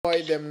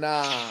destroy them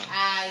now.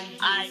 I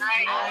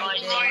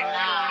destroy them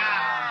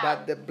now.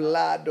 But the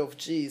blood of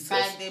Jesus,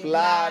 By the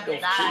blood blood of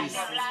of Jesus,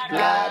 Jesus,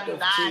 blood of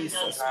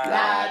Jesus,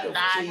 blood of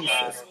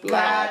Jesus,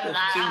 blood of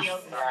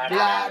Jesus,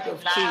 blood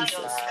of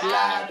Jesus,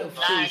 blood of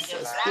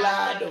Jesus,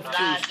 blood of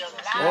Jesus.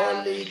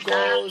 Holy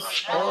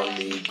Ghost,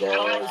 Holy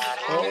Ghost,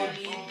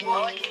 Holy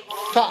Ghost,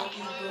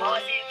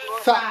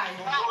 fire, fire,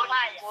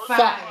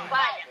 fire,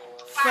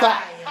 fire,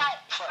 fire,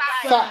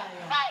 fire, fire,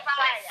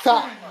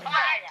 fire,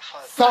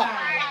 fire, fire, fire.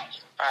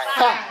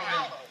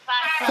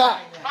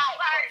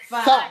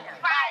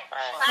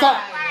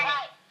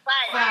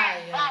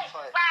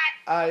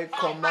 I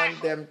command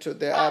them to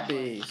the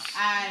abyss.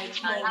 I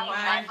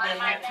command them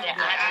to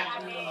the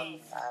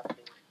abyss.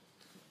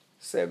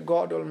 Say,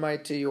 God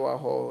Almighty, you are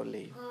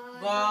holy.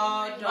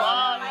 God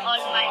Almighty, you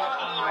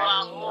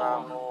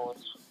are holy.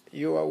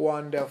 You are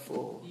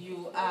wonderful.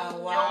 You are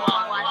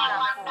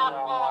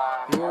wonderful.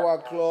 You are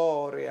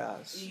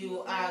glorious. You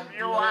are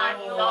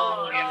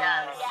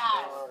glorious.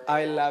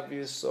 I love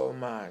you so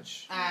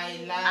much. I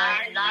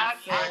love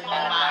you so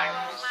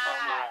much.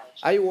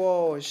 I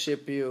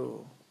worship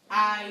you.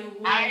 I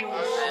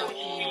worship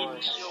you.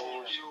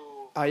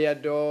 I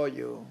adore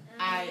you.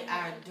 I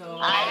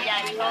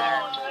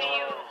adore you.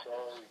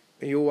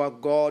 You are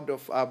God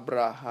of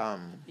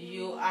Abraham,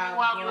 You are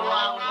God of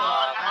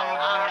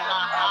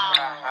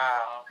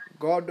Abraham,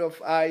 God of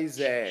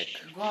Isaac,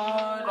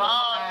 God of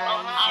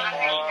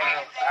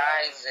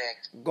Isaac,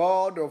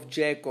 God of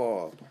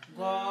Jacob.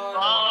 God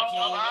of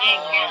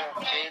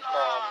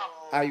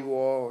Jacob. I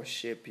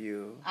worship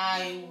you.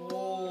 I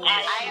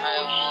worship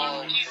you.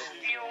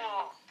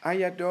 I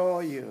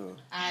adore you.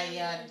 I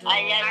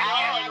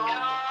adore you.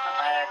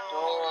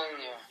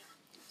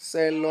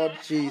 Say, Lord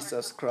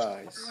Jesus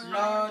Christ,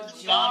 Lord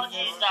Jesus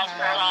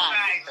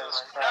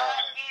Christ.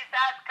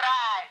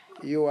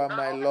 you are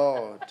my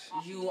Lord.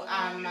 You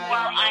are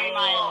my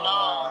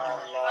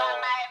Lord.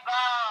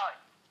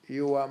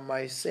 You are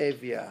my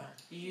Savior.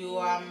 You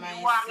are my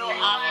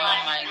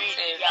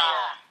Savior.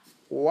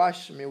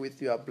 Wash me with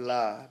your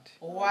blood.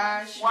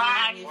 Wash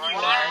me with your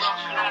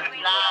blood.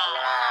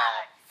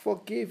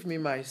 Forgive me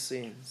my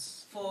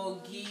sins.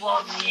 Forgive me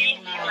my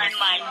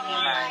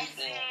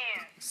sins.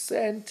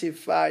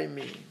 Sanctify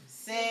me.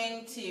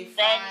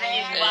 Sanctify me.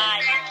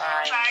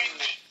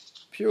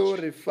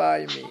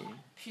 Purify me.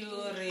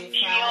 Purify me.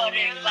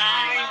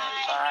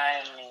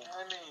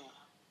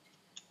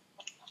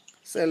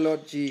 Say,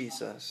 Lord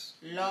Jesus,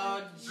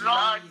 Lord Jesus.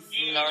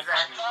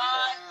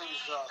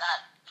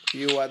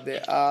 you are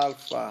the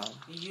Alpha,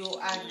 You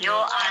are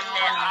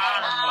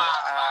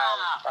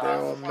the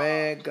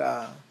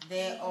Omega,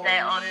 the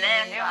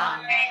Omega,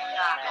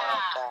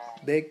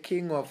 the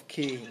King of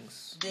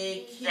Kings,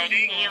 the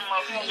King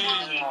of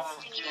Kings,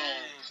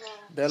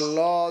 the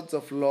Lord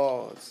of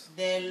Lords.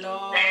 the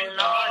Lord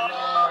of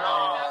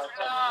Lords.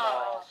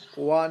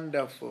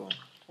 Wonderful,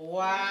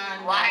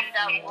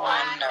 Wonderful.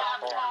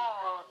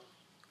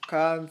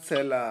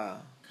 Counselor,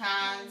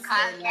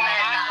 Counselor.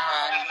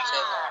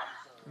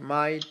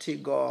 Mighty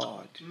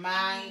God,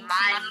 Mighty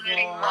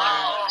God.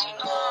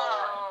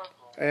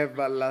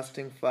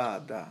 Everlasting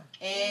Father.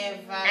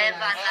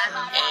 Everlasting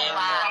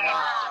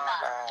Father.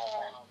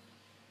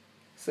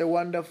 Say,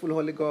 wonderful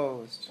Holy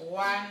Ghost,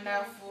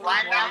 Wonderful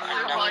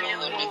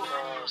Holy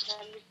Ghost.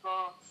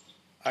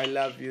 I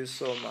love you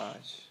so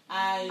much.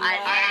 I love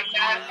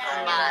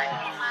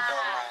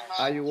you.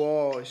 I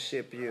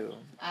worship you.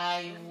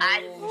 I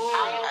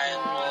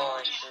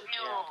worship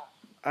you.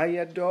 I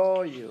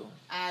adore you.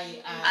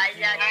 I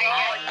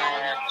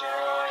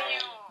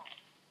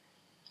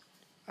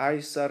I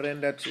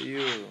surrender to you.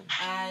 surrender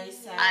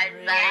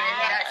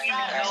to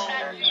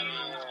you.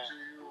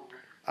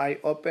 I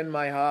open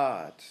my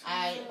heart.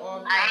 I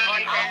open my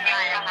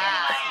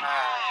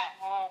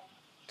heart.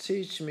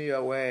 Teach me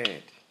your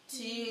word.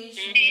 Teach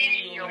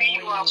me your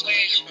way.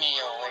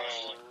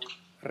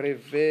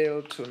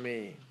 Reveal to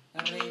me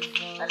Reveal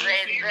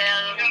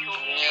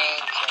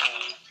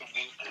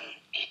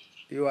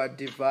your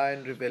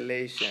divine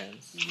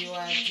revelations. your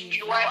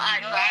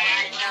divine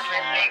revelation.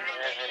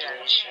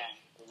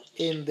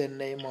 In the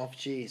name of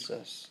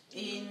Jesus.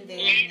 in the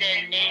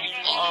name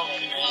of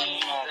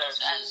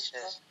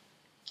Jesus.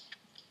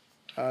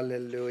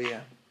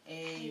 Hallelujah.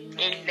 Amen.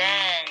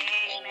 Amen.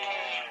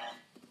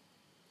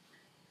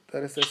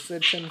 There is a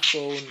certain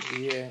phone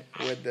here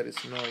where there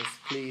is noise.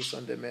 Please,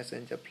 on the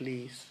messenger,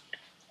 please.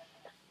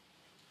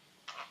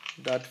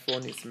 That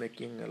phone is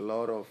making a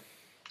lot of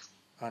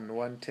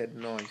unwanted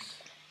noise.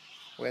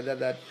 Whether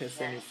that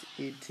person is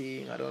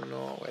eating, I don't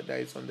know, whether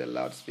it's on the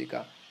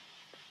loudspeaker.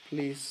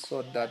 Please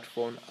sort that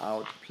phone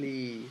out,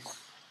 please.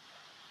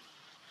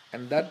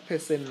 And that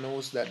person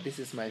knows that this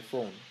is my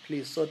phone.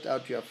 Please sort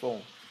out your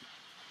phone.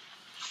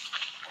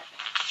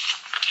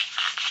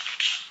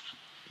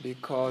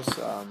 Because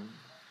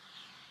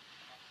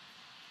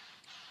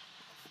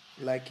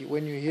like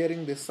when you're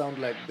hearing the sound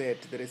like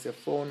that, there is a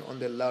phone on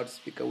the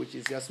loudspeaker which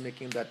is just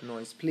making that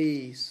noise.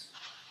 Please.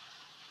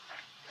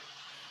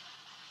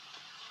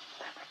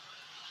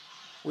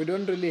 we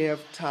don't really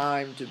have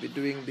time to be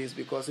doing this,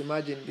 because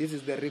imagine this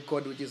is the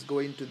record which is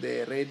going to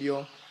the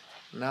radio.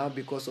 Now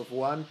because of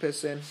one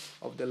person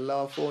of the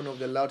phone of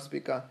the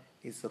loudspeaker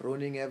is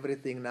ruining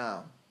everything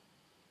now.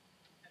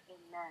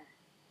 Amen.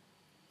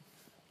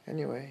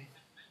 Anyway,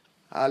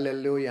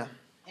 hallelujah.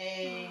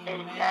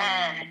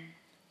 Amen.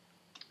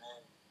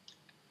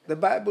 The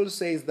Bible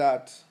says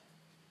that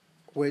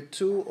where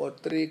 2 or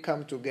 3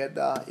 come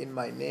together in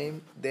my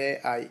name, there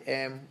I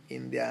am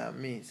in their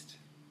midst.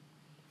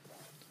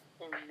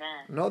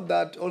 Amen. Note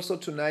that also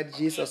tonight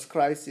Jesus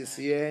Christ is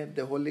here,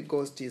 the Holy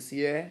Ghost is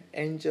here,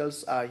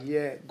 angels are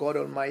here, God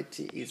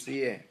Almighty is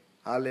here.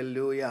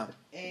 Hallelujah.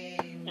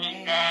 Amen.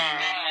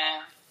 Amen.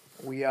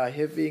 We are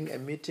having a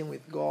meeting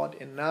with God,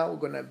 and now we're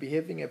going to be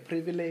having a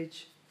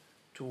privilege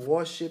to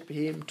worship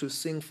Him, to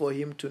sing for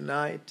Him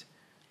tonight.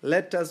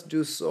 Let us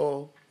do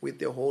so with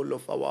the whole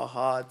of our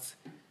hearts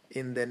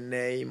in the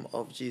name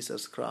of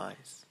Jesus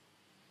Christ.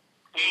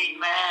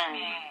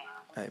 Amen.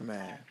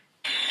 Amen.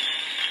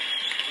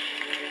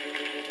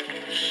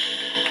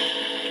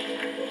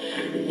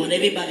 I want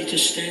everybody to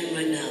stand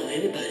right now.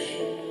 Everybody.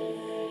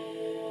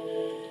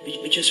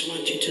 We just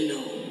want you to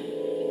know.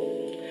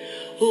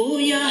 Oh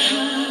yeah.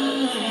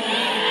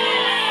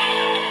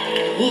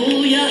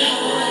 Oh yeah.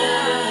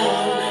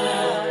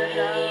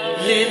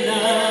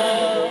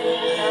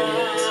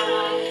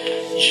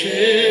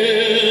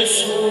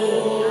 Jesus.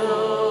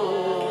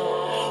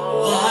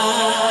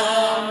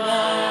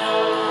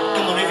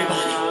 Come on,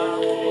 everybody.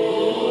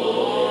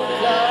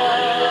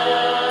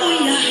 Oh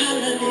yeah.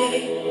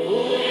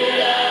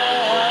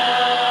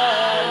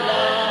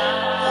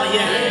 Oh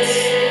yes.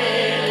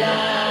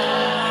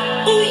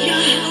 Oh yeah.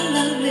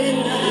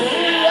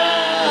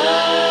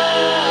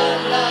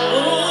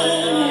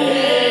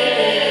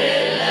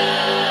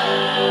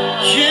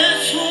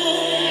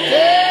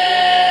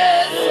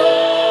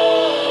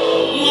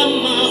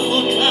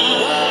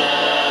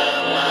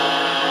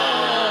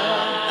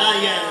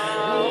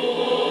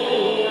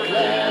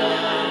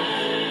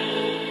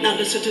 Now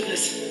listen to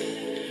this.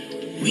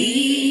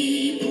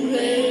 We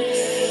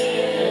praise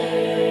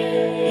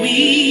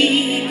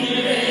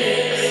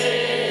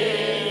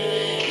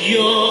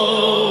your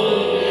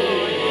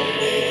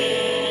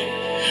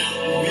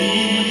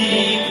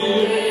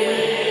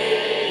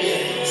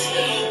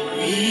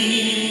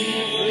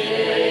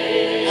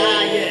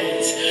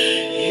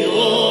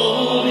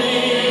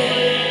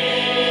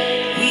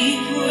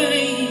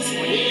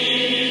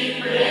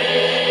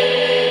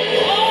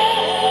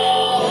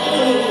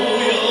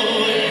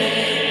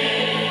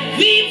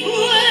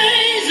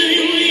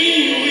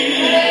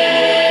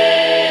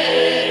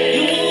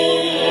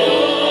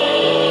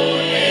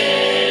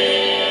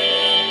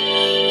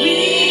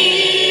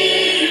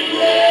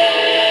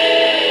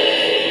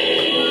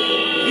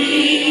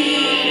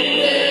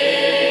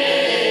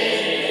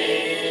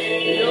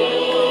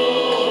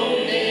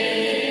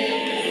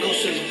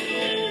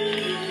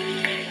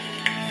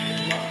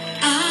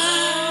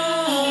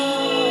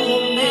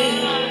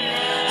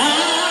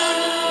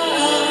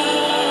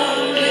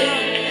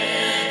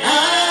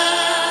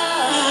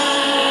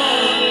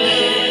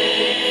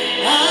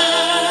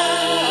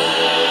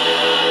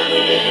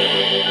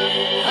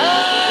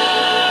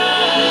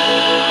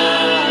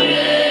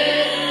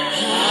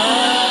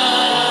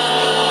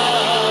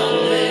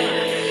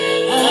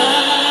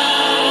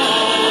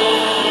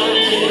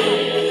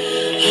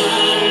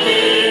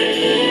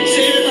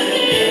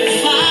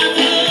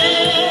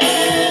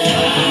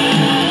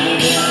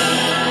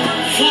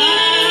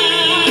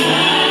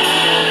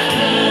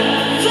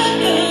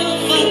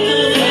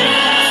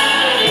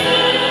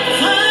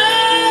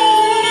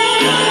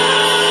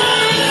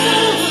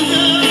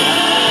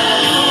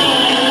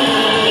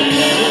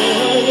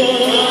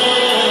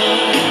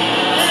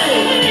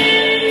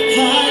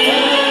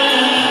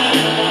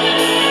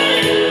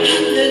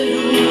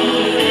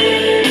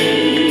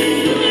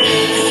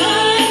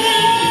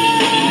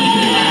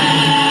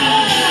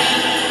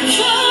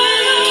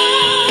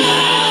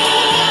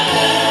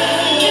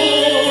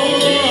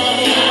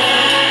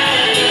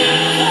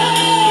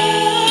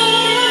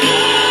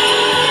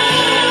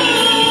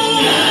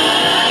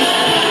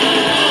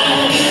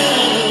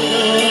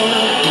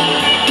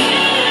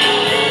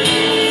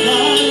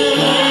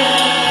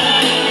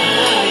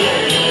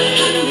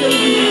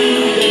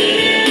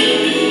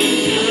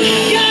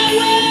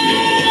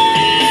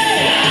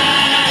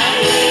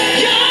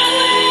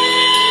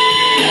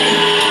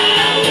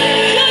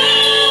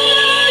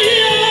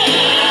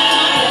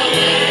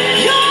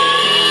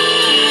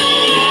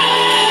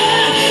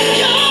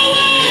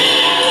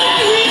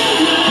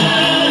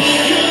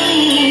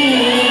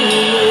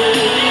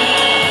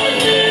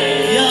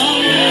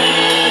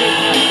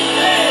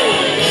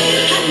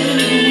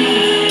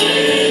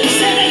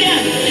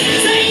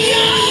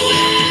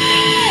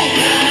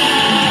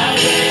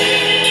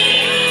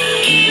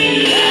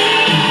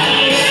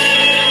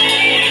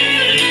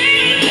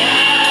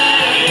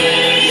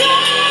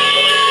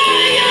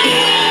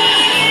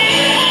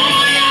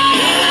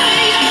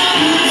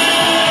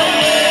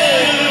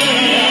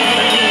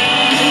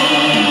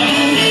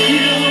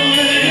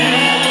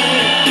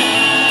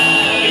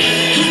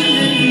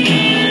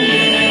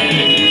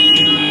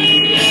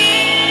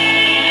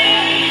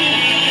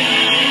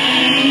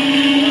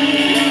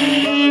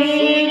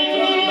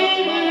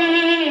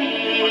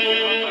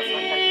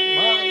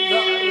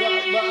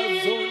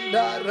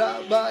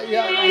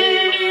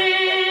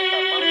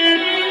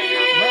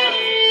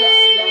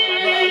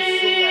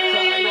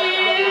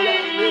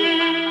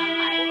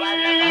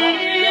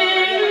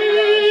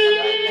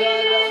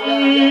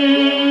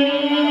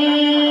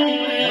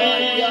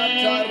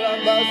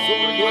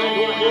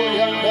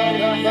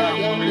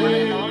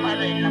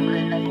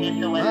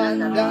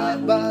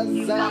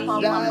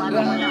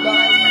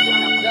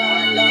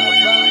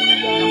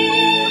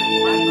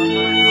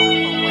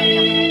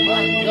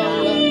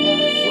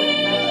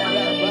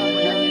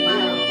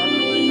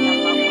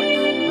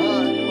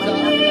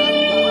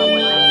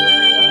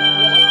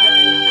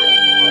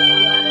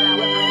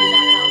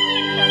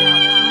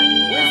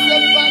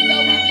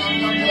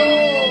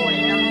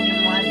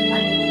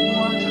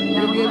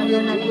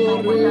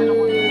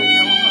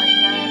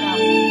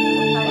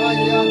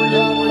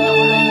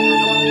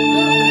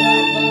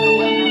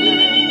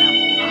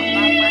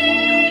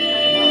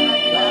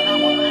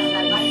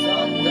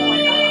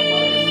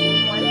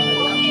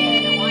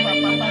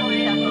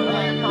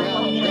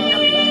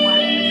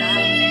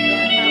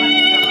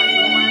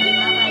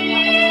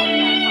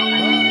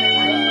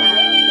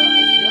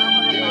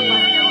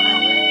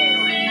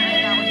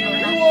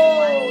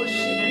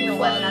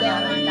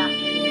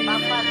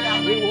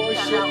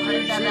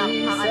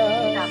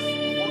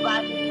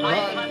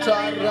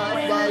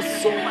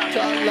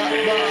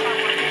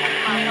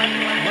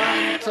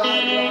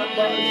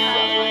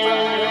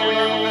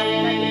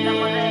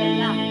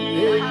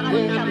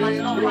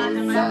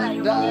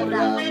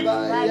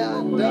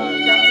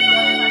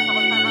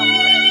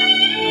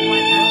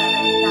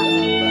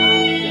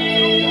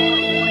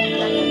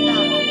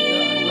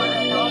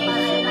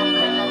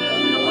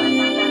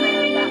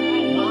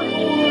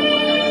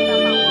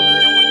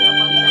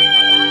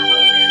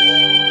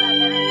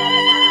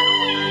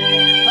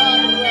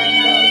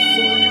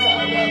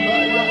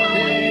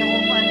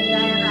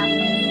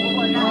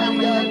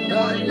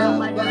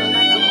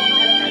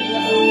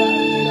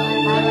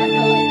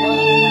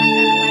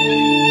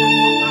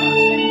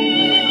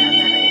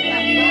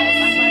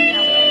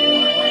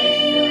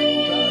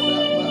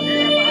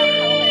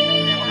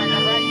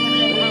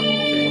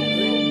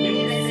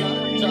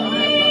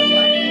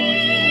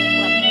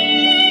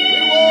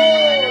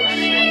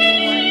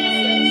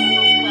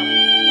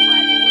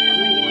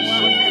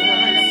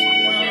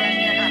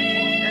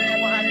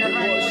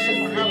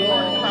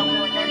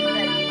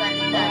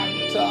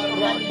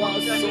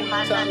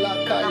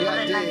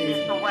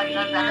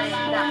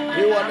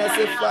We want to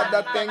say,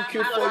 Father, thank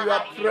you for your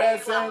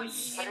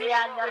presence.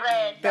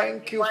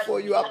 Thank you for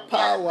your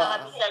power.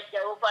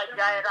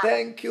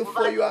 Thank you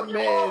for your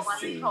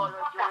mercy.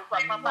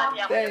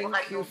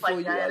 Thank you for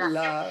your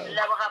love.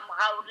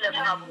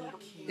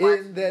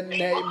 In the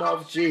name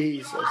of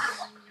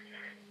Jesus.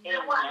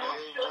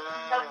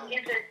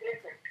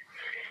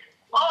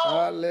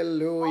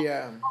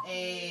 Hallelujah.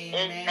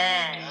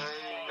 Amen.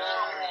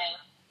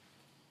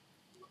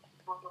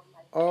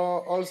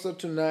 Also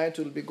tonight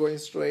we'll be going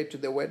straight to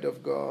the word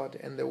of God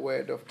and the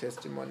word of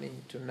testimony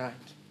tonight.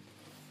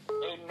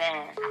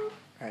 Amen.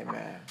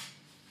 Amen.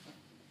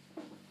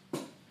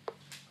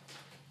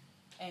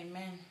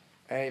 Amen.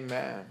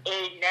 Amen.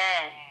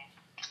 Amen.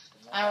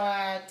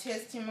 Our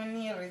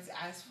testimony reads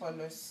as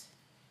follows.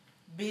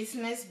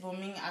 Business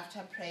booming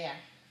after prayer.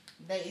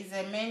 There is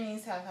a man in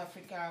South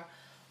Africa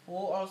who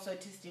also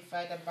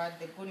testified about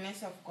the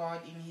goodness of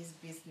God in his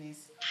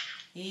business.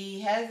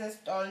 He has a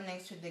stall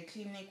next to the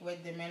clinic where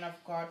the man of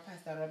God,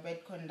 Pastor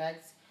Robert,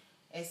 conducts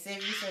a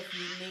service of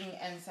healing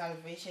and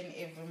salvation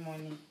every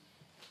morning.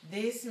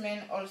 This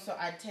man also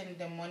attends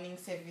the morning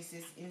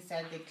services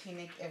inside the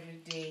clinic every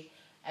day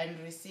and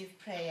receives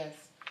prayers.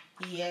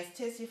 He has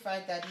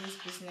testified that his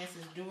business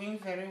is doing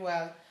very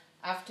well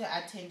after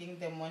attending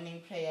the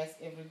morning prayers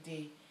every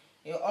day.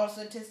 He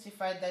also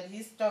testified that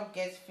his stock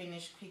gets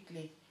finished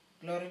quickly.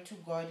 Glory to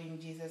God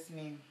in Jesus'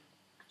 name.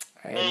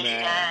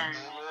 Amen.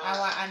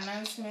 Our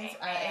announcements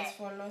are as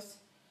follows.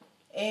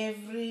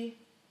 Every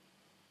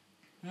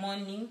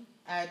morning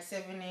at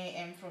 7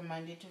 a.m. from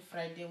Monday to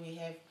Friday, we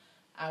have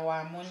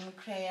our morning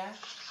prayer,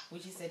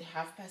 which is at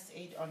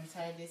 8:30 on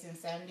Saturdays and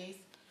Sundays.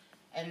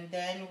 And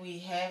then we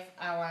have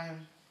our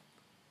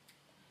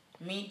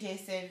midday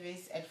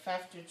service at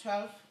 5 to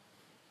 12.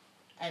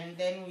 And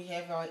then we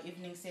have our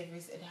evening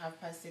service at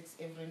 6:30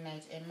 every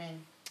night.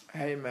 Amen.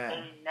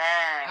 Amen.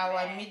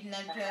 Our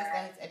midnight prayer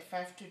starts at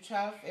 5 to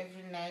 12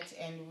 every night,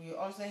 and we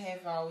also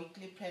have our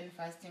weekly prayer and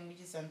fasting,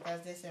 which is on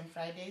Thursdays and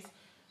Fridays,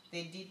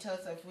 the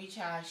details of which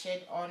are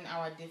shared on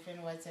our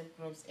different WhatsApp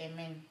groups.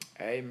 Amen.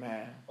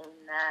 Amen.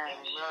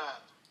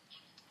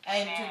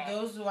 And to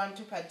those who want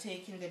to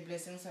partake in the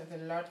blessings of the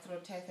Lord through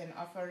tithe and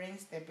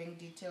offerings, the bank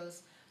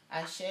details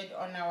are shared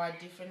on our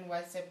different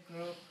WhatsApp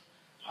group,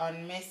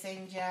 on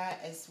Messenger,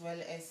 as well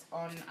as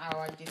on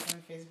our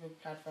different Facebook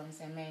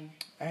platforms. Amen.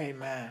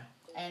 Amen.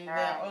 And we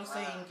are also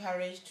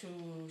encouraged to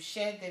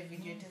share the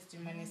video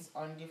testimonies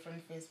on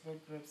different Facebook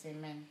groups.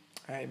 Amen.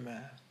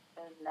 Amen.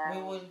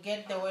 We will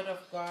get the word of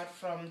God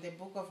from the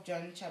book of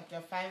John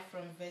chapter 5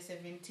 from verse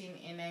 17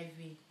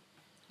 NIV.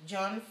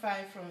 John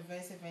 5 from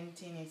verse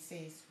 17, it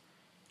says,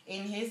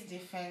 in his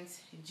defense,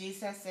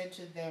 Jesus said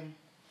to them,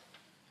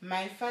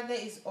 my Father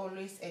is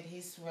always at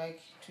his work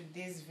to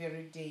this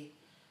very day,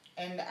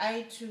 and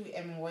I too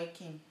am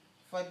working.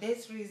 For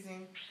this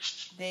reason,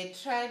 they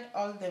tried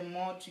all the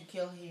more to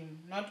kill him.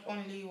 Not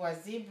only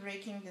was he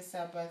breaking the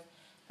Sabbath,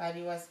 but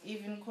he was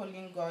even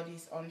calling God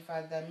his own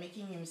Father,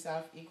 making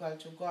himself equal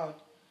to God.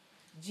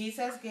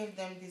 Jesus gave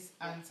them this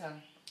answer.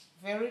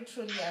 Very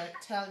truly I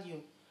tell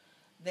you,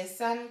 the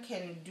Son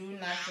can do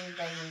nothing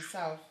by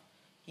himself.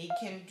 He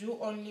can do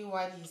only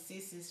what he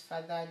sees his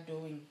Father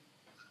doing.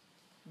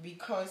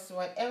 Because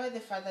whatever the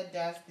Father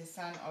does, the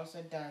Son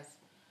also does.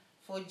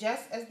 For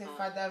just as the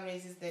Father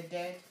raises the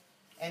dead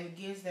and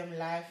gives them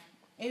life,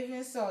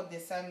 even so the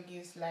Son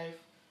gives life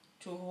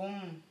to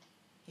whom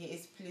he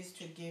is pleased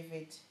to give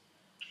it.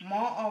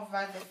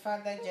 Moreover, the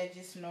Father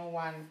judges no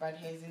one, but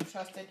has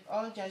entrusted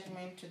all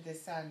judgment to the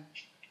Son,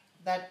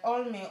 that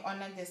all may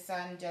honor the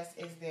Son just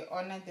as they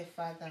honor the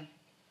Father.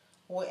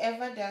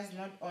 Whoever does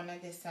not honor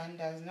the Son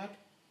does not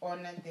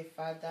honor the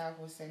Father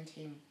who sent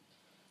him.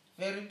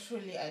 Very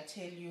truly I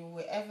tell you,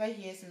 whoever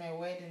hears my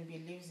word and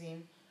believes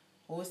him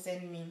who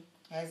sent me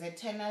has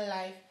eternal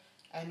life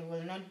and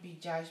will not be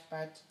judged,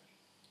 but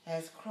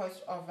has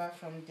crossed over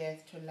from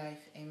death to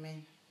life.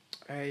 Amen.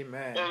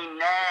 Amen. Amen.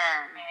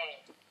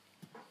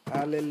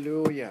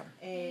 Hallelujah.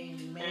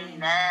 Amen.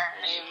 Amen.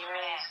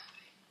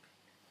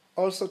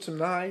 Also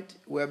tonight,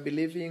 we are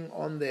believing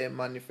on the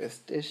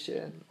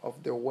manifestation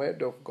of the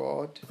Word of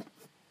God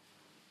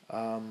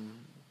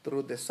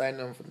through the sign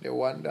of the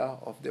wonder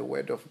of the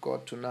Word of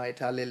God tonight.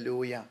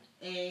 Hallelujah.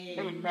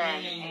 Amen.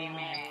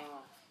 Amen.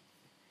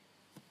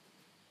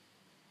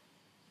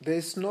 There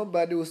is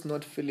nobody who's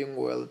not feeling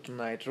well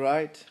tonight,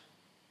 right?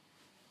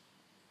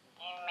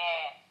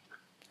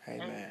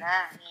 Amen. Amen.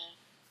 Amen.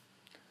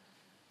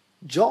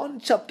 John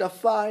chapter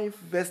 5,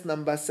 verse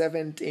number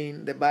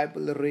 17, the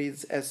Bible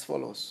reads as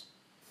follows.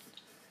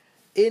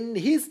 In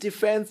his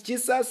defense,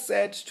 Jesus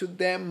said to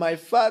them, my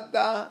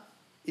Father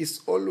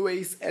is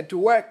always at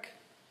work.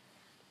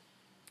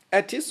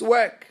 At his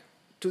work,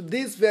 to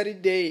this very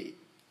day,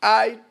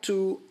 I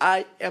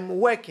am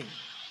working.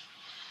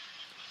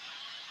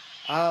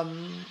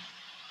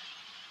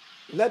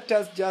 Let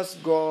us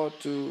just go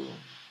to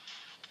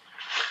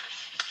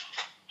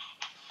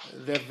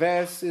the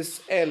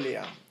verses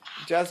earlier,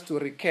 just to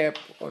recap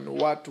on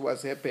what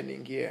was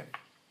happening here.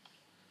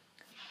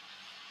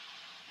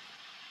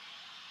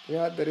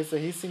 Yeah, there is a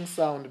hissing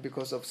sound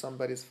because of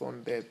somebody's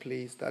phone there.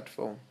 Please, that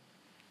phone.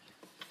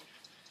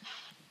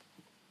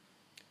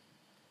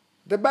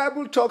 The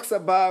Bible talks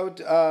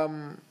about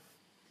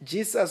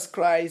Jesus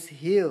Christ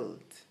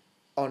healed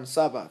on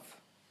Sabbath.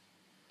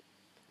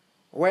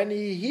 When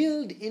he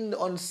healed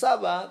on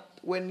Sabbath,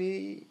 when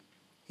he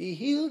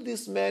healed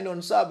this man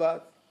on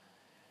Sabbath,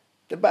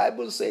 the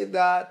Bible says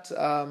that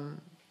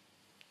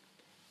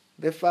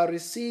the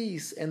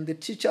Pharisees and the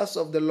teachers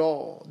of the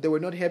law, they were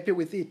not happy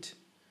with it,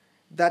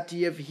 that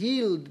he have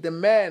healed the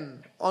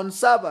man on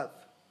Sabbath.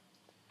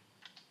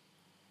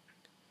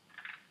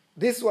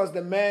 This was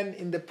the man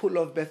in the pool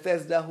of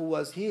Bethesda who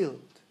was healed.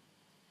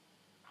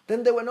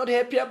 Then they were not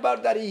happy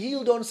about that he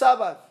healed on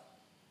Sabbath.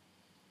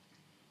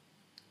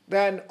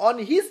 Then on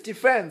his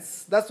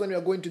defense, that's when we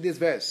are going to this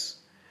verse.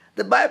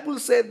 The Bible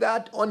said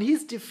that on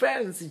his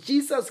defense,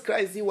 Jesus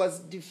Christ, he was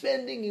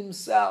defending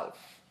himself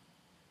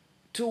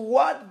to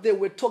what they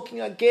were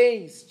talking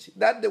against,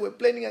 that they were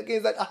planning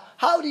against. That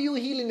how do you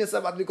heal in the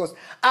Sabbath? Because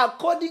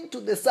according to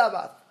the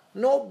Sabbath,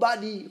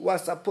 nobody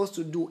was supposed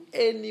to do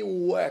any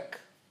work.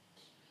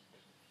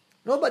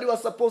 Nobody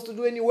was supposed to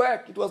do any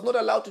work. It was not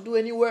allowed to do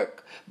any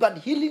work. But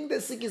healing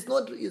the sick is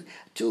not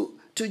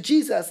to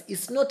Jesus.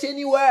 It's not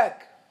any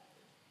work.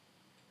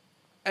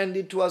 And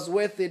it was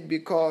worth it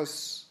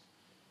because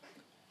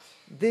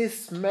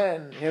these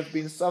men have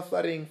been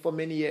suffering for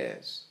many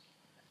years.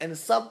 And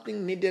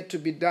something needed to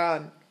be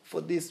done for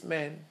this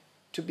man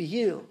to be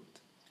healed.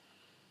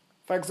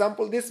 For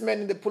example, this man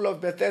in the pool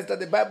of Bethesda,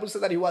 the Bible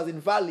says that he was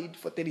invalid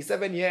for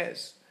 37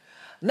 years.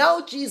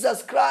 Now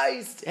Jesus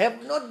Christ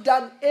have not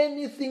done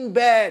anything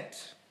bad.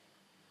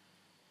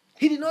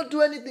 He did not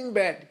do anything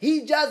bad.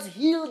 He just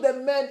healed the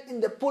man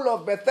in the pool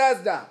of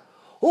Bethesda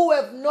who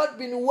have not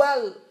been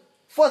well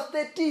for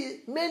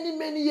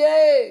many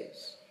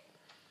years.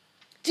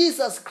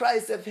 Jesus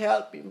Christ have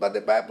helped him. But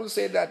the Bible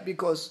says that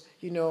because,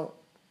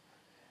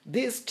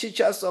 these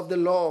teachers of the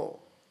law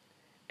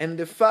and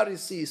the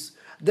Pharisees,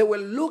 they were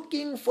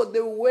looking for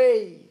the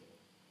way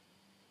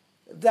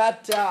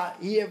that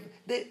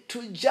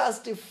to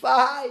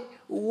justify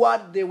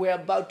what they were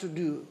about to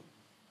do.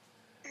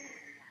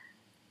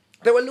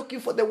 They were looking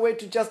for the way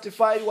to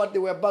justify what they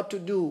were about to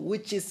do,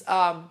 which is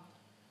to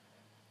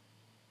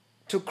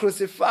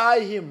crucify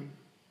him,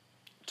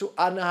 to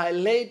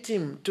annihilate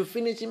him, to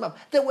finish him up.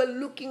 They were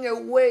looking a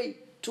way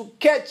to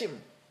catch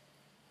him.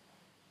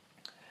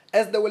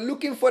 As they were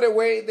looking for a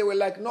way, they were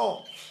like,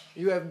 no,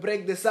 you have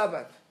break the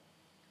Sabbath.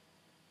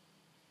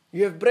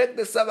 You have break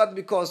the Sabbath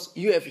because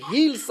you have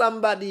healed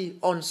somebody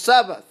on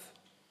Sabbath.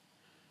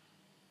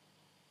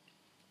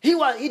 He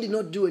did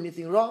not do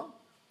anything wrong.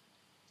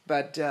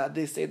 But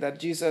they say that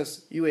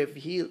Jesus, you have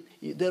healed.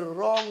 The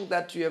wrong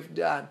that you have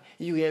done,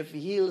 you have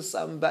healed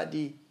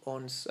somebody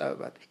on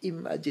Sabbath.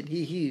 Imagine,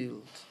 he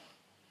healed.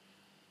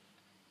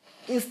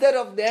 Instead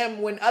of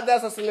them, when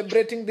others are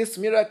celebrating this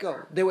miracle,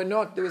 they were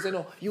not. They were saying,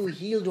 no, you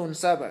healed on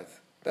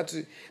Sabbath. That's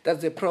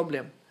the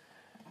problem.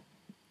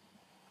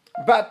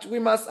 But we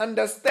must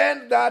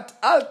understand that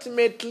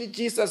ultimately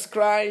Jesus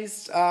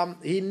Christ,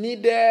 he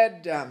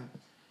needed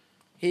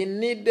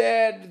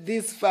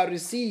these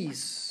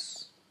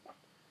Pharisees.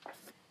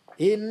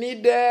 He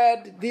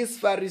needed these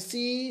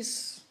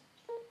Pharisees.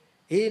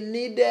 He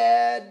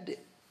needed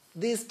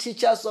these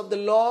teachers of the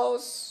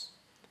laws,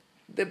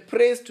 the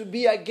priests, to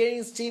be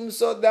against him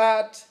so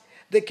that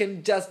they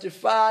can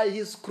justify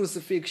his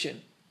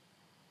crucifixion.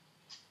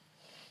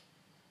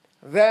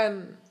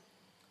 Then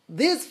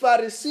these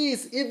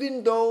Pharisees,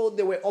 even though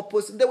they were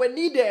opposite, they were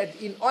needed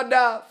in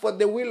order for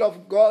the will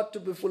of God to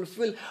be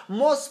fulfilled,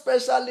 more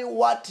especially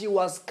what he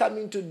was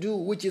coming to do,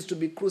 which is to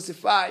be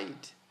crucified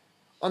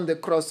on the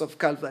cross of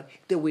Calvary.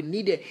 They were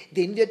needed.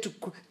 They needed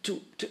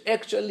to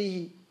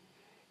actually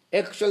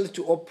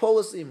to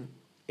oppose him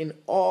in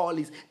all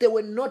his. They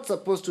were not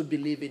supposed to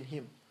believe in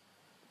him.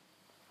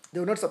 They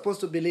were not supposed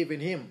to believe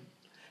in him,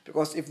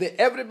 because if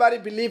everybody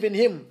believed in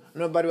him,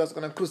 nobody was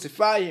going to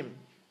crucify him.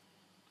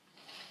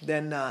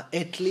 Then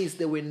at least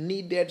they were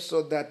needed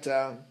so that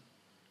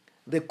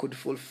they could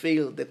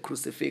fulfill the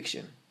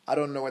crucifixion. I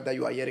don't know whether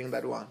you are hearing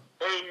that one.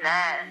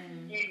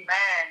 Amen. Amen. Amen.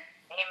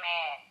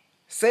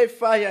 Say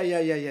fire,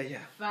 yeah.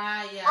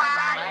 Fire.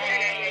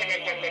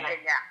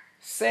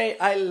 Say,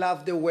 I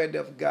love the word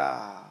of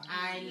God.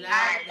 I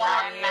love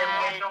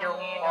the word of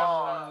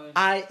God.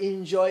 I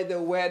enjoy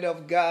the word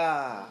of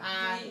God.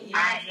 I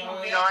enjoy the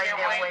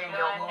word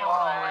of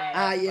God.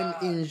 I am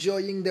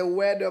enjoying the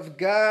word of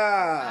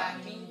God.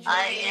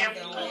 I am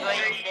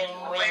enjoying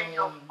the word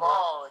of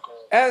God.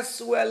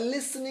 As we're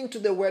listening to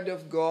the word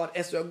of God,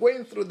 as we're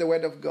going through the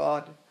word of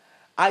God,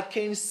 I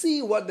can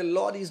see what the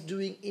Lord is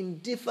doing in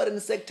different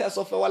sectors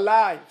of our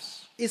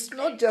lives. It's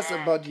not just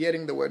about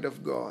hearing the word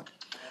of God.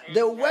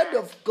 The word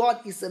of God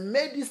is a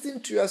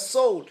medicine to your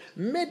soul,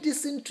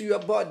 medicine to your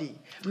body,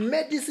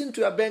 medicine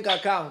to your bank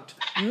account,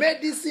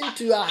 medicine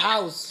to your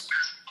house.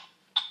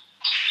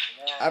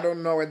 I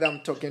don't know whether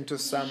I'm talking to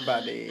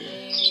somebody.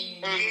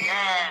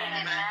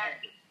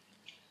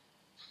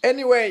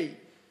 Anyway,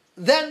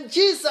 then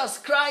Jesus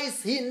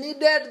Christ, he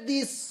needed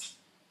this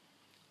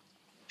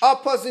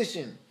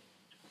opposition.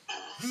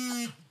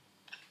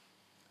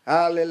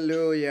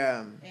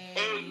 Hallelujah.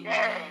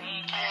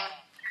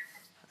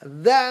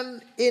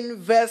 Then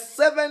in verse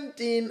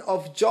 17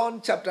 of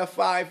John chapter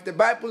 5, the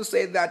Bible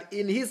says that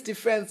in his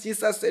defense,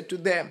 Jesus said to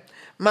them,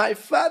 my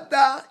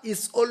Father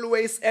is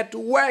always at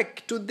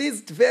work to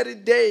this very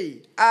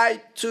day. I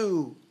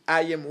too,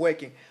 I am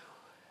working.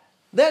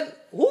 Then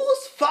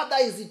whose father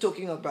is he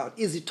talking about?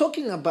 Is he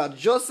talking about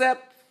Joseph?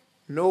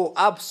 No,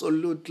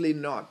 absolutely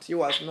not. He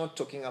was not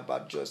talking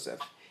about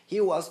Joseph.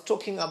 He was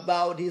talking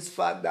about his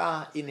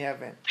Father in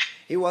heaven.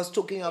 He was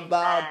talking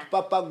about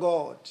Papa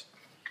God.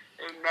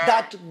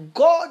 That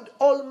God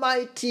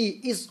Almighty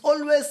is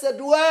always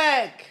at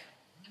work.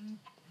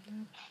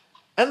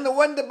 And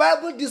when the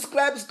Bible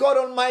describes God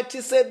Almighty,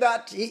 said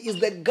that he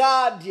is the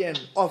guardian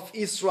of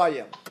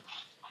Israel.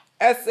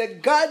 As a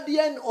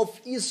guardian of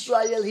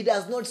Israel, he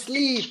does not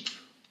sleep.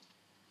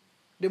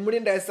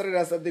 Hallelujah.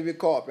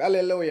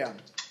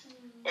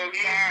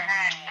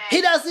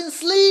 He doesn't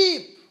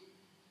sleep.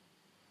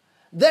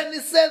 Then he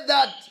said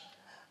that,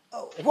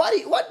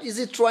 what is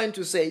he trying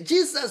to say?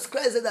 Jesus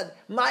Christ said that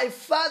my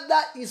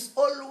Father is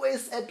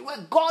always at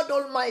work. God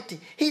Almighty.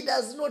 He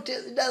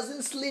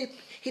doesn't sleep.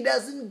 He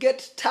doesn't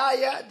get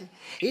tired.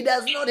 He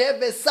does not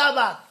have a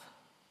Sabbath.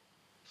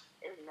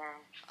 Amen.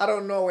 I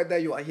don't know whether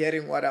you are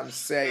hearing what I'm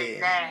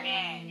saying.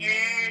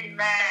 Amen.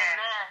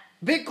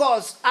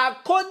 Because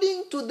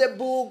according to the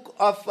book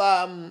of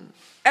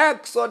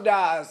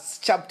Exodus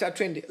chapter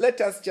 20,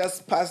 let us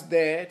just pass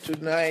there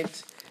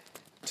tonight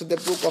to the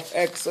book of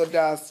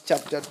Exodus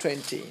chapter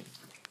 20.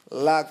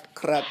 La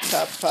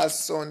krata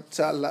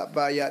pasonta la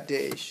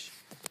bayadesh.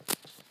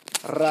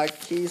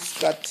 Rakis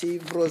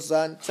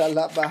kativrozanta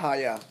la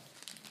bahaya.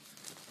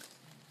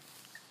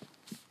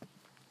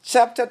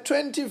 Chapter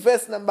 20,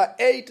 verse number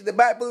 8, the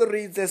Bible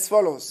reads as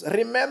follows.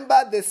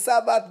 Remember the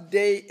Sabbath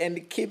day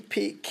and keep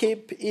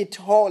it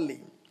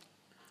holy.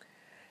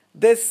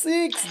 The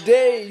 6th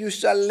day you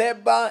shall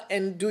labor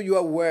and do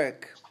your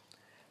work.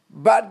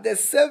 But the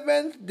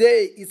 7th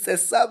day is a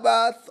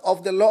Sabbath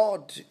of the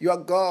Lord your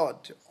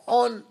God.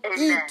 On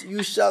it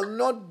you shall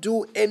not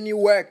do any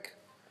work.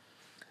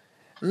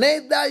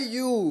 Neither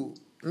you,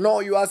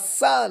 nor your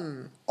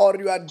son, or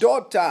your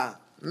daughter,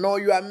 nor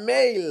your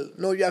male,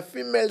 nor your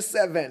female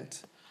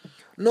servant,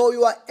 nor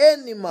your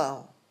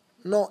animal,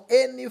 nor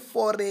any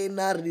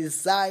foreigner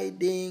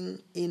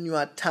residing in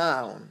your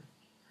town.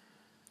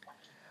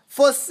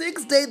 For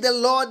 6 days the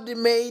Lord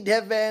made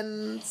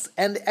heavens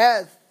and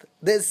earth,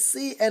 the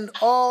sea and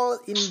all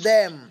in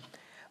them.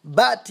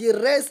 But he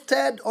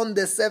rested on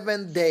the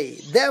 7th day.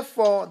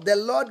 Therefore the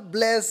Lord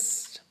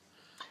blessed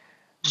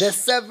the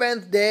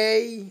 7th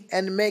day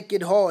and made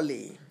it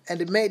holy.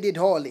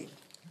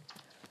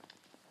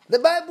 The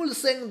Bible is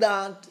saying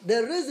that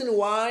the reason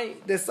why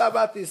the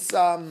Sabbath is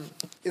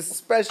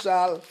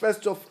special,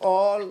 first of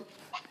all,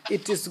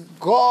 it is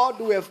God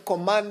who have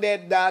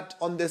commanded that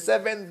on the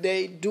 7th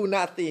day do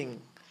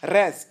nothing,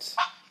 rest.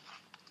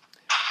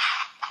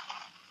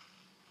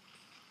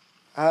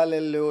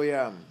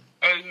 Hallelujah.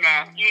 Amen.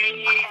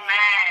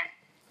 Amen.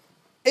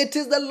 It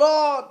is the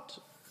Lord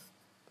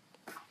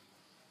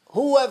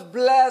who have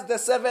blessed the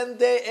seventh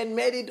day and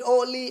made it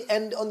holy,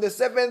 and on the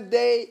seventh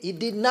day he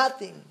did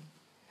nothing.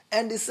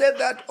 And he said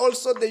that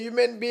also the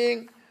human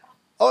being,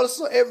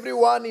 also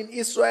everyone in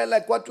Israel,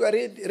 like what we are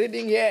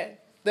reading here,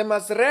 they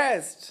must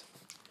rest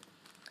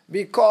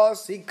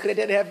because he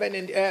created heaven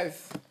and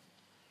earth.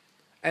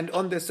 And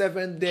on the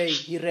seventh day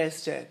he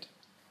rested.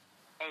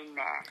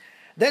 Amen.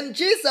 Then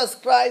Jesus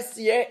Christ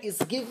here is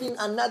giving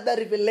another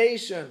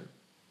revelation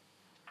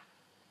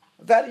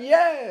that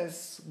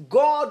yes,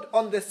 God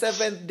on the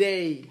seventh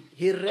day,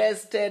 he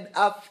rested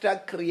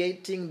after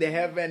creating the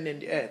heaven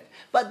and earth.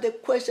 But the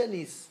question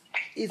is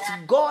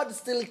God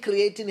still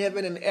creating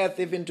heaven and earth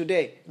even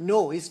today?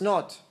 No, he's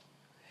not.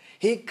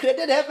 He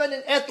created heaven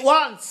and earth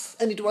once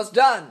and it was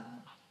done.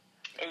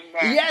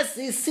 Amen. Yes,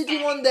 he's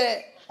sitting on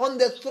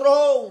the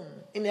throne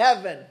in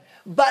heaven.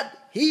 But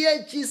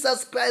here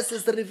Jesus Christ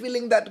is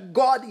revealing that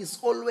God is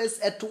always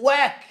at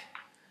work.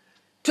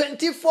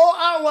 24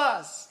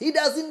 hours. He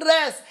doesn't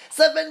rest.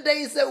 7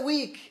 days a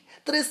week.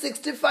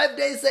 365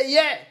 days a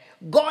year.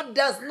 God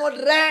does not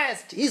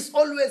rest. He's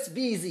always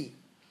busy.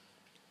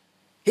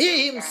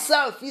 He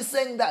himself is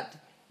saying that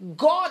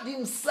God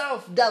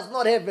himself does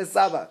not have a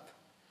Sabbath.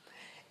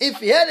 If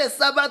he had a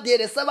Sabbath, he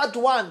had a Sabbath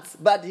once.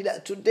 But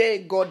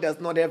today God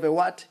does not have a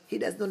what? He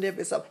does not have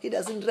a Sabbath. He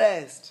doesn't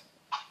rest.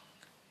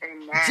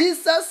 Amen.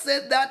 Jesus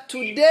said that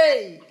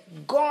today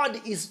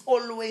God is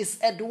always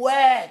at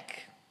work.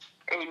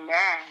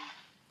 Amen.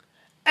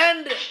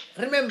 And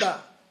remember,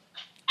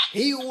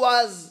 he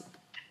was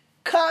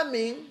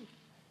coming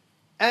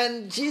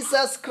and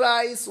Jesus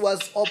Christ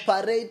was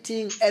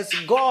operating as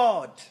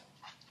God.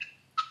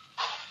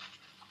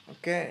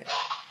 Okay.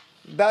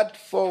 That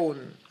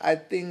phone, I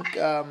think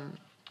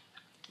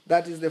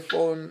that is the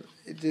phone.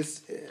 It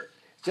is,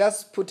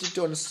 just put it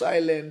on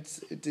silent.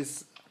 It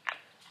is,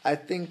 I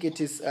think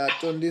it is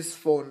on this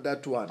phone,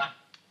 that one,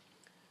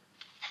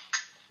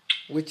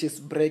 which is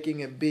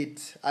breaking a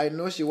bit. I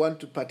know she wants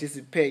to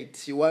participate.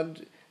 She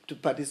wants to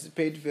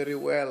participate very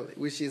well,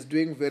 which is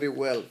doing very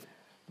well.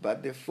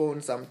 But the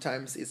phone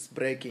sometimes is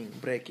breaking.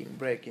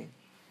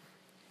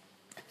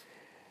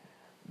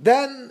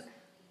 Then,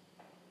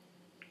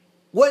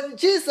 when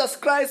Jesus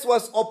Christ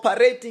was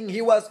operating,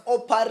 he was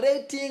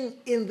operating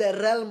in the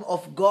realm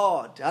of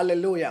God.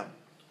 Hallelujah.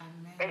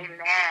 Amen.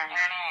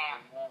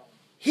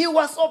 He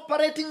was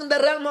operating in the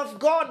realm of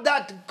God,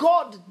 that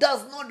God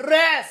does not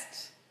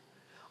rest.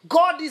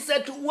 God is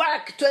at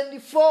work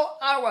 24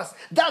 hours.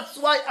 That's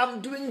why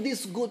I'm doing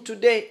this good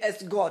today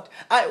as God.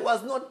 I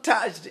was not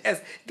touched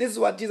as, this is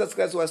what Jesus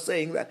Christ was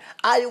saying, that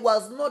I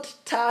was not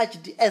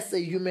touched as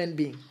a human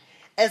being.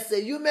 As a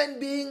human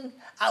being,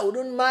 I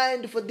wouldn't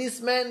mind for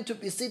this man to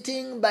be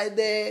sitting by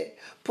the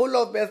pool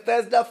of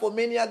Bethesda for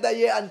many other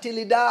years until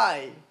he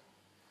died.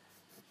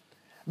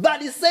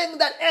 But he's saying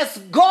that as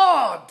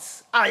God,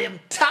 I am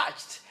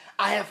touched.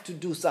 I have to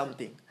do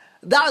something.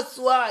 That's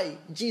why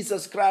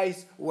Jesus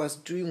Christ was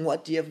doing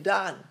what he have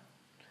done.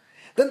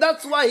 Then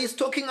that's why he's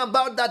talking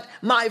about that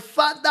my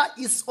Father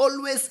is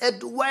always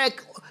at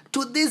work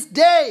to this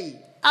day.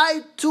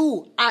 I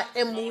too, I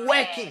am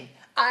working.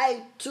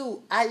 I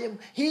too, I am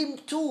him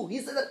too. He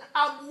said that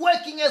I'm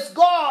working as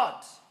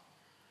God.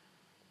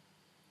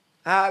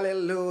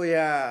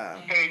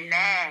 Hallelujah.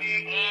 Amen.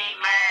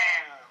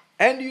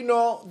 And you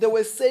know, they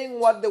were saying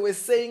what they were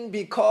saying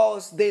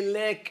because they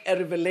lack a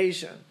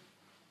revelation.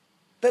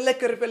 They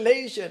lack a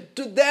revelation.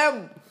 To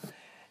them,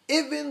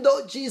 even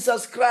though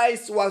Jesus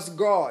Christ was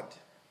God,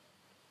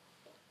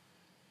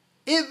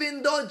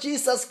 even though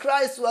Jesus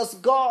Christ was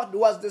God,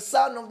 was the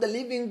Son of the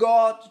living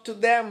God, to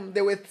them,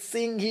 they were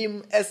seeing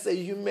him as a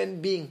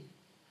human being.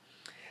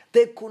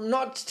 They could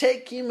not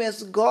take him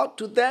as God.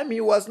 To them,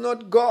 he was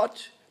not God.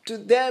 To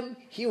them,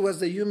 he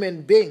was a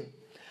human being.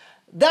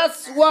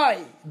 That's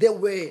why they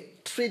were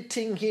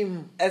treating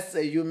him as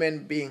a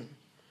human being.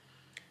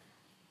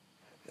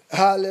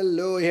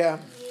 Hallelujah.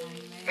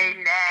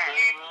 Amen.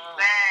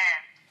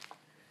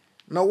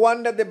 No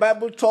wonder the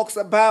Bible talks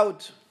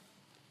about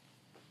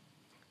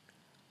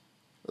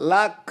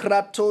La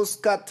kratos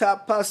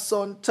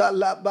katapasonta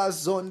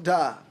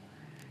labazonda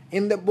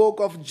in the book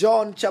of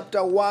John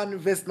chapter 1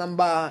 verse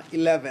number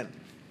 11.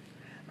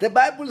 The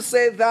Bible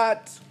says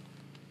that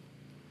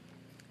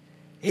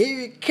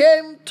he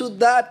came to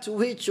that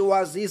which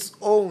was his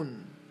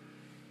own,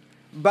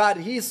 but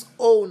his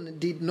own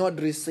did not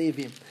receive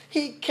him.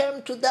 He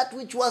came to that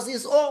which was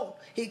his own.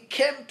 He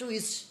came to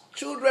his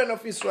children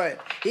of Israel.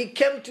 He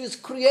came to his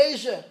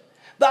creation,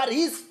 but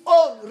his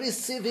own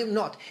received him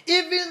not.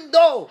 Even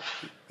though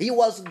he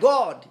was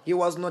God, he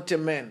was not a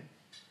man.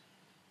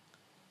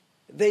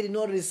 They did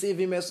not receive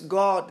him as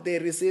God. They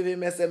received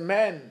him as a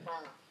man.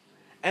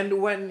 And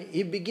when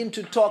he began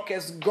to talk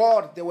as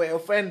God, they were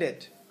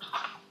offended.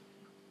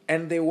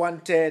 And they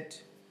wanted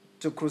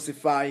to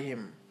crucify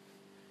him.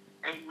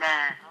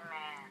 Amen.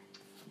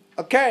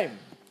 Okay.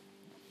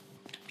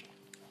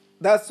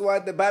 That's why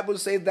the Bible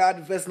says that,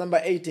 verse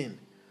number 18.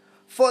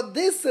 For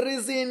this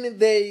reason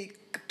they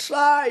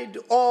tried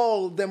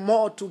all the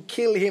more to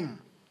kill him.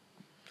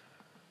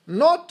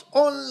 Not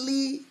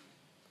only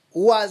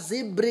was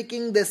he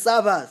breaking the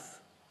Sabbath,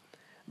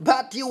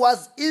 but he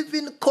was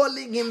even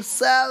calling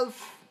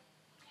himself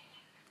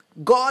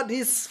God,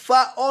 his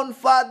own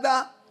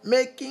Father,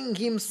 making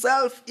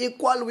himself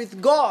equal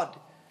with God.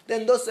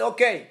 Then they'll say,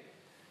 okay,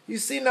 you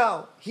see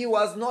now, he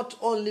was not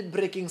only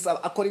breaking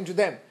Sabbath, according to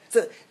them.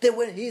 So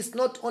he's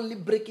not only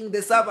breaking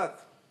the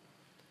Sabbath.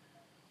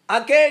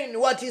 Again,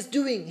 what he's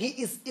doing, he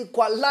is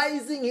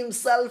equalizing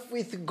himself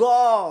with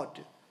God.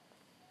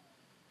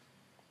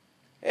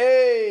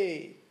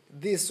 Hey,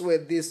 this way,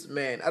 this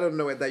man. I don't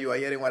know whether you are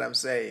hearing what I'm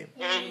saying.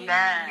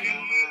 Amen.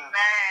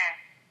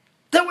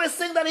 They were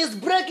saying that he's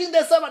breaking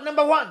the Sabbath,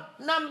 number one.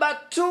 Number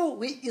two,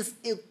 he is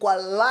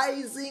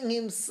equalizing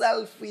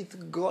himself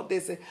with God. They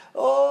say,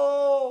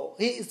 oh,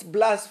 he is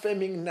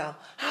blaspheming now.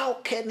 How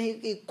can he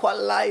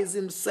equalize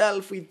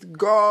himself with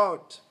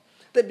God?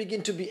 They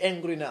begin to be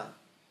angry now.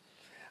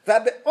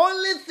 That the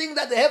only thing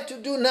that they have to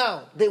do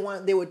now, they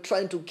were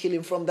trying to kill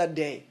him from that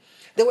day.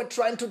 They were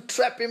trying to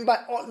trap him by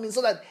all means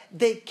so that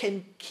they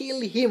can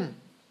kill him.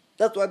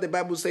 That's what the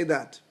Bible says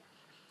that.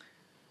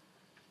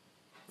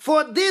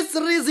 For this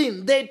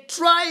reason, they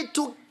tried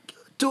to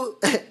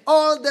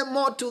all the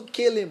more to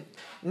kill him,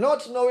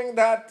 not knowing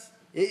that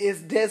he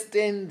is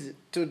destined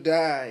to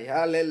die.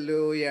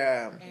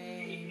 Hallelujah.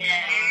 Amen.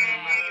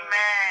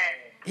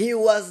 He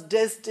was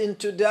destined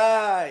to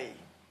die.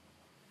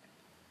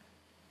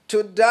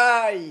 To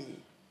die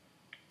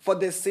for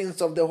the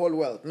sins of the whole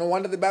world. No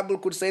wonder the Bible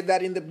could say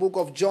that in the book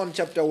of John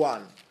chapter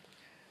 1.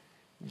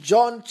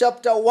 John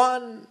chapter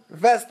 1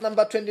 verse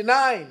number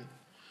 29.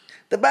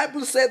 The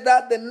Bible said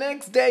that the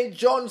next day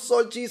John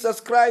saw Jesus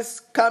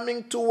Christ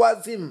coming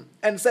towards him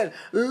and said,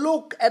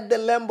 look at the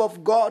Lamb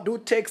of God who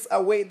takes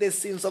away the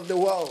sins of the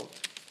world.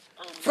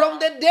 From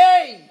the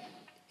day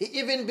he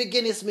even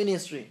began his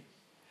ministry,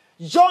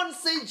 John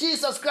said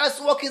Jesus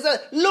Christ walking, he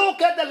said,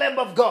 look at the Lamb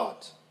of God,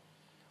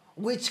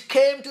 which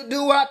came to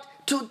do what?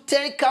 To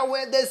take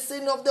away the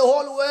sin of the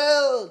whole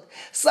world.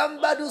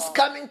 Somebody who's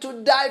coming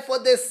to die for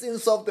the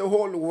sins of the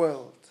whole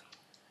world.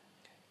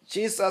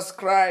 Jesus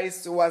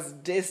Christ was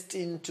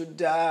destined to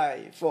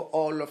die for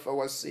all of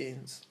our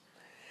sins.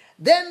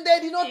 Then they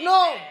did not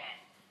know.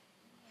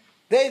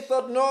 They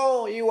thought,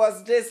 no, he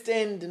was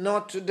destined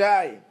not to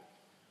die.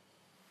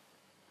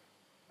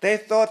 They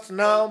thought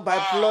now by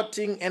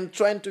plotting and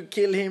trying to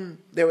kill him,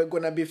 they were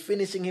going to be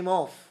finishing him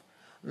off.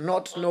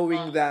 Not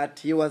knowing that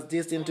he was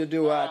destined to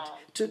do what?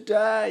 To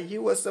die. He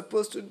was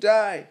supposed to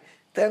die.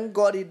 Thank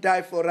God he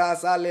died for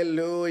us.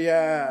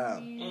 Hallelujah.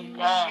 Amen.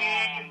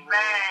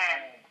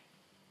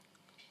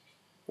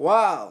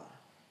 Wow.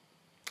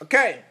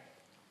 Okay.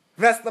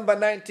 Verse number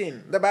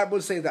 19. The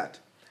Bible says that.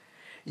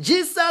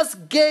 Jesus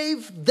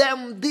gave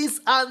them this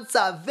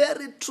answer.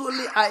 Very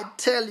truly I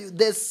tell you,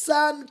 the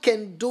Son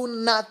can do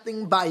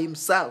nothing by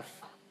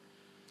himself.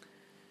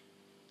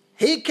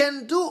 He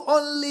can do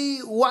only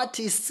what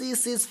he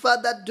sees his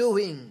Father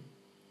doing.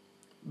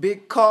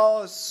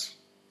 Because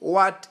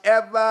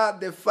whatever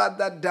the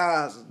Father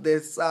does, the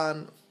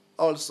Son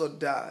also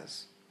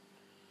does.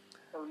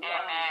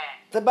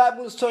 The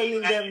Bible is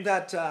telling them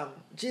that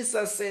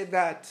Jesus said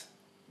that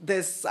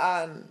the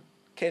Son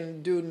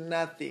can do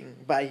nothing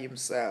by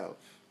himself.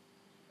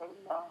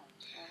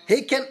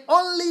 He can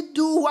only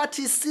do what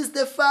he sees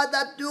the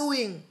Father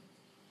doing.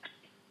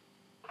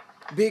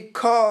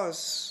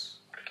 Because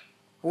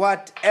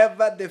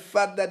whatever the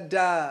Father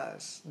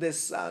does, the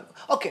Son...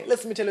 Okay,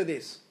 let me tell you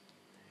this.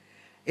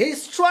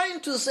 He's trying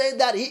to say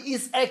that he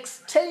is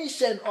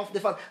extension of the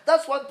Father.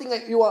 That's one thing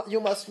you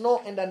must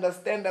know and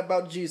understand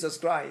about Jesus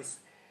Christ.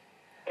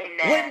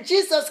 Amen. When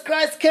Jesus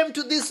Christ came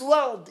to this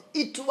world,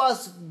 it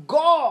was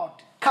God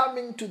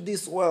coming to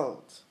this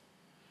world.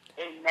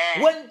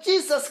 Amen. When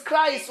Jesus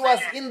Christ was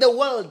in the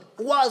world,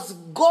 was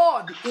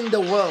God in the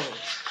world.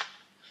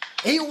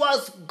 He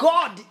was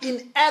God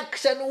in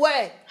action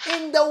where?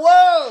 In the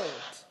world.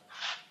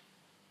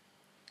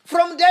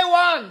 From day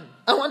one,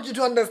 I want you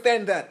to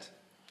understand that.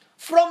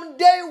 From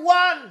day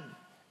one,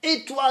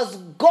 it was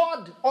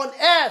God on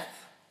earth.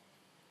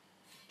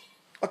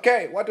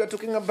 Okay, what we're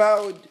talking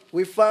about,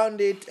 we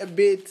found it a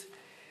bit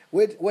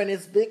when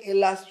it's being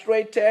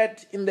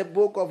illustrated in the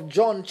book of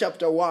John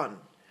chapter 1.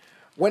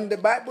 When the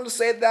Bible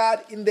said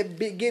that in the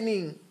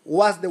beginning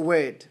was the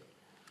Word,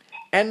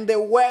 and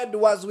the Word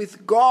was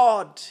with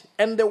God,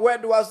 and the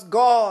Word was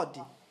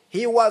God.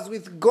 He was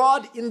with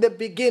God in the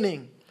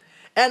beginning,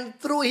 and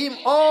through him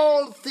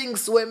all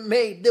things were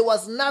made. There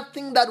was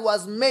nothing that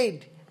was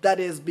made that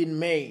has been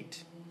made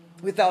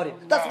without him.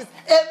 That means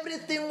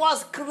everything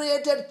was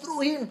created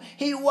through him.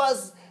 He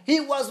was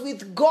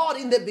with God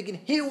in the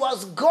beginning. He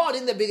was God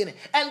in the beginning.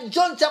 And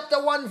John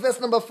chapter 1 verse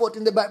number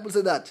 14, the Bible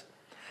says that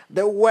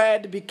the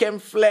Word became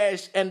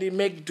flesh and he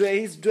made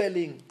his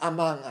dwelling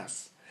among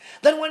us.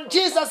 Then when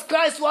Jesus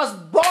Christ was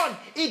born,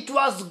 it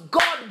was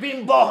God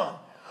being born.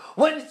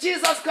 When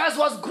Jesus Christ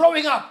was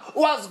growing up,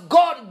 was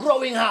God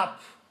growing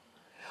up.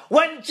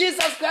 When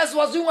Jesus Christ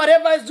was doing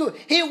whatever he's doing,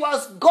 he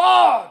was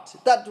God.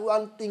 That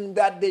one thing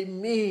that they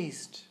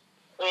missed.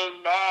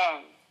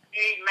 Amen.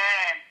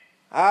 Amen.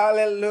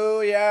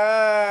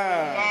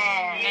 Hallelujah.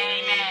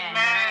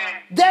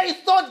 Amen. They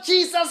thought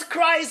Jesus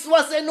Christ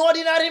was an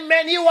ordinary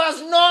man. He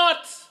was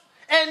not.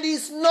 And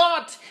he's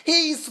not.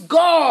 He is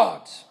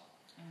God.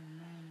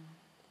 Amen.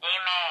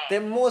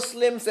 The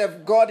Muslims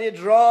have got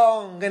it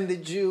wrong. And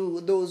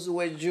those who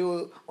were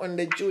Jew on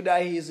the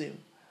Judaism,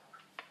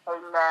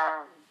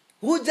 Amen.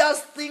 who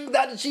just think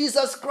that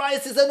Jesus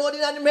Christ is an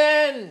ordinary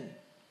man.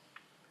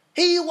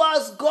 He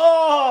was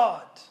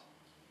God.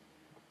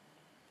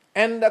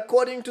 And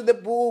according to the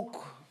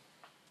book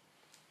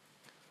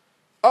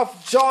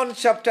of John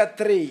chapter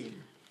 3,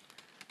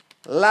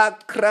 La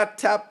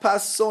krata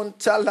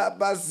pasonta la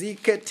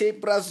bazikete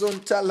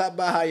brazonta la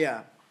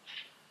bahaya.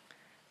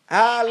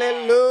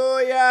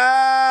 Hallelujah.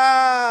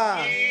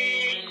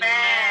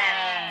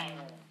 Amen.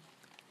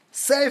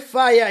 Say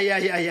fire, yeah.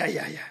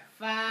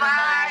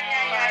 Fire.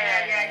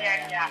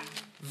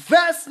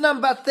 Verse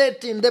number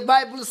 13, the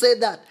Bible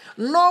said that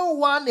no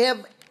one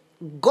have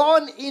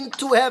gone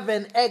into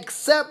heaven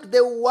except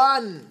the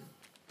one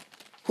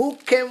who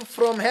came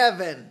from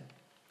heaven,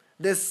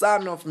 the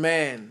Son of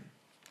Man.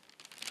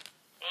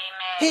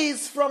 He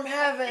is from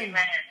heaven.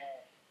 Amen.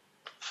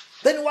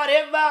 Then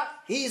whatever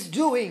he's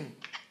doing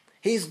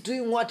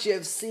what you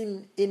have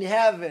seen in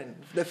heaven,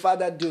 the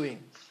Father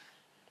doing.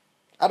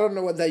 I don't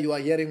know whether you are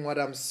hearing what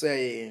I'm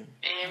saying.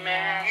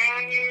 Amen.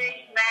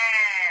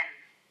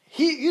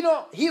 He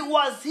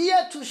was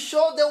here to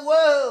show the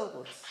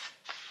world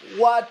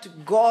what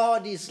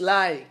God is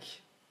like.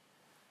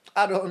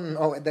 I don't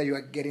know whether you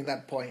are getting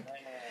that point.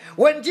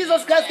 When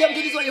Jesus Christ came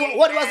to this world,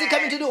 what was he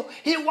coming to do?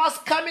 He was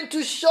coming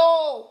to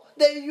show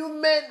the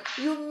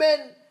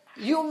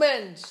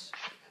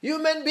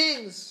human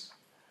beings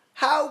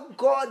how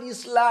God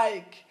is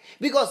like.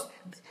 Because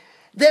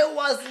there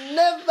was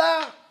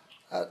never...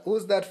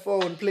 who's that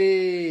phone,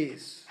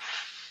 please?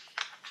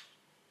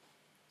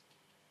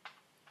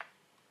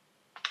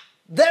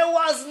 There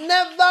was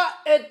never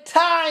a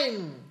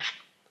time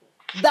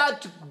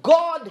that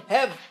God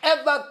have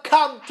ever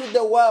come to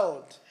the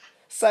world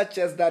such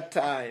as that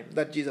time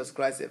that Jesus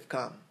Christ have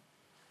come.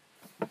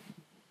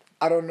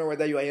 I don't know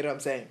whether you are hearing what I'm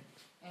saying.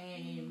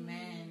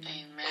 Amen.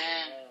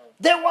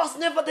 There was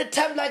never the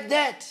time like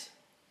that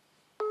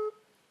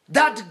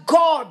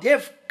God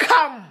have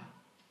come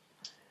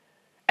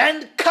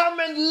and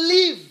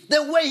live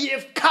the way he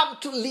have come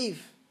to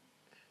live.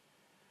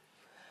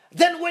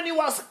 Then when he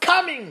was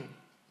coming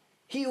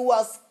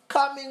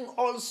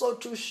also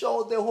to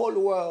show the whole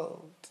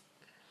world.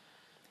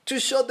 To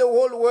show the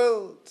whole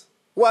world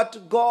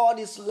what God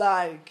is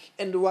like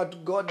and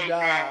what God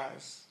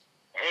does.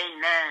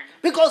 Amen.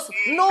 Because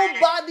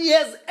nobody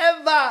has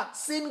ever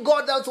seen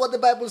God. That's what the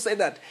Bible said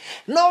that.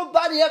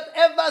 Nobody has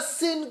ever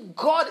seen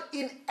God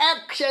in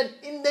action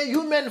in the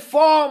human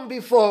form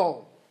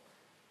before.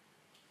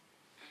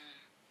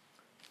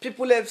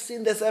 People have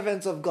seen the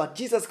servants of God.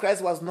 Jesus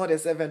Christ was not a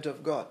servant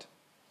of God.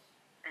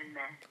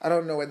 Amen. I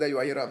don't know whether you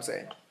are hearing what I'm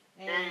saying.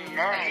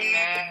 Amen.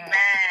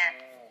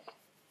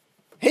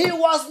 He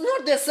was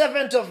not the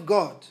servant of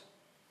God.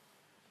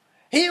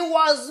 He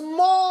was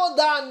more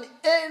than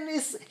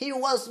he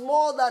was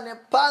more than a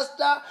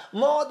pastor,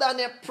 more than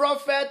a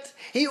prophet.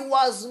 He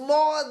was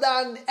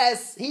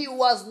he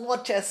was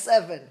not a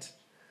servant.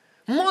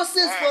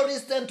 Moses, for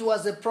instance,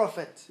 was a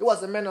prophet. He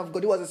was a man of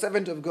God. He was a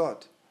servant of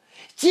God.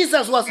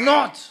 Jesus was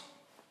not.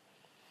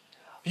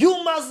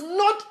 You must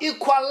not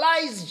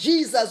equalize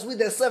Jesus with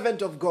the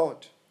servant of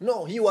God.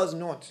 No, he was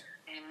not.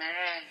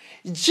 Amen.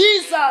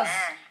 Jesus,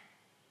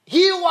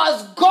 he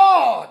was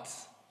God.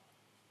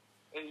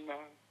 Amen.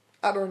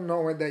 I don't know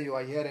whether you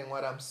are hearing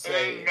what I'm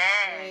saying.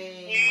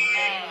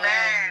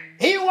 Amen.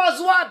 He was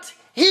what?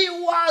 He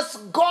was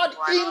God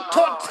in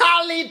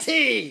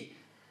totality.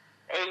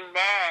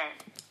 Amen.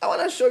 I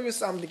want to show you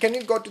something. Can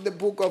you go to the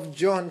book of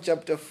John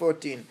chapter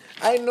 14?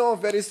 I know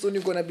very soon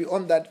you're going to be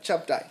on that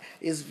chapter.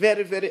 It's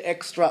very, very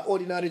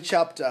extraordinary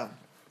chapter.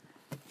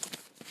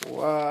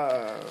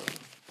 Wow.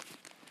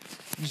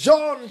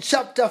 John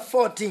chapter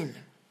 14.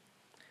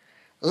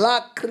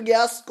 La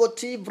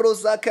kriaskoti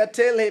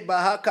brozakatele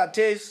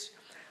bahakates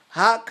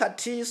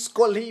hakatis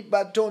koli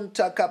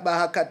batonta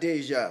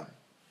kabahakadeja.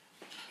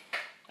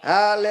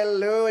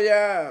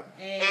 Hallelujah.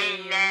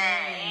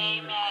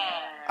 Amen.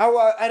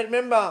 I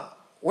remember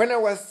when I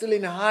was still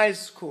in high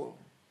school.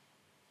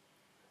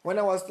 I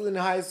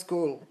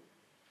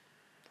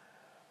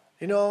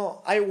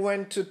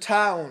went to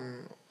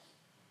town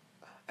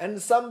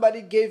and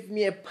somebody gave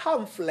me a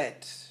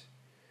pamphlet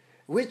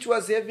which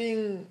was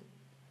having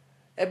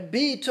a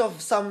bit of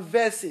some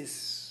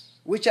verses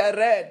which I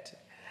read,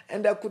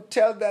 and I could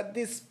tell that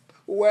these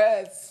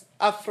words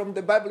are from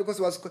the Bible because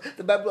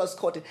the Bible was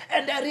quoted.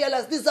 And I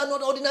realized these are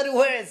not ordinary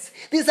words.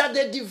 These are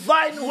the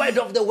divine word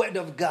of the Word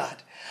of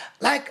God.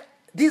 Like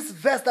this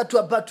verse that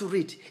we're about to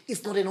read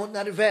is not an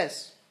ordinary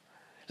verse.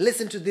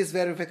 Listen to this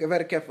very,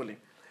 very carefully.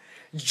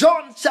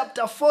 John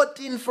chapter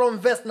 14 from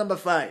verse number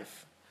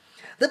 5.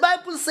 The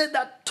Bible said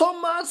that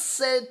Thomas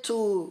said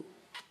to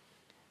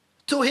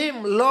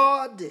him,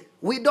 Lord,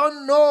 we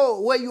don't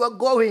know where you are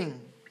going.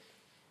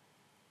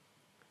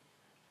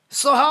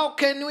 So how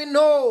can we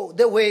know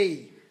the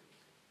way?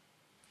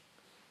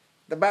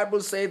 The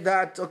Bible says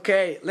that,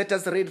 okay, let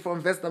us read from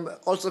verse number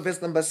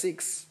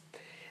 6.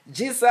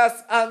 Jesus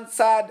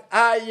answered,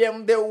 I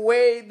am the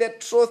way, the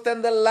truth,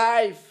 and the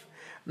life.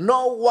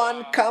 No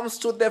one comes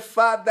to the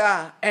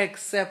Father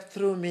except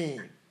through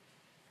me.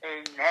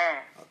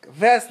 Amen. Okay.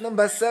 Verse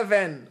number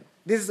 7.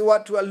 This is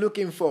what we are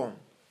looking for.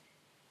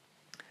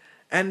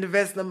 And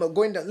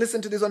going down,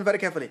 listen to this one very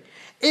carefully.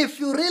 If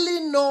you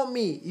really know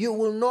me, you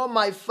will know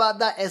my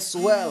Father as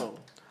well.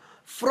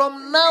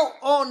 From now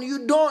on,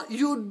 you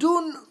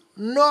do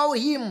know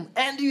him,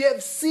 and you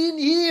have seen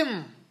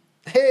him.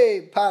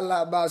 Hey,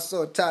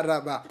 palabaso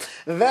taraba.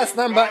 Verse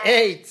number 8.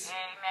 Amen.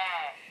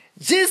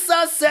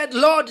 Jesus said,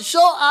 Lord,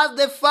 show us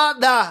the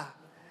Father,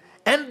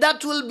 and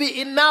that will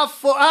be enough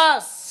for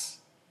us.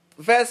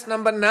 Verse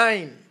number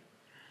 9.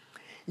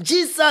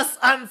 Jesus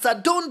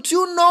answered, don't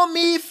you know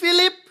me,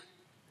 Philip?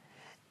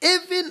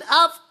 Even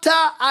after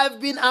I've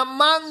been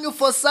among you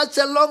for such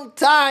a long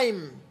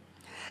time,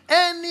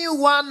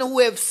 anyone who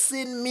has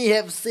seen me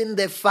have seen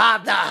the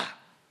Father.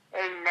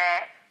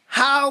 Amen.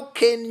 How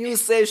can you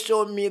say,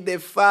 show me the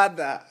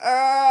Father?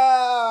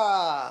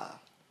 Amen.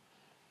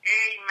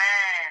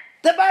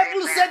 The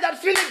Bible said that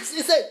Philip,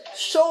 he said,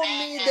 show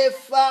me the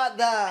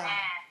Father.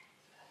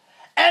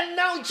 And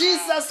now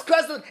Jesus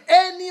Christ,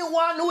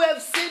 anyone who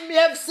have seen me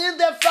have seen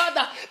the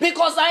Father,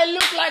 because I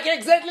look like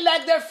exactly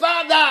like the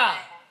Father.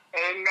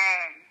 Amen.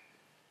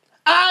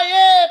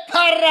 Aye,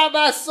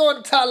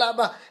 parabason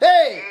talaba.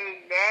 Hey,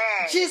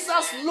 Amen.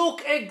 Jesus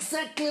looked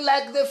exactly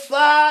like the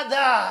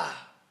Father.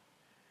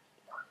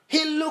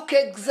 He looked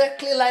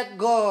exactly like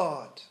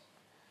God.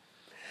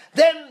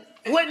 Then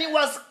when he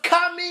was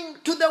coming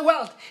to the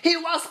world, he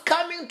was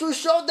coming to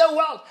show the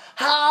world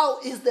how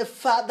is the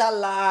Father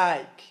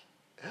like.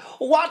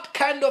 What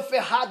kind of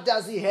a heart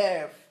does he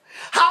have?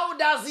 How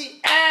does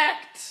he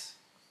act?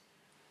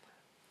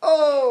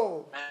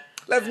 Oh,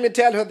 let me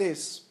tell you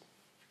this.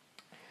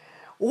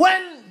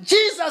 When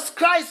Jesus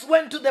Christ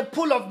went to the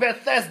pool of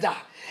Bethesda,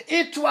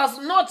 it was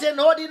not an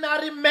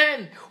ordinary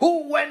man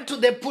who went to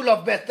the pool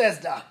of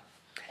Bethesda.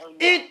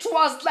 It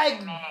was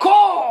like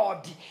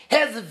God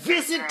has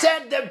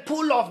visited the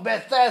pool of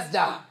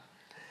Bethesda.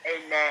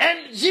 Amen.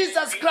 And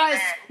Jesus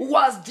Christ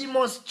was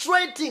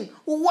demonstrating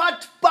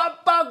what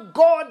Papa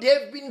God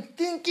had been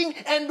thinking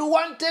and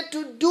wanted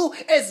to do,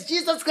 as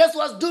Jesus Christ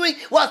was doing,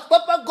 was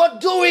Papa God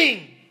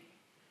doing.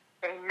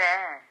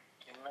 Amen.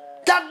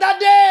 That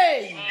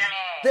day,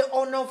 the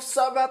owner of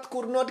Sabbath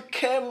could not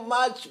care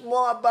much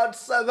more about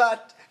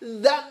Sabbath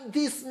than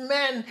this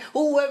man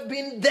who have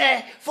been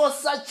there for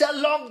such a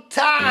long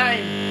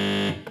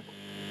time.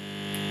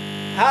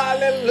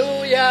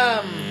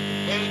 Hallelujah.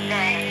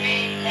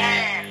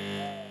 Amen.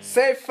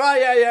 Say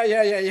fire,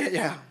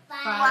 yeah.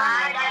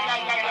 Fire.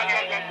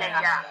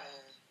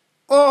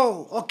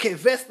 Oh, okay.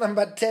 Verse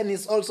number 10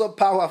 is also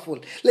powerful.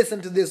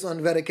 Listen to this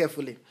one very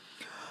carefully.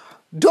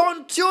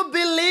 Don't you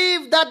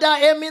believe that I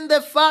am in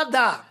the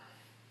Father,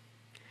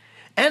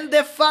 and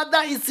the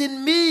Father is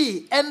in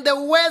me, and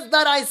the words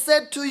that I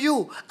said to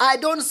you, I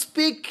don't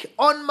speak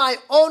on my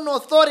own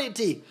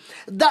authority.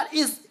 That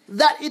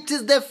it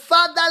is the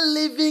Father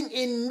living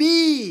in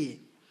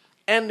me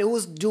and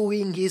who's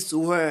doing his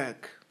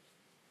work.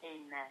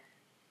 Amen.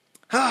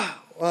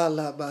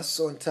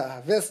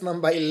 Verse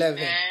number 11.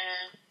 Amen.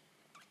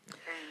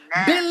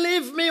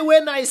 Believe me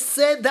when I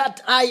say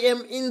that I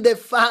am in the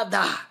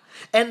Father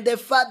and the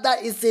Father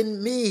is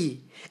in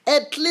me.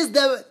 At least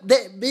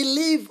they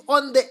believe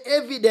on the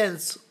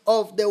evidence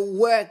of the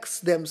works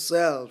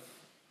themselves.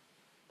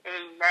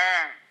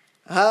 Amen.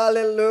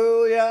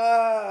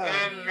 Hallelujah.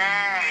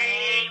 Amen.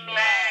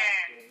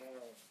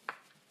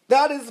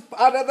 That is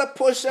another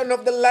portion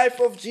of the life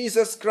of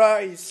Jesus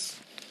Christ.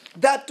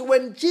 That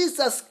when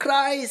Jesus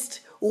Christ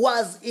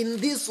was in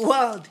this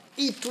world,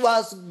 it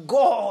was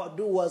God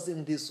who was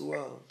in this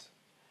world.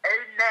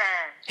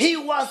 Amen. He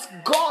was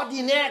God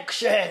in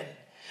action.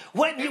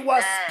 When he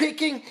was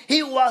speaking,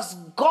 he was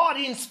God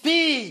in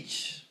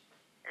speech.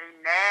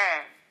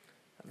 Amen.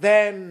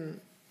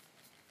 Then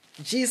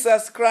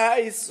Jesus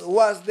Christ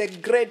was the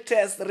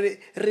greatest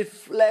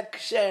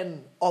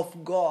reflection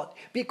of God.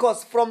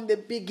 Because from the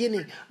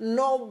beginning,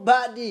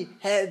 nobody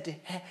had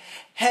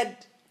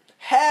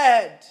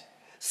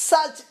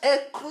such a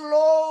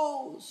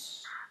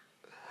close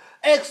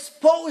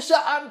exposure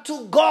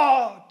unto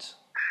God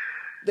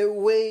the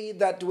way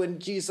that when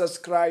Jesus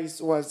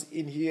Christ was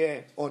in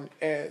here on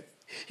earth.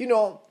 You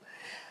know,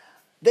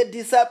 the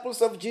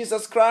disciples of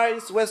Jesus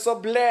Christ were so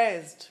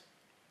blessed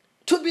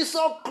to be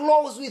so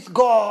close with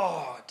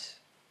God.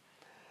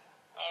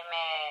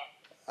 Amen.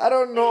 I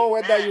don't know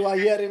whether you are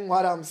hearing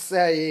what I'm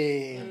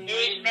saying.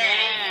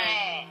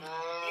 Amen.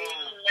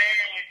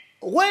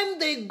 When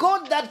they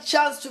got that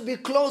chance to be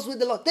close with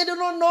the Lord, they did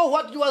not know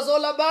what it was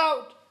all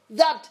about.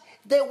 That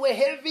they were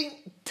having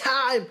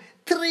time,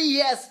 3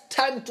 years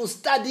time to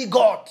study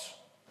God.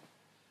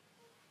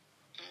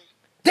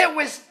 They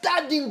were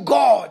studying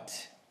God.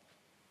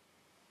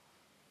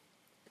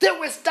 They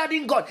were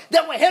studying God.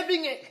 They were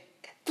having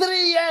 3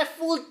 3-year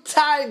full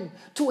time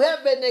to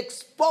have an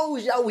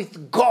exposure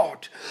with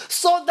God,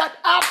 so that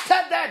after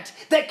that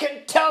they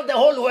can tell the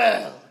whole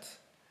world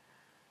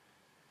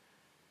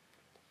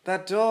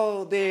that,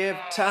 oh, they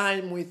have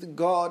time with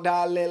God.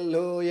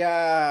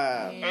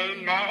 Hallelujah.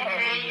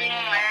 Amen.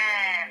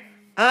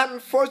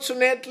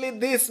 Unfortunately,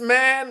 these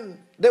men,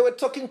 they were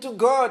talking to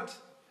God,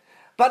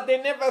 but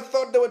they never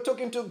thought they were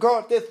talking to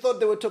God. They thought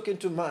they were talking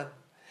to man.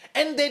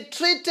 And they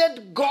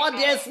treated God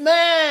as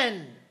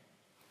man.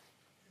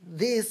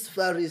 These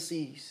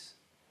Pharisees,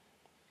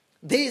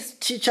 these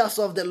teachers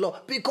of the law,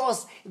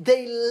 because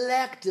they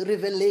lacked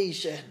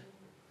revelation.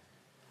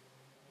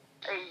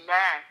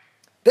 Amen.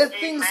 The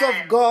things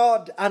of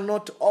God are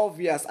not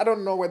obvious. I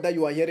don't know whether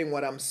you are hearing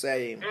what I'm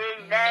saying.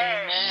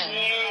 Amen.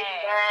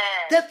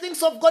 The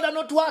things of God are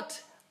not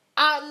what?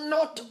 Are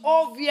not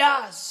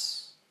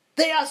obvious.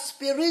 They are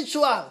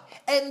spiritual,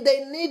 and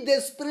they need the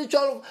Spirit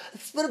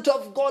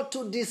of God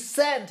to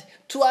descend,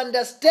 to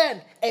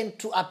understand, and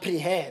to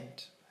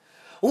apprehend.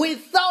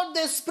 Without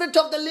the Spirit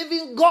of the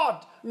living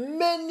God,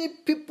 many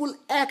people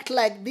act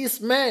like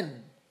these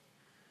men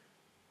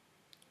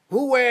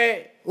who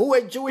were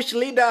Jewish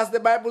leaders. The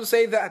Bible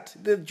says that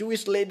the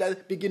Jewish leaders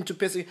begin to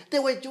persecute. They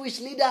were Jewish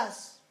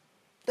leaders.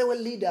 They were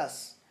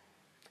leaders.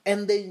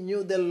 And they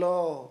knew the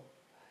law,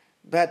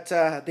 but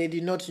they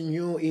did not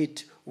know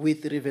it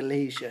with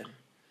revelation.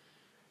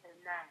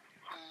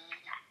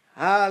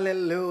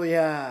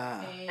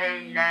 Hallelujah.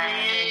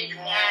 Amen.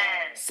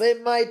 Say,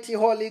 mighty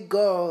Holy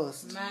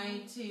Ghost,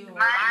 Mighty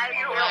Holy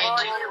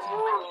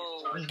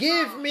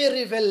give me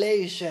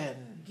revelation.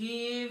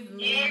 Give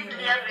me Give me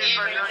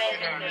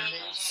revelation.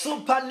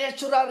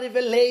 Supernatural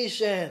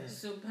revelation.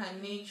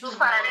 supernatural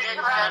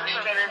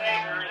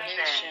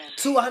Revelation.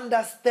 To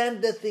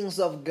understand the things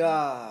of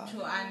God.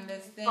 to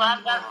understand To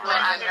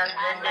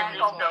understand the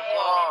things of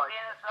God.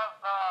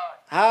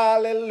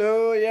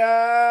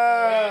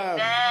 Hallelujah.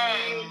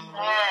 Amen.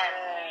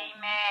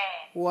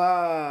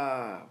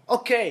 Wow.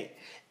 Okay.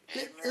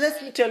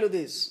 Let me tell you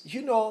this.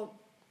 You know,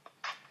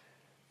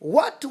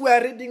 what we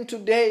are reading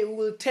today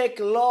will take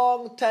a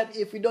long time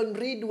if we don't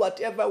read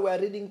whatever we are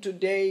reading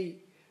today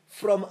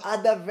from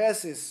other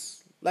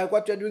verses, like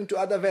what we are doing to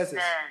other verses.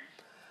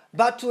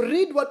 But to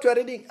read what we are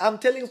reading, I'm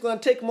telling you, it's going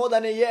to take more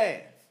than a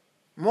year.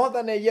 More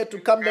than a year to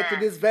come back to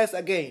this verse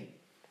again.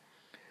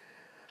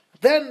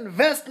 Then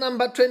verse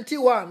number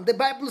 21, the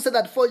Bible said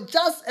that, for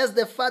just as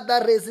the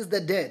Father raises the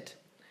dead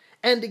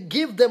and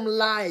give them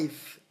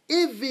life,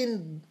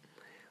 even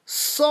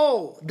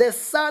so the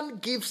Son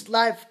gives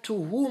life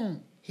to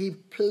whom he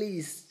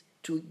pleased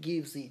to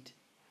give it.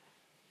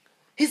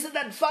 He said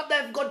that, Father,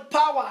 I've got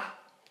power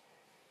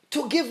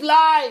to give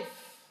life.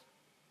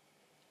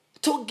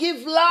 To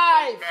give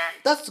life.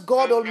 That's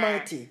God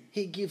Almighty.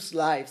 He gives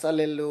life.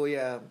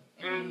 Hallelujah.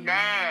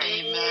 Amen.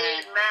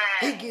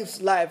 He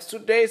gives life.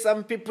 Today,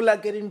 some people are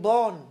getting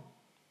born.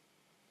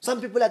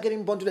 Some people are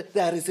getting born today.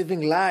 They are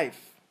receiving life.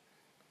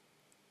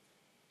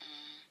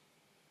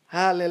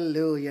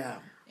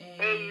 Hallelujah.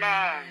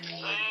 Amen.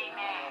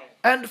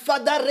 And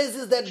Father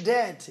raises the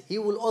dead. He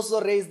will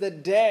also raise the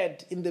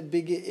dead in the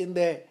beginning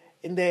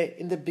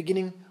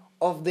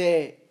of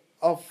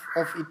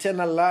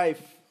eternal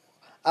life,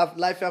 of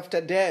life after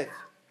death.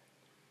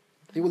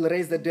 He will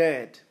raise the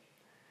dead.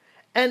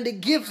 And he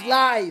gives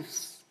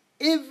life.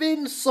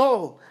 Even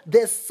so,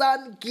 the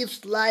Son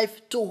gives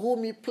life to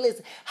whom he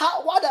pleases.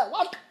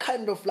 What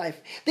kind of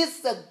life? This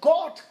is a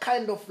God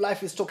kind of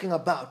life he's talking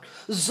about.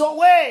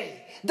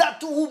 Zoe, that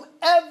to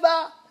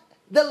whomever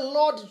the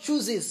Lord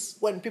chooses,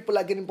 when people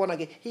are getting born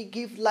again, he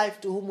gives life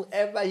to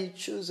whomever he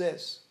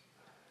chooses.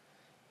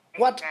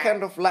 What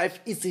kind of life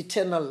is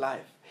eternal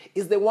life?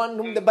 Is the one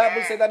whom the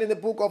Bible said that in the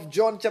book of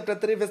John chapter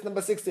 3 verse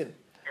number 16.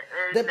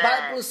 The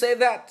Bible says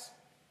that,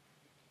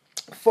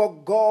 for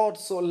God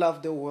so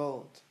loved the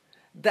world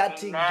that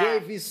he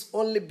gave his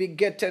only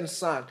begotten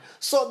Son,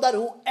 so that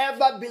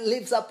whoever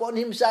believes upon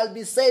him shall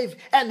be saved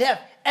and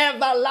have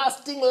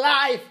everlasting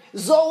life.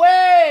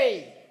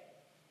 Zoe!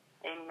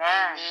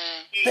 Amen.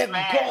 The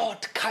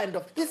God kind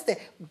of, this is the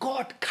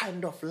God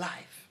kind of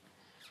life.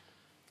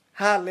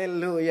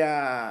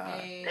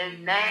 Hallelujah.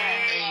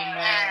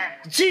 Amen.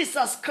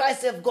 Jesus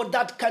Christ have got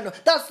that kind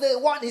of, that's the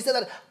one, he said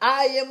that,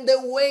 I am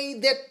the way,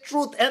 the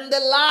truth, and the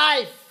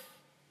life.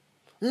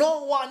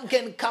 No one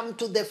can come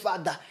to the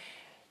Father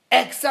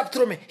except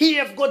through me. He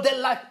have got the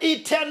life,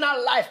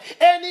 eternal life.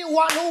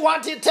 Anyone who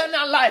wants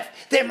eternal life,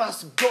 they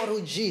must go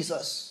to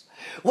Jesus.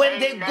 When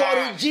they go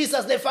to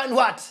Jesus, they find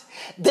what?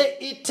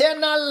 The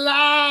eternal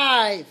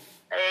life.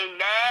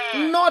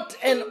 Amen. Not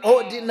an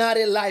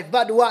ordinary life,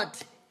 but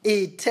what?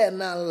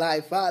 Eternal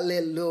life.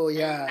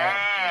 Hallelujah.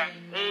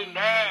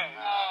 Amen.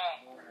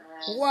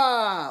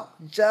 Wow.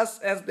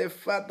 Just as the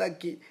Father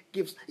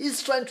gives.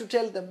 He's trying to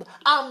tell them,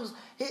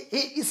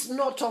 he is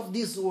not of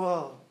this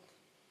world.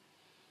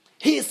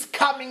 He is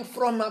coming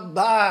from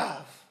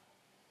above.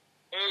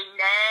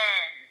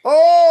 Amen.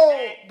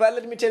 Oh, but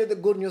let me tell you the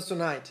good news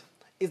tonight.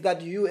 Is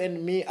that you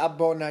and me are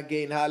born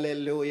again.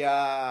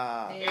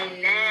 Hallelujah.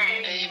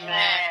 Amen.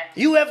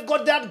 You have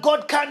got that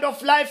God kind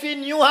of life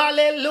in you.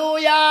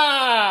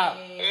 Hallelujah.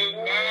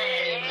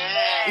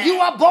 Amen. You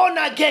are born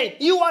again.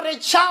 You are a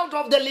child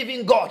of the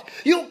living God.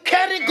 You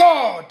carry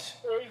God.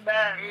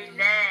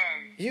 Amen.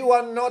 You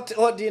are not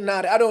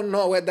ordinary. I don't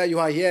know whether you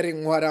are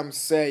hearing what I'm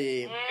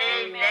saying.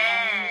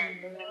 Amen.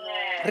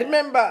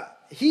 Remember,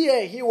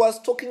 here he was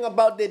talking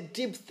about the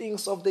deep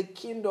things of the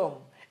kingdom.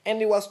 And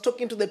he was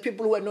talking to the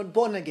people who were not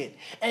born again.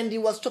 And he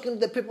was talking to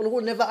the people who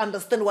never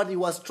understand what he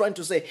was trying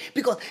to say.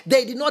 Because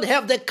they did not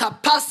have the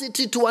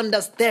capacity to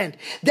understand.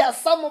 There are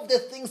some of the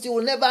things you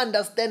will never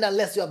understand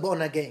unless you are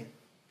born again.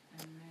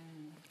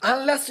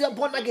 Unless you are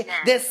born again.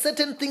 There are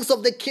certain things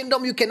of the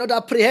kingdom you cannot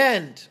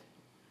apprehend.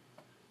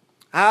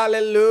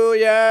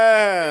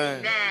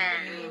 Hallelujah.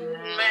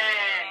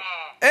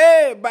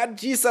 Hey, but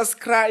Jesus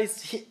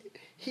Christ,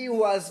 he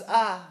was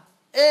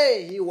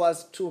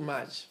too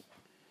much.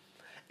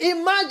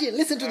 Imagine,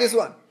 listen to this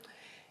one.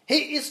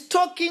 He is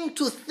talking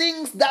to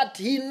things that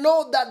he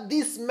knows that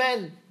this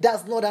man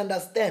does not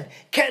understand,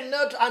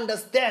 cannot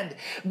understand.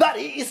 But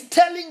he is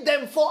telling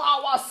them for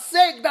our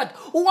sake that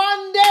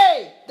one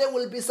day there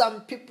will be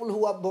some people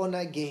who are born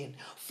again,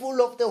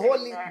 full of the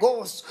Holy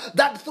Ghost,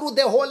 that through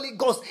the Holy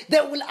Ghost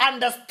they will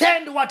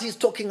understand what he's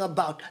talking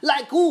about.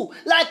 Like who?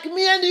 Like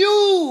me and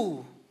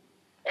you.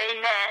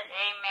 Amen.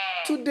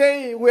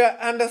 Today we are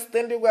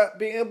understanding, we are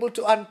being able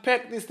to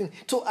unpack this thing.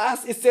 To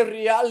us, it's a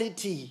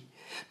reality.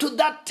 To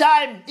that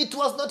time, it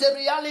was not a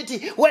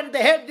reality. When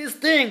they heard these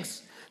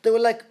things, they were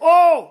like,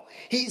 oh,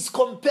 he's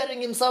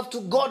comparing himself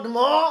to God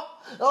more.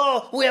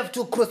 Oh, we have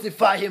to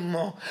crucify him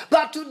more.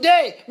 But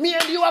today, me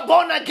and you are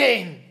born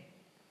again.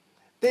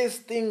 These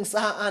things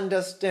are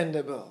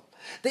understandable.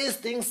 These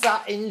things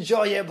are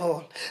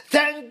enjoyable.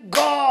 Thank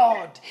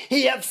God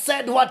he have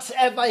said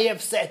whatever he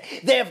have said.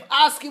 They have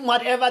asked him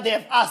whatever they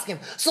have asked him,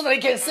 so that he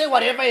can say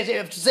whatever he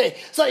have to say.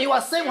 So he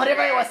was saying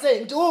whatever he was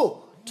saying to who?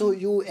 To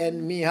you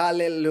and me.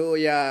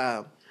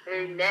 Hallelujah.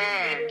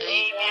 Amen.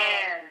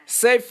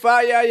 Say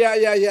fire,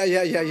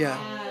 yeah.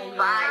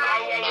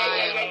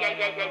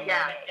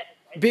 Fire.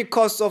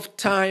 Because of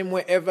time,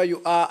 wherever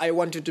you are, I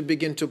want you to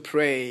begin to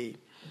pray.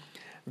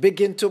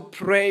 Begin to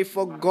pray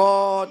for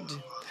God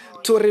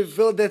to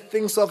reveal the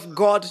things of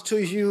God to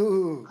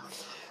you.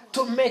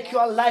 To make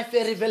your life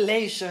a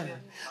revelation.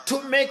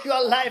 To make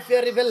your life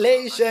a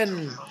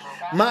revelation.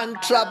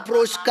 Mantra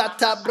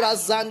proshkata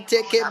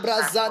brazante ke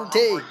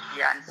brazante.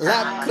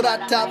 La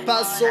krata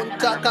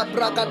pasonta ka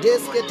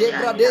bragadeske de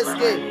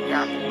bradeske.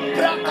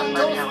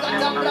 Brakadoska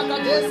ta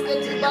bragadeske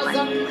ti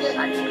bazante.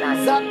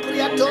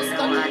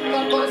 Zakriatoska ti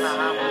bakos.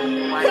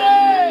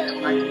 Pray!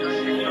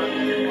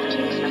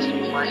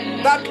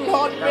 That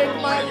Lord make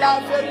my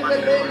life a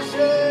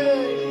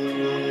revelation.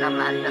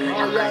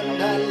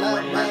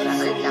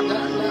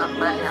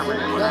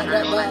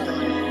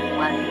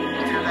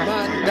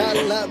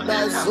 Mandala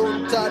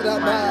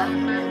bazuntaraba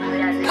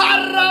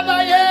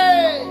karabaye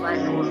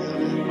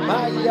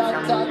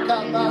mayataka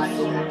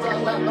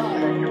bazuntaraba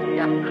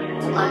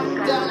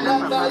mandala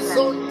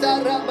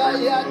bazuntaraba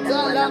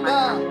yatalaba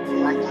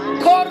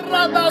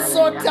koraba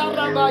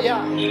sotarabaya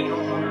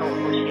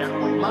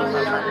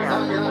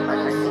mayatala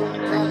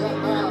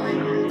bazuntaraba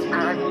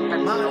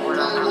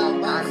mandala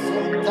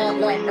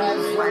bazuntaraba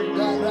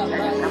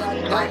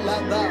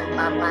yatalaba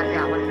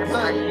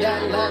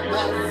mandala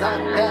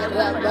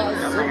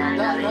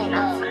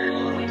bazuntaraba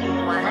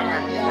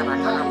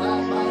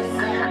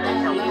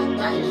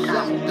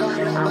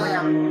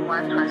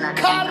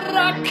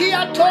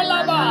Karakia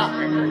tolaba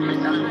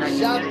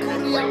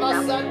Jakuria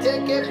masante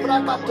ke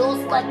prakatos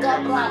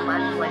katabra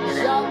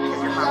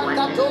Jakuria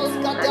katos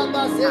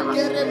kataba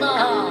zekerema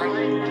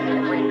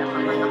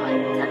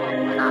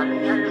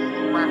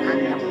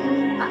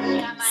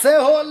Say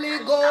Holy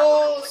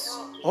Ghost,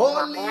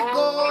 Holy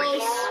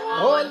Ghost,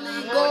 Holy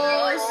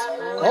Ghost,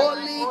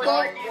 Holy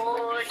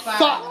Ghost,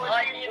 fire,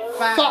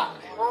 fire,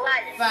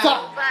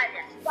 fire,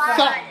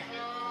 fire,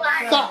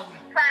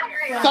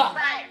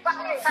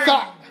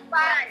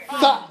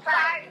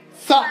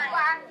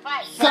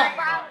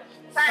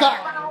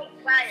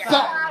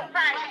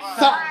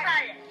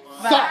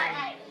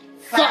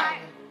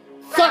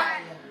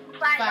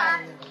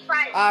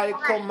 I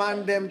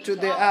command them to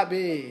the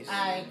abyss.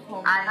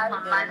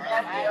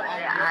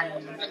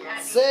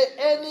 Say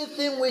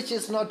anything which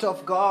is not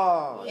of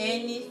God.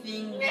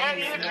 Anything which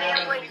Anything is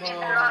not which of is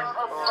God. not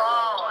of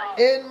God.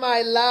 In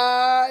my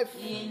life,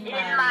 In In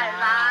my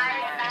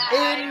life.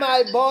 in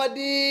my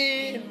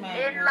body, in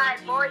my In my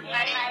body.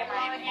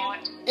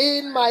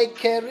 in my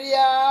career, in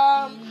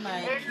my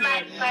In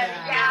my career,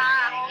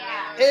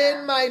 career.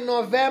 in my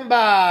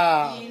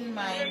November, in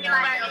my In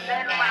my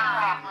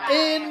November.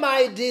 in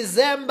my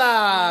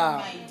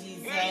December, In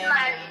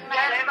my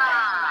December.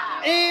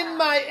 in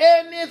my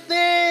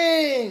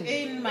anything.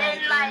 in my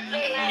In my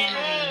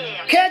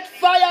anything. Catch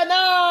fire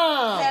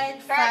now!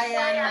 Catch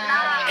fire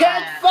now.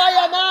 Catch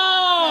fire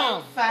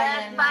now!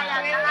 Fire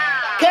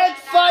now. Catch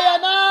fire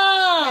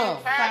now!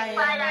 Fire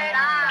now.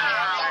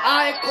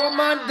 I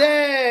command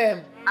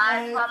them. I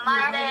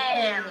command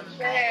them.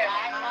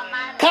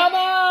 Come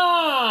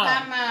on!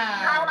 Come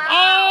on.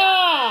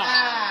 Ah!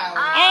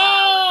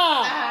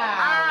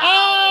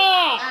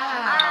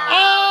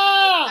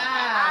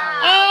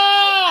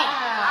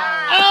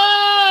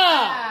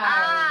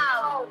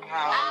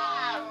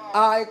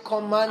 I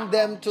command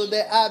them to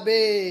the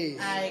abyss.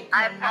 I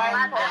I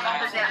command command them them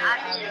to to the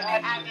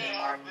the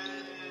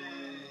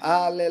abyss.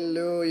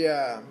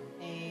 Hallelujah.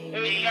 Amen.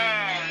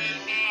 Amen.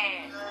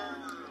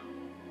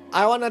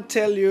 I want to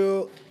tell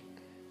you,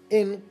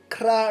 in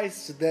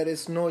Christ there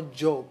is no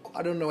joke.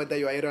 I don't know whether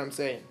you are hearing what I'm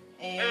saying.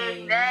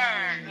 Amen.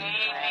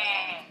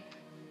 Amen.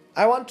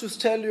 I want to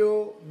tell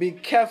you, be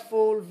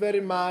careful very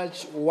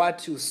much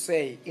what you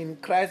say in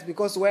Christ,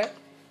 because where?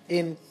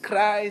 In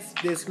Christ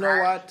there's no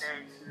what?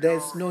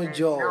 There's no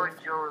joke.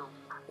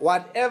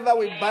 Whatever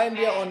we bind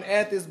here on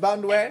earth is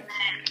bound where?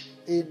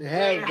 In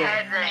heaven.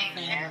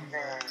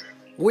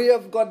 We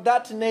have got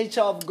that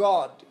nature of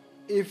God.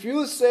 If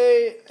you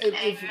say,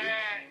 if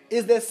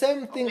it's the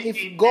same thing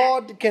if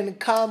God can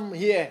come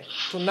here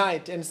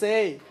tonight and say,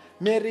 hey,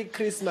 Merry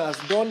Christmas,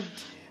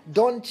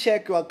 don't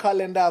check your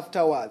calendar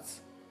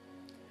afterwards.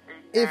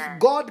 If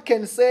God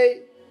can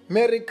say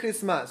Merry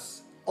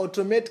Christmas,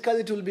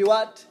 automatically it will be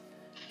what?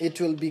 It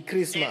will be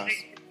Christmas.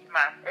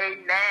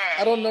 Amen.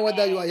 I don't know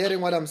whether you are hearing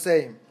what I'm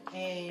saying.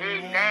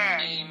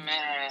 Amen.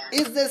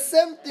 It's the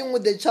same thing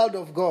with the child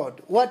of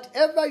God.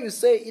 Whatever you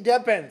say, it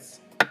happens.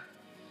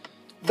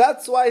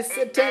 That's why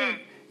Satan,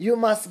 you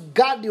must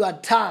guard your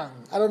tongue.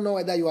 I don't know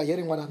whether you are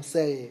hearing what I'm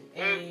saying.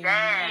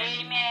 Amen.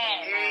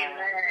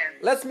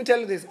 Let me tell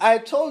you this. I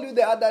told you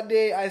the other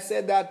day, I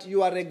said that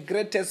you are the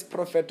greatest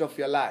prophet of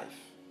your life.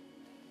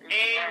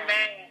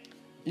 Amen.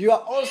 You are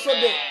also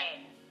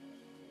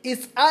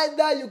it's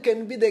either you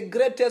can be the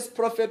greatest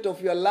prophet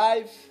of your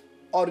life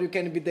or you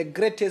can be the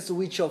greatest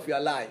witch of your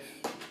life.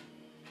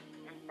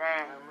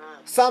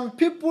 Some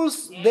people,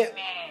 there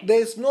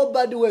is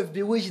nobody who has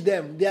bewitched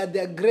them. They are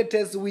their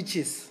greatest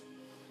witches.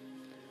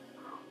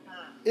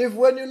 If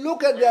when you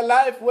look at their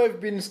life who have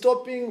been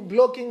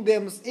blocking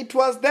them, it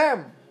was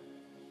them.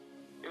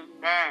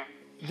 Amen.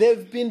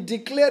 They've been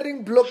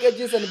declaring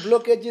blockages, and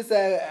blockages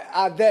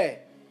are there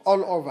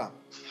all over.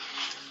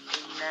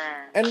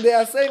 And they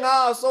are saying,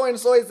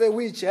 so-and-so is a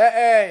witch.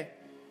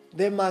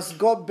 They must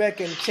go back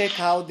and check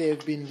how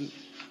they've been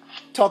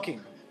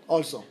talking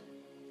also.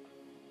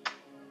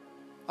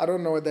 I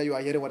don't know whether you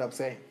are hearing what I'm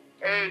saying.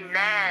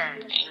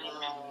 Amen.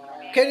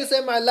 Can you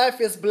say, my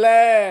life is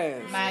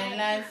blessed? My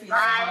life is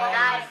My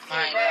blessed.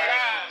 life is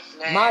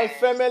blessed. My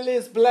family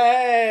is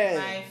blessed.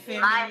 My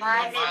My family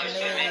life is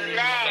is blessed.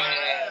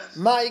 blessed.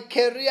 My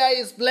career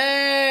is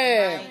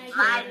blessed.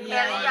 My career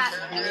career is is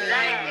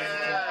blessed.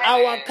 blessed.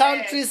 Our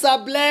countries are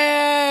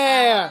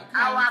blessed.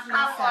 Our Countries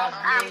comfort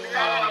are is blessed.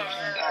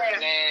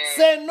 blessed.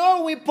 Say,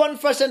 no weapon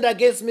fashioned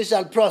against me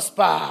shall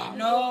prosper.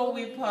 No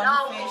weapon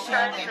No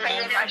fashioned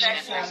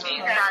against me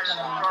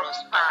shall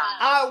prosper.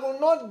 I will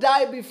not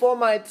die before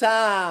my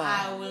time.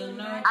 I will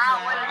not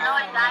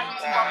die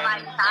before my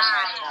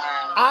time.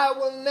 I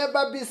will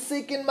never be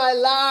sick in my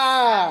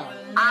life.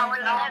 I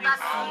will never be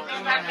sick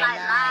in my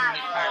life.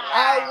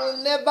 I will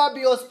never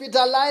be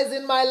hospitalized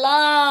in my I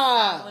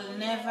life. will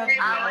never be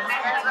I will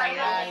never be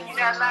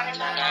hospitalized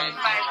in my life.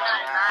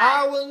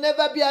 I will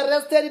never be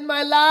arrested in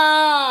my life.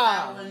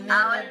 I will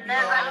I will never be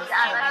never be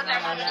arrested arrested in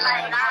in my my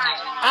life. life.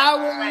 I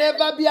will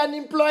never be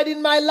unemployed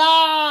in my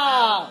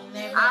life.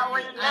 I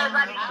will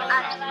never be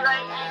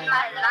unemployed in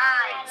my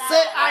life.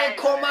 Say, I I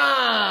command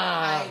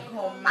I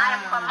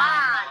command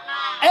command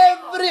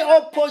every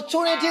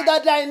opportunity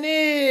that I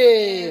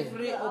need.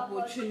 every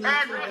opportunity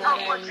every that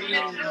I opportunity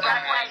need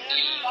that I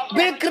need.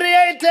 Be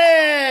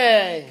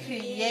created.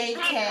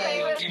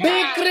 created. Be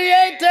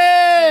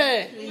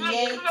created.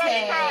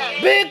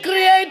 Created. Be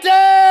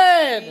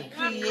created.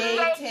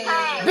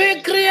 Created. Be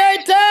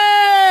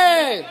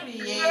created.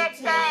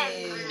 Created.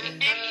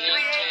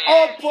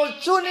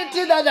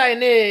 Opportunity that I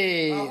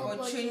need.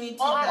 Opportunity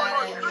that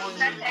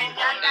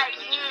I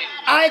need.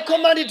 I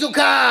command it to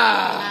come.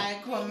 I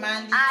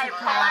command it I to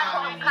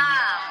command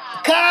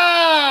come.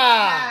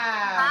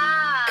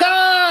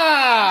 Come.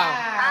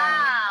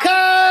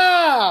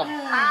 Come.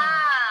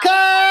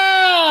 Come.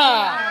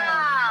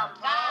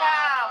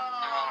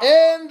 Come.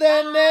 In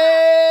the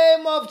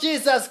name of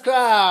Jesus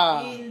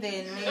Christ. In the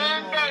name In the of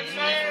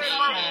name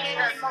of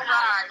Jesus Jesus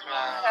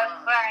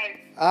Christ.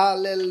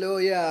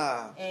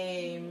 Hallelujah.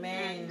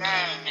 Amen.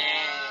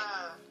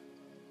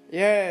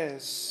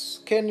 Yes.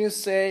 Can you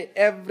say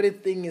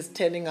everything is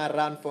turning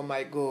around for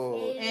my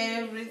good?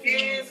 Everything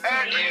is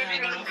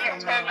Everything turning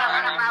is around turning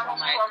around for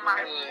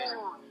my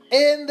good.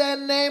 In the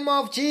name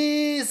of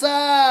Jesus.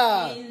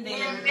 in the In the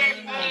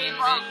name name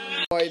of of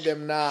Jesus. Destroy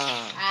them now.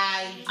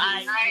 I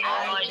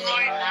destroy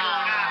them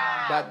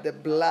now. But the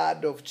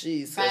blood of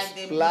Jesus, By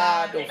the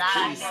blood of blood of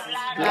Jesus,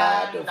 Jesus,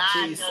 blood of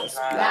Jesus,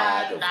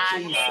 blood of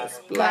Jesus,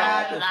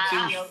 blood of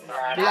Jesus,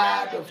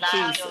 blood of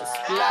Jesus,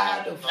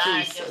 blood of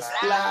Jesus,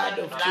 blood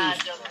of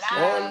Jesus.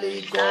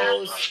 Holy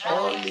Ghost,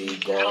 Holy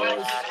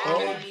Ghost,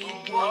 Holy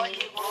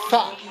Ghost.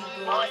 Fire,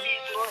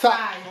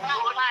 fire,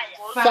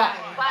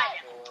 fire,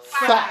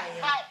 fire, fire,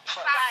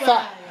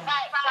 fire,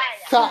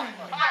 fire, fire, fire, fire,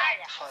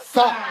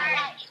 fire.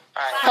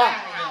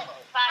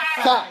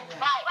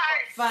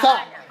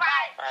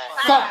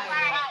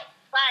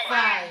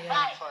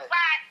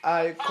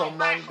 I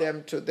command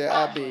them to the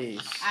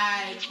abyss.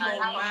 I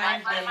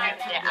command them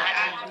to the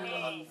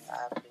abyss.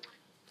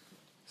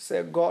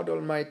 Say, God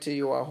Almighty,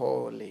 you are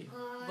holy.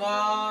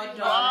 God Almighty,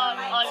 you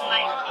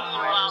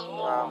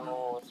are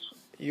holy.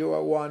 You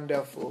are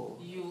wonderful.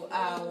 You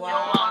are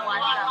wonderful.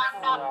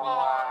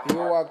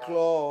 You are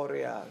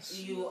glorious.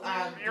 You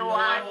are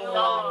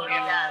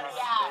glorious.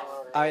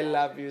 I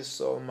love you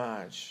so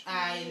much.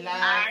 I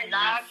love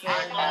you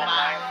so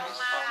much.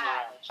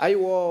 I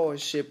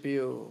worship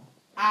you.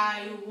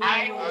 I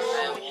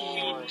worship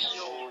you.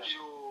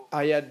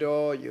 I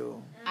adore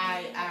you.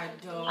 I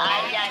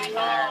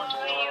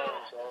adore you.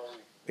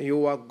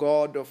 You are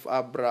God of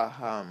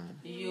Abraham,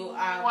 You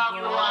are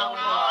God of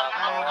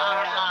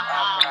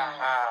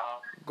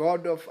Abraham,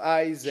 God of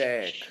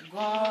Isaac,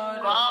 God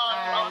of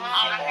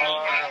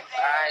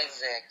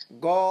Isaac,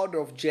 God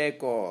of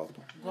Jacob.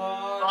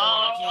 God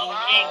of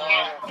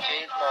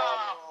Jacob.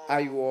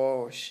 I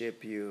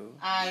worship you.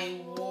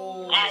 I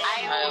worship you.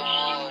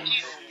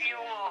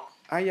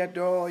 I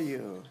adore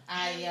you.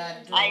 I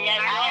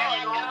adore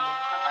you.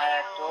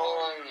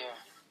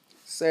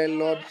 Say,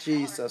 Lord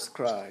Jesus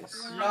Christ,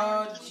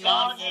 Lord Jesus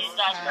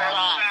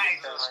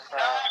Christ.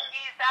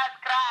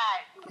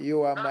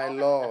 you are my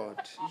Lord.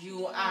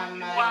 You are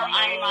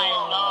my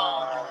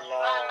Lord.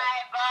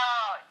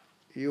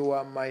 You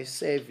are my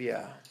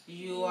Savior.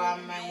 You are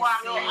my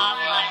Savior.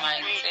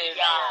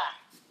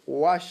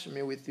 Wash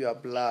me with your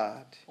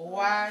blood.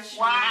 Wash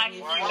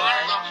me with your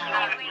blood.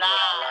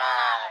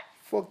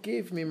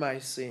 Forgive me my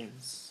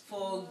sins.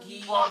 Forgive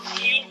me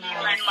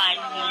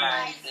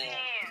my sins.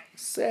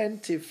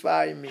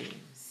 Sanctify me.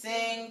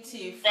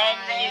 Sanctify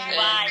me.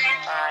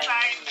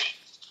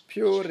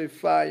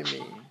 Purify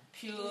me.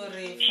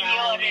 Purify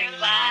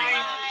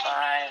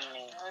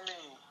me.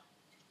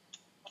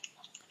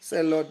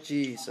 Say, Lord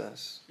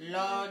Jesus,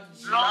 Lord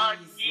Jesus.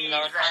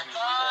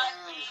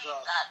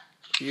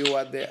 you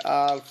are the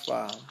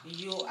Alpha,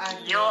 You are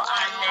the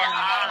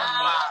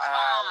Alpha,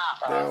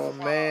 the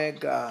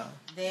Omega,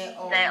 the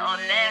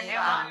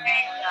Omega,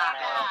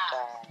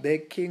 the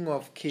King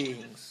of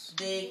Kings,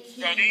 the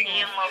King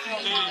of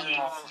Kings,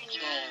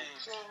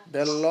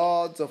 the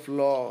Lord of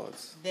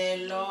Lords. the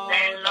Lord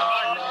of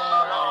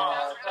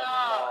Lords.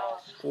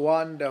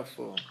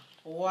 Wonderful.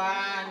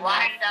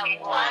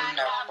 Wonderful.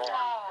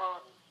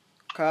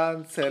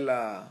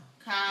 Counselor.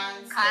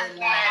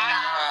 Counselor.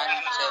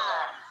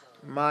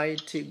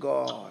 Mighty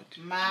God.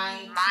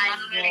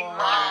 Mighty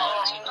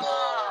God.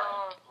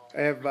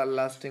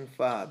 Everlasting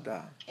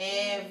Father.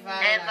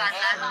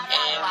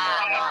 Everlasting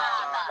Father.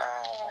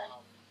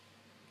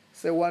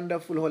 Say,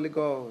 wonderful Holy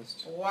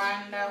Ghost.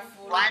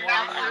 Wonderful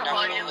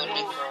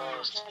Holy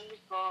Ghost.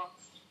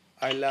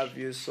 I love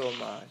you so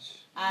much.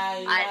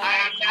 I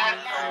love you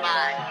so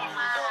much.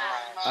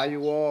 I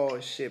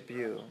worship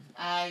you.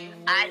 I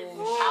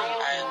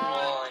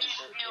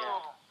worship you.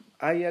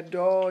 I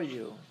adore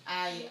you.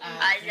 I adore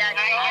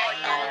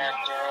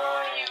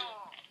you.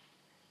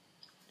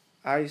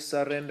 I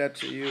surrender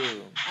to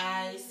you.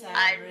 I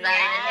surrender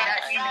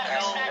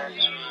to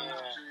you.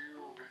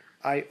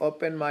 I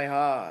open my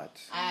heart.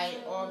 I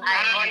open my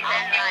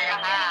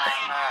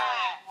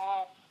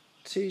heart.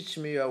 Teach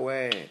me your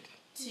word.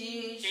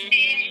 Teach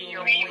me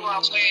your way.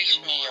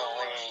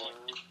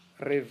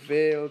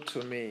 Reveal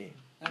to me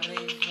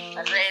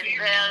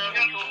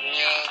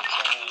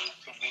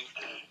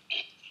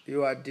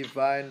your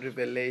divine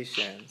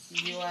revelations.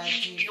 Your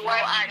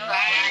divine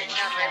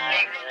revelation.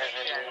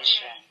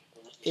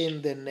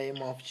 In the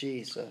name of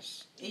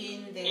Jesus.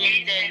 In the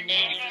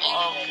name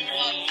of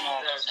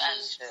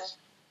Jesus.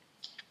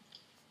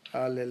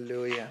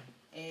 Hallelujah.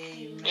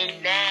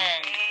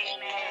 Amen.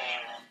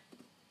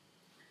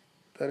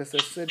 There is a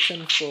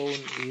certain phone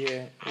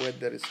here where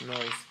there is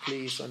noise.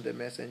 Please, on the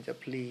messenger,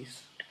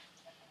 please.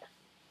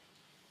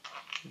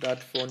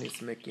 That phone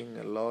is making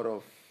a lot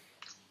of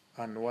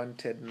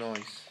unwanted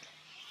noise.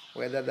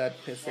 Whether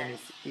that person is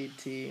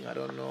eating, I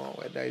don't know,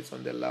 whether it's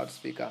on the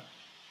loudspeaker.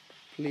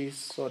 Please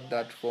sort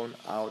that phone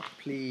out,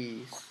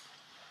 please.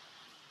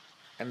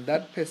 And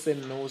that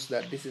person knows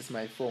that this is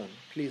my phone.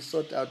 Please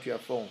sort out your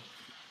phone.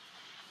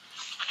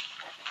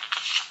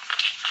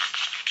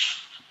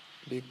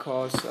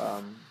 Because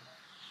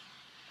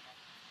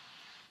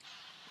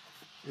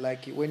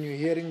like when you're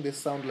hearing the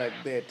sound like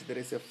that, there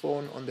is a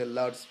phone on the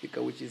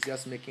loudspeaker which is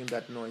just making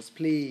that noise.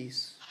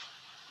 Please.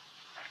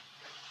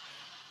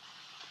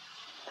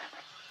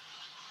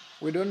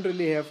 We don't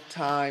really have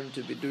time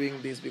to be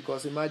doing this,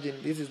 because imagine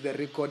this is the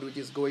record which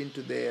is going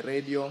to the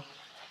radio.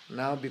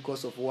 Now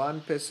because of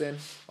one person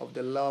of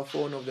the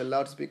phone of the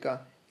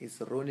loudspeaker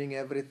is ruining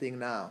everything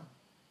now.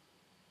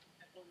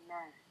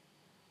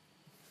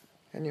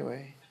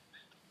 Anyway,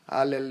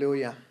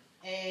 hallelujah.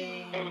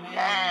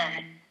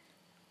 Amen.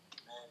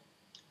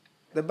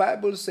 The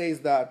Bible says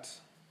that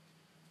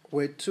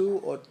where 2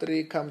 or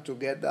 3 come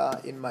together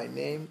in my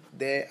name,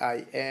 there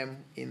I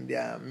am in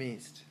their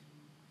midst.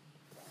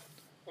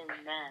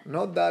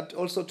 Note that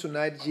also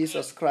tonight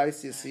Jesus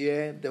Christ is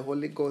here, the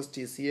Holy Ghost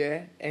is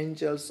here,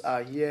 angels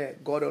are here,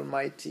 God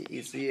Almighty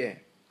is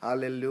here.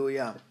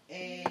 Hallelujah.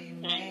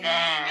 Amen.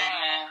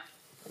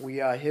 we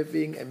are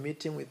having a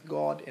meeting with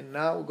God, and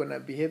now we're going to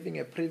be having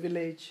a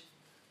privilege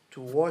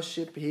to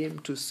worship Him,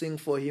 to sing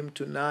for Him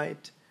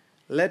tonight.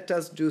 Let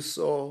us do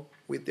so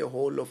with the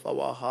whole of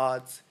our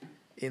hearts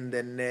in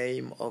the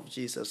name of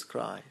Jesus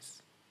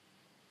Christ.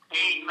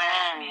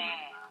 Amen.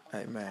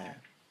 Amen.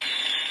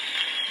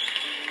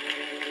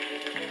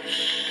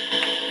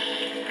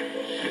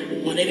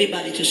 I want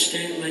everybody to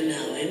stand right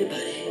now.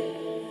 Everybody.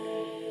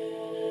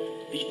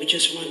 We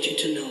just want you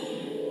to know.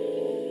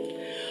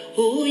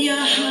 Oh,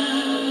 yeah.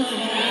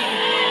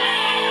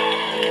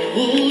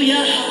 Oh,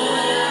 yeah.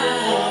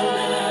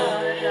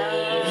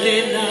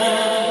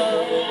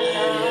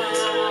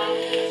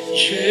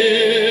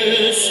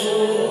 Jesus.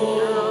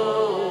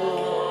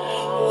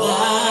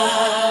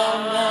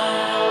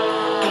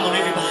 Come on,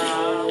 everybody.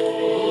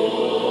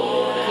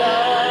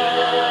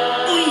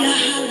 Oh, yeah.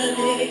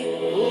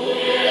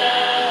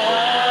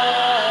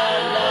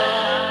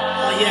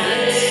 Oh,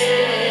 yes.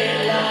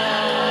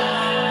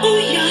 Oh,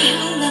 yeah.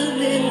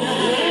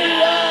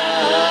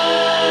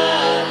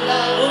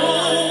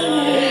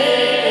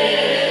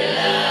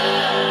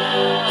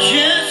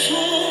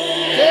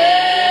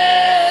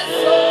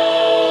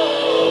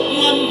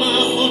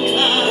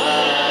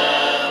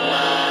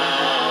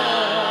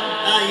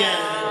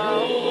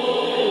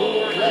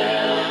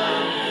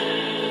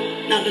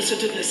 Now listen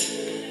to this.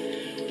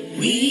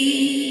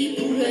 We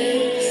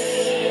praise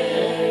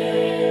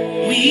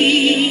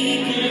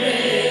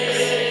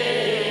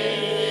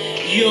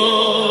your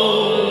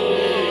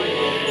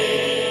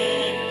name.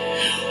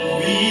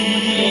 We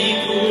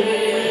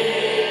praise,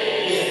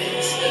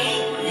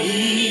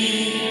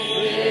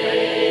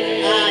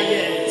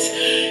 yes,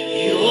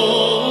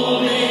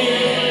 your name.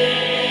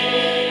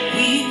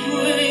 We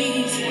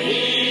praise, we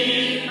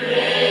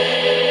praise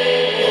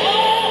you.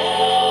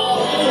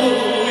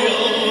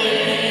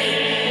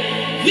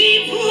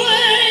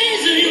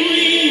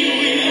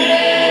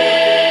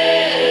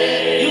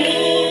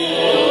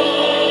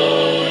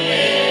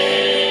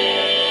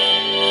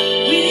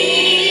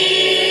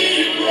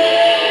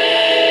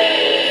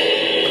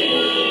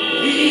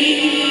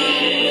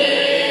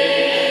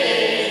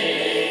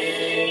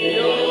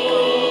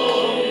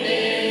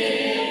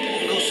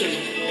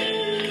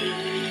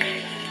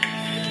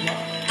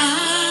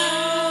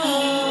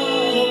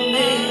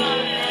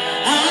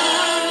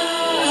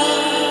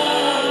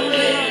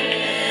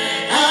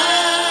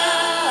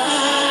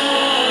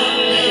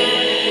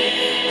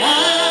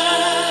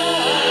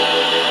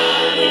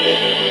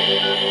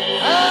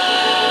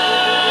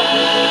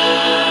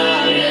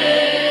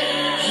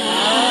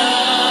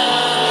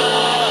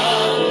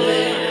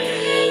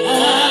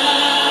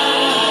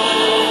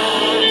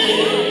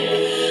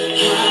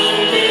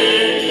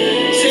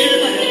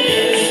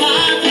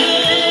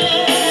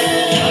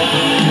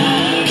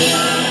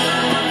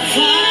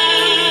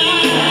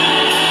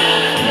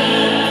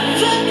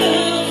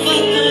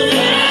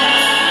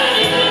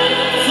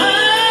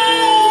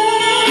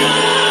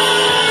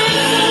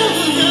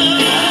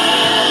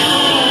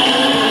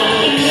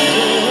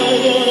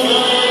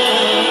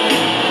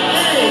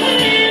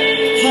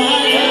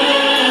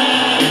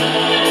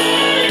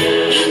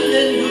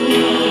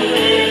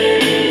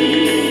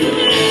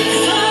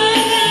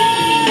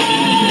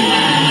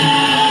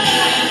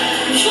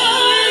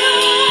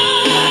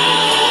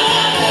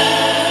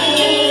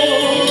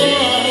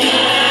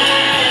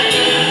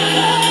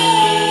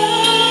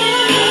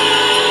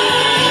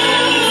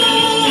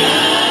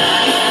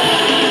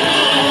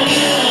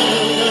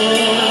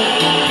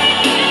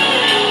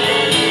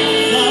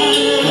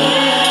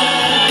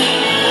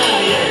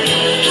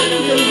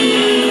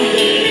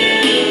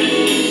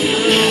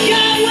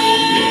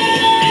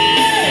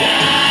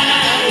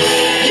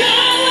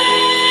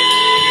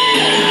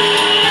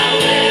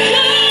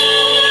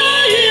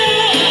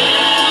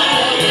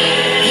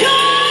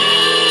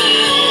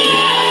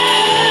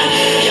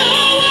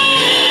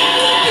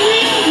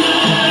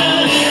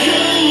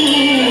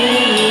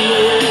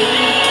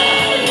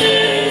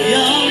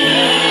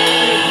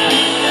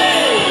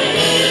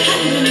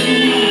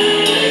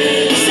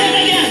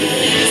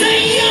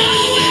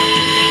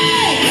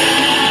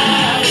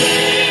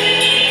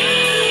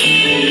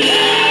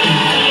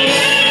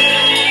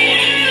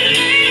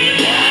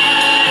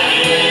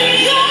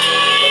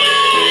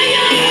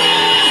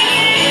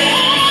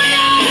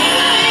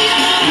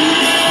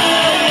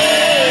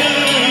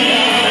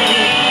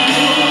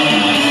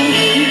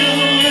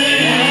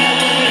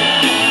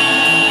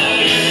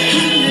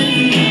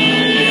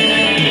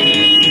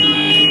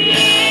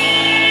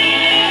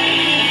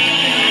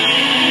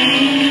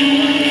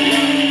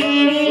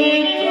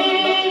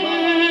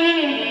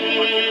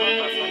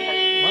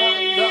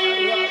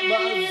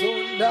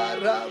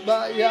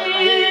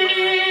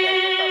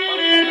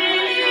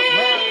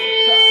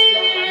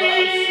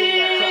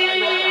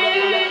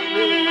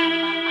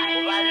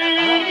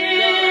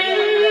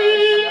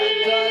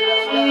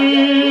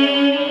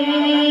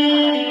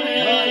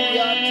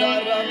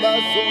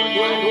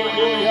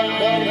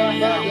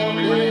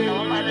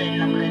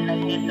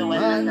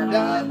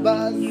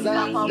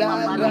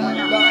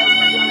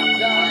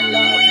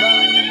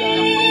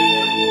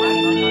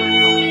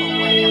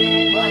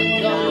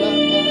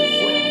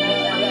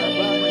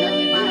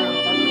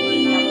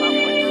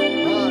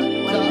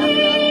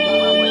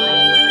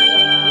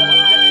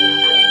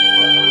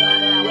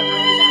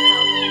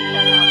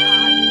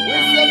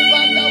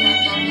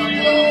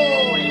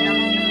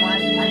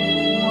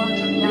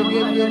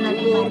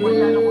 you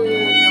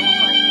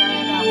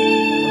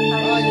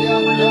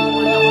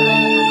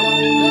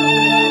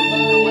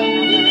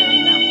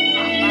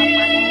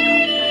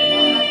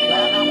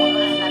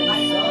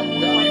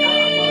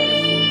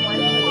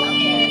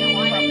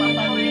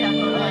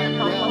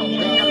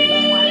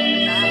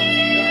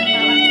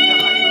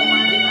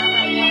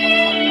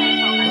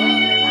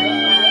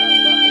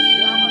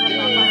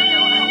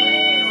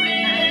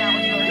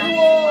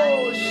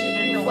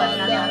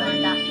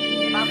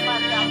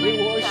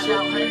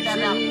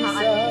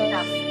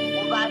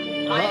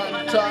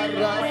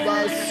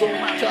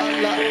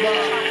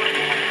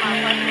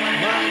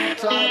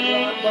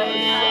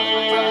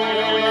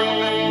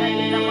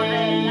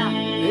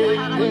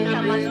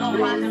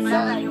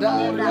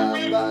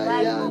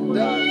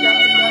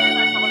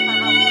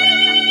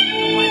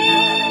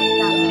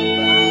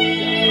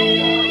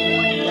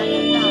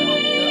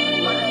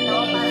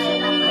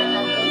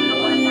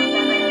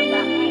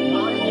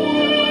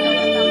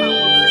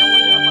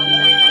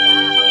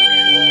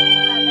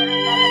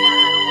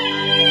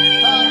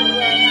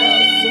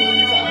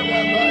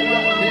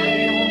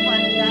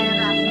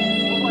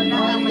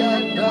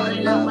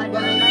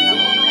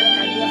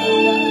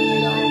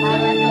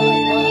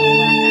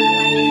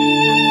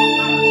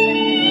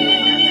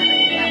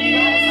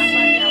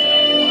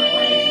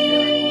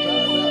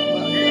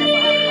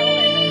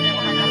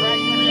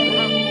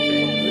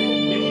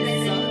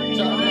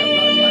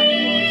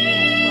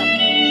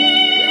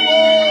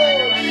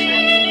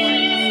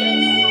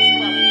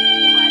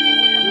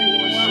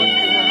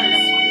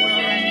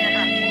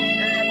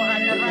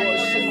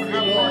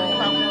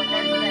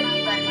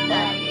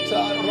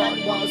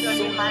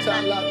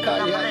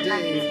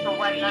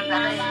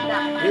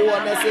We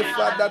want to say,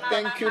 Father,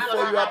 thank you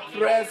for your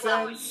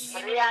presence.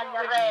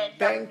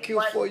 Thank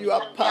you for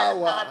your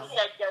power.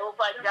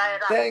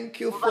 Thank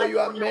you for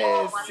your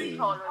mercy.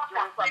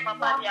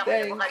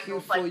 Thank you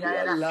for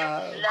your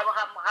love.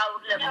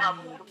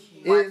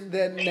 In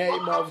the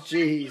name of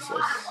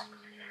Jesus.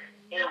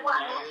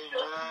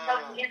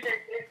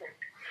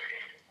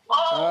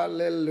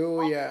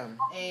 Hallelujah.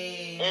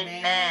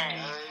 Amen.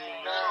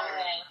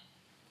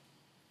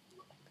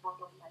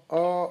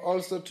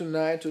 Also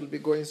tonight we'll be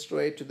going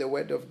straight to the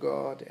word of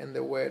God and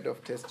the word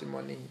of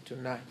testimony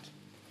tonight.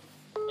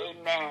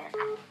 Amen.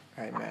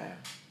 Amen.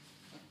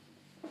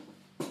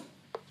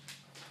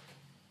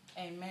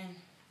 Amen.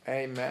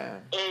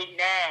 Amen.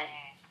 Amen.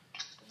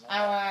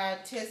 Our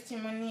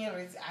testimony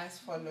reads as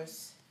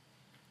follows.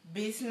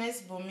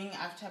 Business booming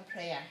after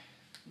prayer.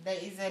 There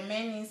is a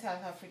man in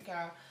South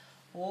Africa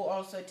who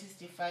also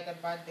testified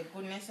about the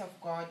goodness of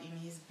God in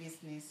his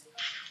business.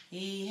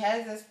 He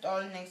has a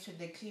stall next to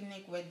the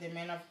clinic where the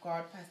man of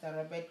God, Pastor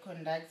Robert,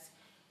 conducts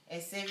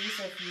a service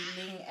of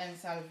healing and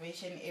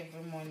salvation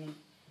every morning.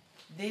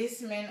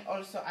 This man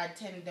also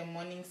attends the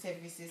morning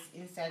services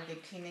inside the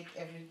clinic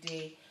every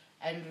day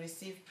and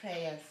receives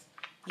prayers.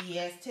 He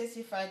has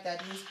testified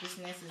that his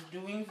business is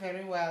doing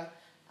very well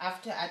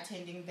after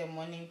attending the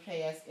morning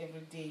prayers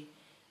every day.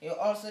 He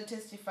also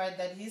testified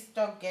that his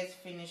stock gets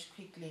finished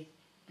quickly.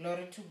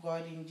 Glory to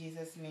God in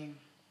Jesus' name.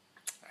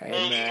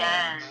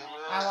 Amen.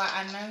 Our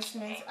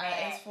announcements are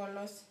as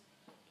follows.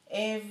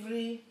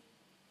 Every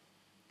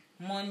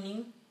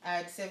morning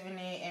at 7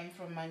 a.m.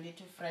 from Monday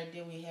to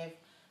Friday, we have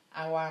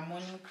our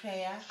morning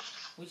prayer,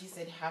 which is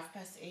at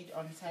 8:30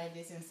 on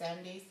Saturdays and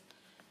Sundays.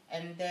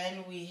 And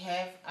then we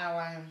have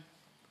our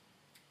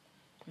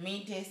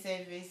midday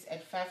service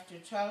at 5 to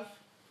 12.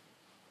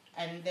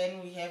 And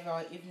then we have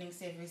our evening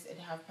service at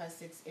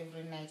 6:30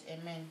 every night.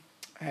 Amen.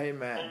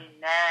 Amen.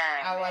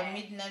 Our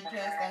midnight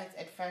prayer starts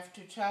at 5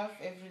 to 12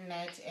 every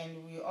night,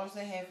 and we also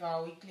have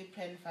our weekly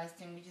prayer and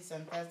fasting, which is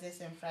on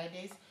Thursdays and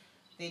Fridays,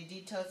 the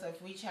details of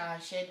which are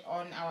shared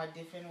on our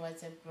different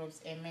WhatsApp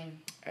groups. Amen.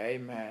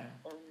 Amen.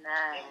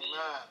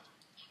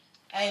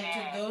 And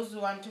to those who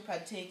want to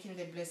partake in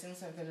the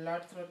blessings of the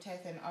Lord through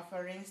tithe and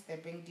offerings, the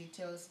bank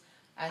details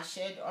are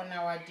shared on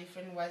our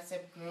different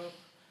WhatsApp group,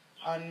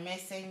 on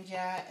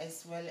Messenger,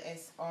 as well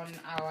as on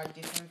our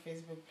different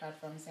Facebook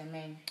platforms.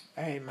 Amen.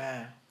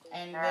 Amen.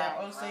 And we are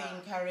also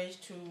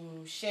encouraged to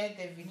share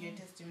the video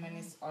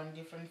testimonies on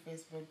different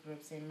Facebook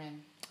groups.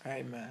 Amen.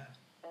 Amen.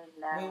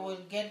 We will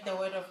get the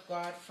word of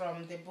God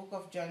from the book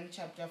of John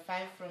chapter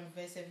 5 from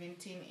verse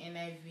 17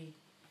 NIV.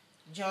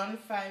 John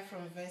 5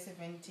 from verse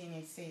 17,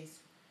 it says,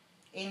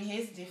 in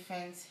his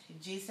defense,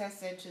 Jesus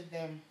said to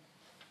them,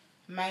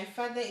 my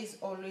Father is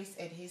always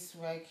at his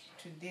work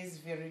to this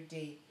very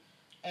day,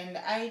 and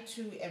I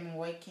too am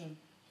working.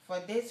 For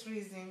this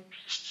reason,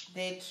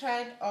 they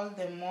tried all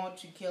the more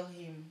to kill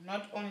him.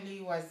 Not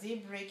only was he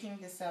breaking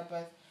the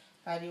Sabbath,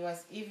 but he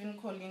was even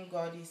calling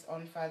God his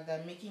own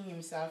Father, making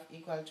himself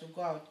equal to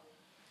God.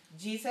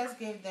 Jesus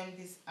gave them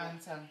this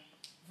answer,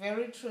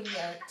 very truly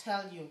I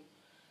tell you,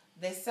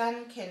 the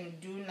Son can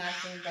do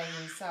nothing by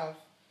himself.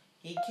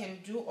 He can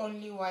do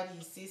only what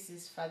he sees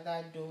his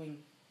Father doing.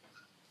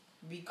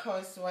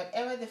 Because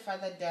whatever the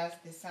Father does,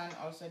 the Son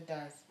also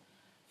does.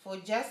 For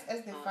just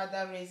as the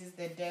Father raises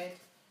the dead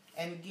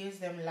and gives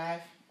them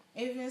life,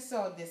 even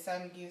so the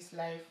Son gives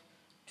life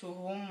to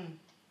whom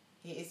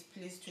he is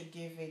pleased to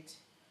give it.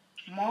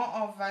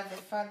 Moreover, the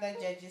Father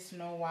judges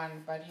no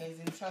one, but has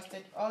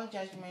entrusted all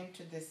judgment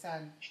to the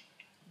Son,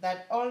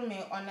 that all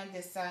may honor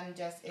the Son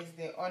just as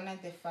they honor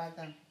the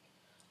Father.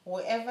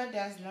 Whoever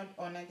does not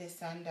honor the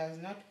Son does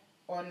not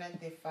honor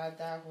the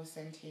Father who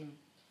sent him.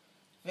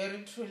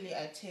 Very truly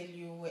I tell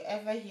you,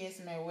 whoever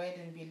hears my word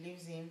and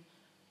believes him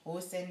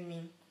who sent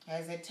me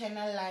has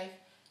eternal life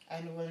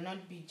and will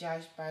not be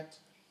judged, but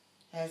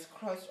has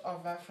crossed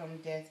over from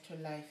death to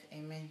life.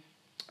 Amen.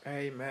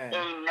 Amen.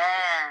 Amen.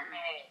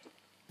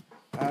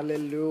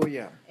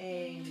 Hallelujah.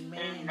 Amen.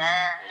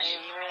 Amen.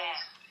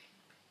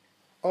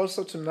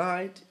 Also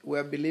tonight, we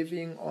are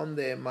believing on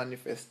the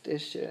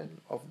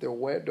manifestation of the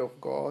Word of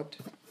God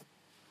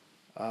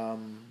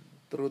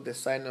through the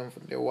sign of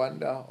the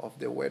wonder of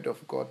the Word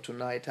of God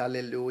tonight.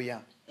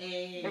 Hallelujah.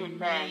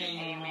 Amen.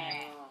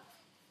 Amen.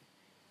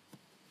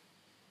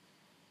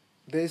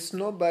 There is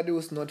nobody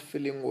who's not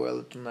feeling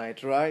well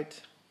tonight,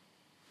 right?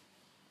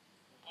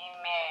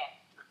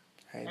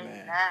 Amen.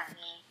 Amen. Amen.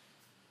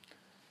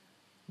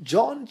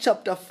 John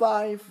chapter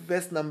 5,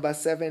 verse number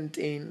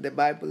 17, the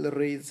Bible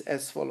reads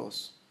as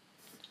follows.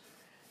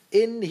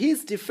 In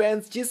his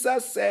defense,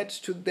 Jesus said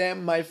to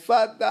them, my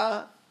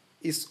Father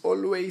is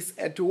always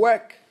at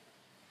work.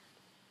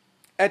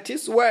 At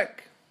his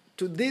work,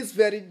 to this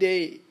very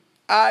day,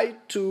 I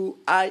too,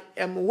 I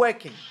am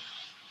working.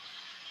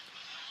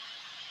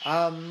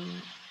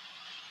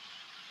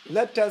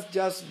 Let us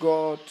just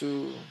go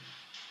to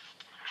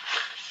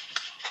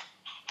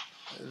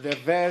the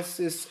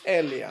verses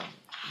earlier,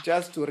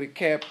 just to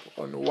recap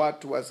on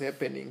what was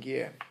happening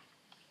here.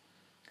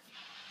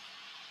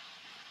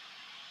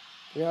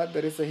 Yeah,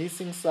 there is a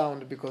hissing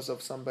sound because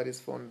of somebody's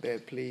phone there.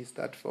 Please,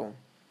 that phone.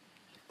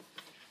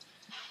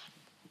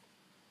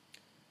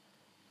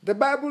 The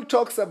Bible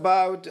talks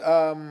about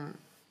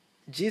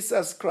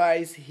Jesus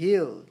Christ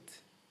healed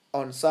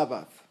on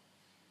Sabbath.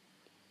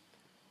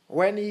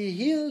 When he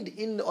healed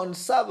on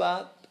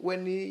Sabbath,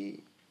 when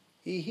he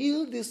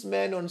healed this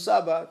man on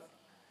Sabbath,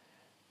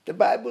 the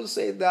Bible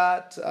says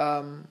that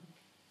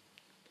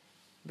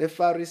the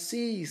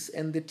Pharisees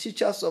and the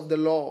teachers of the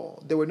law,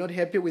 they were not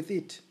happy with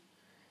it,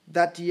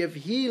 that he have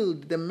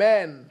healed the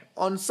man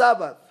on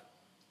Sabbath.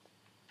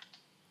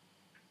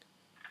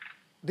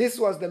 This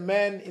was the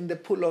man in the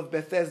pool of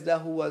Bethesda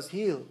who was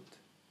healed.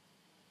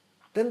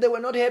 Then they were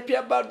not happy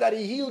about that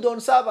he healed on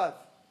Sabbath.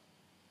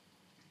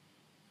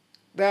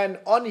 Then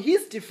on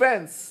his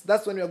defense,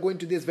 that's when we are going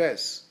to this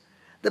verse.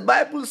 The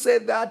Bible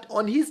said that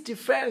on his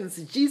defense,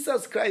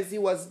 Jesus Christ, he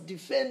was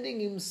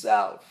defending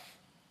himself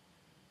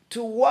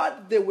to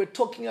what they were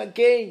talking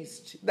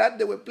against, that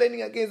they were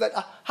planning against.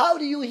 That how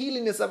do you heal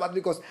in the Sabbath?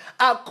 Because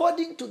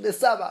according to the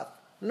Sabbath,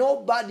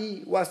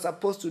 nobody was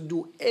supposed to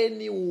do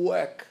any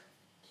work.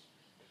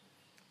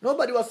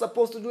 Nobody was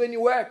supposed to do any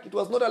work. It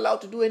was not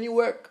allowed to do any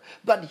work.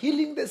 But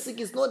healing the sick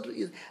is not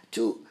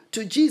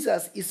to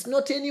Jesus. It's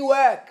not any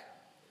work.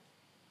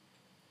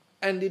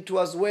 And it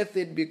was worth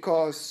it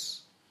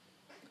because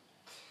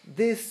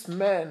this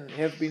man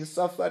have been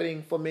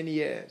suffering for many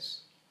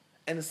years.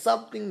 And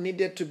something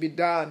needed to be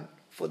done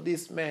for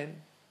this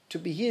man to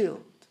be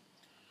healed.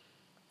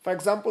 For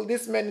example,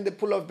 this man in the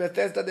pool of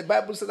Bethesda, the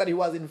Bible says that he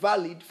was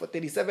invalid for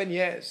 37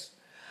 years.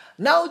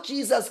 Now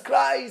Jesus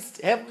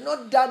Christ have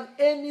not done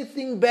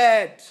anything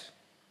bad.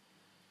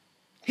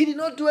 He did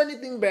not do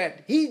anything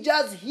bad. He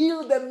just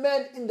healed the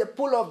man in the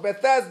pool of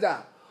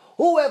Bethesda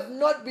who have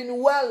not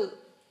been well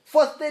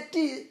for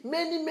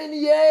many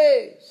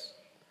years.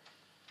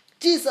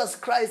 Jesus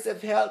Christ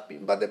have helped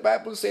him. But the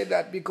Bible said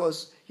that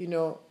because,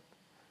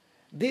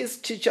 these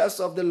teachers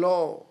of the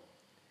law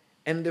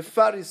and the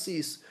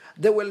Pharisees,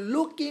 they were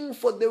looking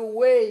for the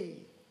way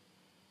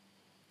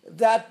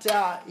that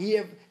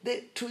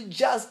to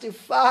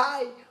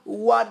justify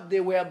what they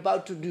were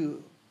about to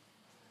do.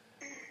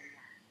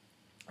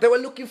 They were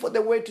looking for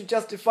the way to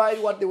justify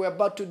what they were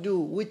about to do,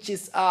 which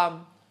is to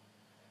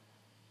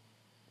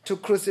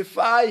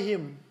crucify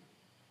him,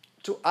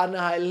 to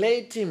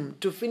annihilate him,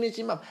 to finish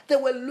him up. They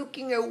were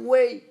looking a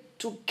way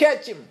to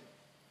catch him.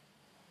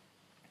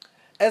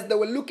 As they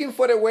were looking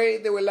for a way,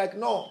 they were like,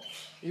 no,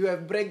 you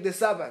have break the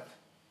Sabbath.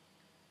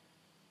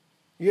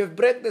 You have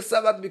break the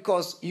Sabbath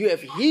because you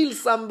have healed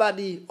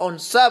somebody on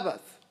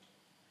Sabbath.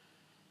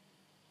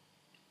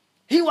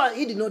 He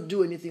did not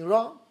do anything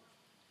wrong.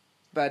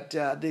 But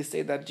they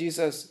say that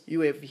Jesus,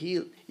 you have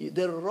healed.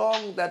 The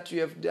wrong that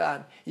you have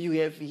done, you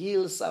have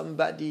healed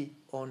somebody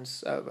on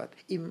Sabbath.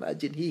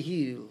 Imagine, he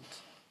healed.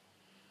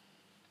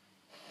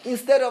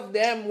 Instead of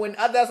them, when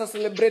others are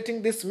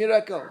celebrating this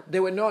miracle, they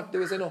were not. They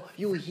will say, no,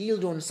 you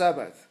healed on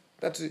Sabbath.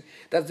 That's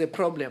the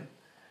problem.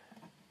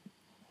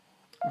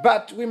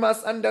 But we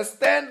must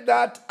understand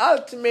that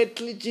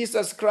ultimately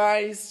Jesus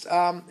Christ,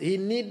 he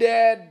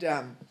needed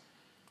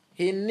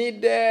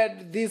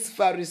these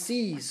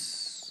Pharisees.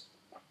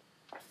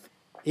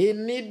 He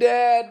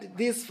needed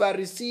these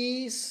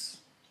Pharisees.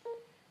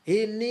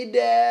 He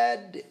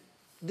needed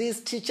these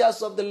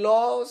teachers of the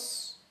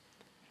laws,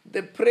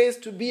 the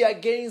priests, to be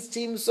against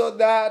him so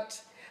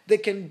that they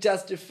can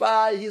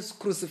justify his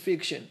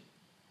crucifixion.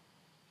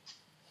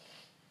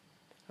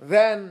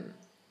 then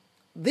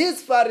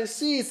these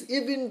Pharisees,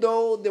 even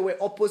though they were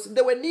opposite,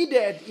 they were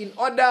needed in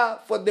order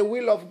for the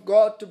will of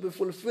God to be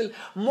fulfilled,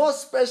 more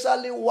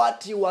especially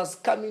what he was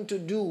coming to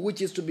do,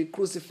 which is to be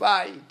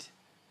crucified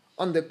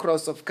on the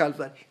cross of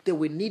Calvary. They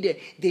were needed.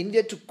 They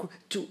needed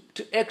to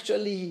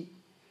actually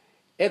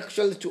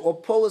to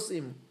oppose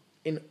him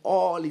in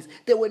all his.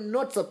 They were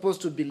not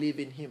supposed to believe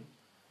in him.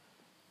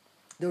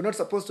 They were not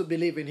supposed to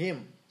believe in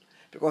him.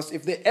 Because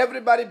if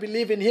everybody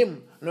believed in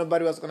him,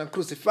 nobody was going to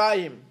crucify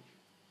him.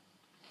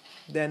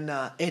 Then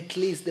at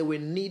least they were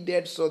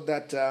needed so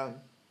that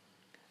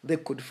they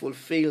could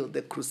fulfill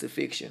the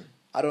crucifixion.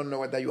 I don't know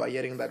whether you are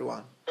hearing that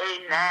one.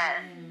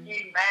 Amen. Amen.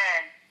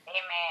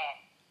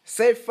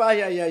 Say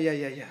fire,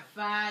 yeah.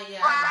 Fire.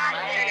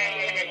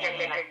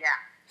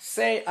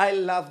 Say, I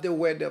love the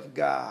word of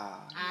God.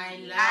 I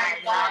love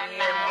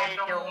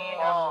the word of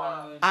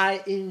God.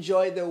 I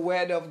enjoy the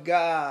word of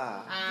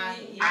God. I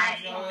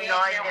enjoy the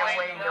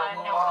word of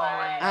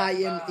God. I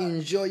am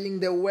enjoying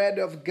the word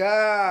of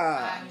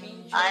God.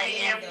 I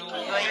am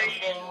enjoying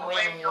the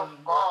word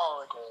of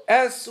God.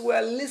 As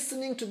we're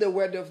listening to the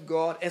word of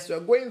God, as we're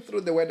going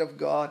through the word of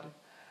God,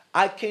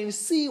 I can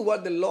see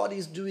what the Lord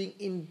is doing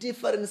in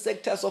different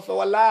sectors of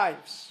our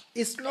lives.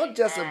 It's not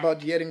just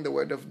about hearing the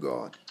word of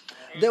God.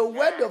 The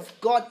word of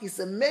God is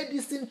a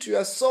medicine to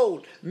your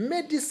soul,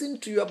 medicine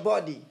to your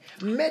body,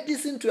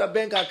 medicine to your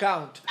bank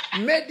account,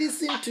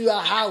 medicine to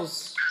your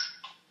house.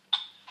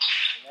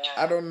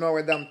 I don't know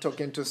whether I'm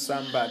talking to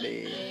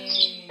somebody.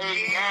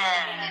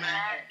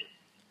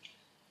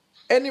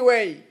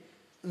 Anyway,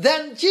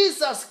 then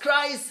Jesus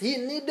Christ, he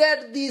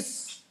needed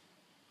this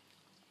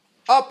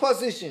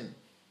opposition.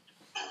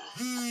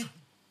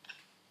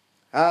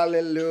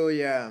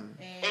 Hallelujah.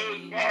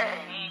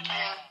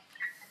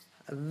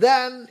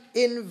 Then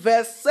in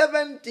verse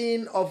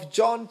 17 of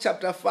John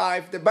chapter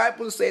 5, the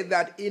Bible says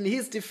that in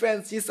his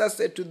defense, Jesus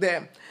said to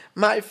them,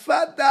 my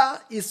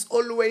Father is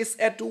always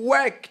at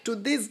work to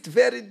this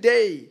very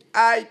day.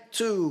 I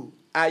too,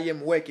 I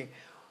am working.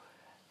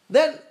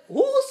 Then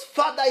whose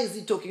father is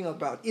he talking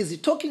about? Is he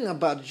talking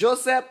about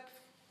Joseph?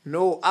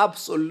 No,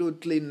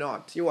 absolutely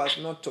not. He was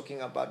not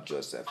talking about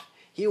Joseph.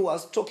 He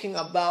was talking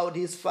about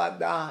his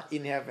Father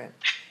in heaven.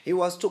 He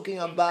was talking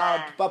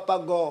about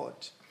Papa God.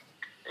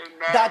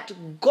 That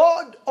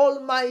God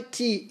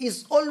Almighty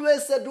is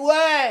always at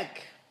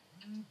work.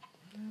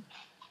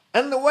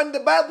 And when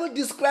the Bible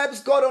describes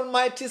God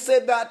Almighty,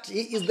 said that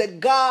he is the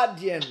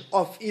guardian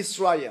of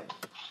Israel.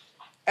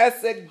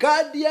 As a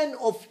guardian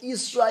of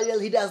Israel,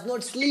 he does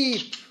not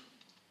sleep.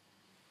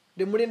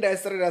 The Murinda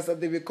Israel as the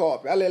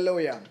Vikop.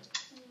 Hallelujah.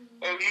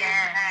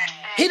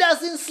 He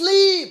doesn't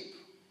sleep.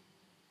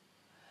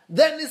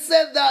 Then he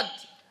said that,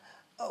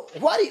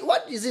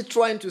 what is he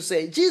trying to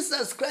say?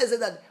 Jesus Christ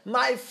said that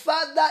my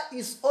Father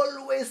is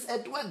always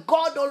at work.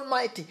 God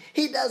Almighty.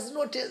 He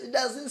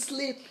doesn't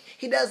sleep.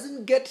 He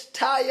doesn't get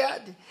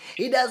tired.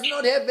 He does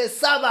not have a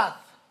Sabbath.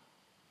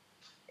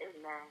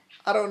 Amen.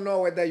 I don't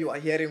know whether you are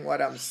hearing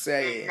what I'm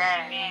saying.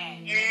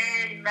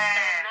 Amen.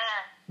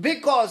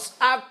 Because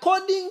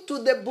according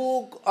to the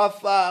book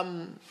of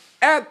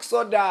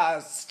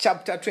Exodus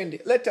chapter 20,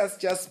 let us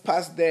just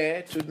pass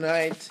there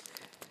tonight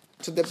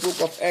to the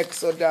book of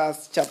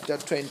Exodus chapter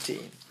 20.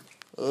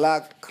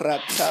 La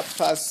krata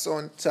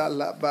pasonta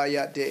la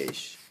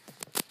bayadesh.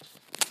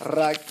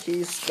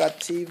 Rakis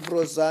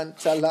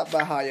kativrozanta la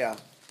bahaya.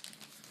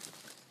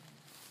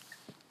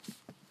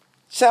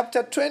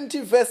 Chapter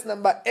 20 verse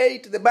number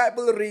 8, the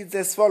Bible reads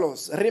as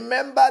follows.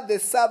 Remember the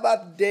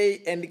Sabbath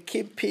day and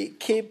keep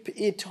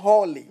it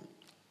holy.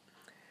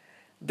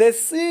 The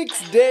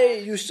 6th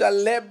day you shall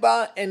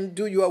labor and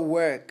do your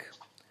work.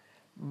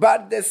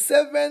 But the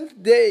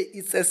 7th day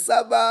is a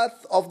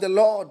Sabbath of the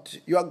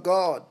Lord your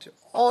God.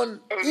 On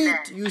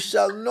it you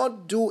shall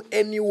not do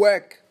any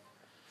work.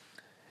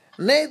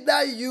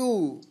 Neither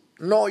you,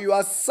 nor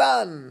your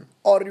son,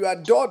 or your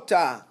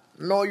daughter,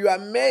 nor your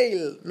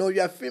male, nor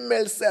your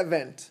female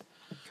servant,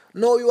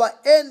 nor your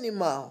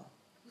animal,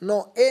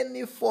 nor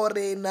any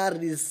foreigner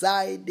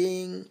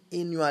residing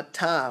in your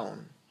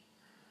town.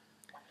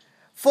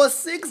 For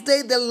 6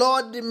 days the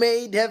Lord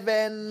made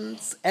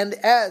heavens and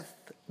earth,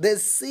 the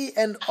sea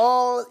and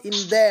all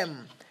in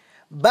them,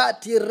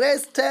 but he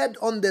rested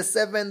on the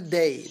 7th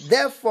day.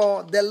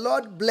 Therefore the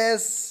Lord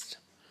blessed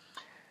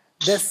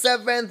the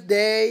 7th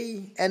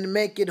day and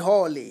made it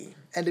holy.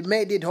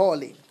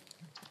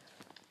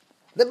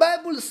 The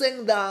Bible is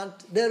saying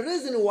that the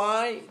reason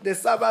why the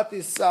Sabbath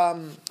is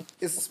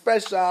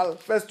special,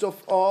 first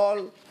of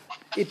all,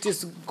 it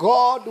is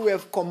God who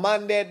have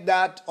commanded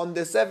that on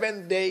the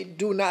 7th day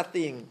do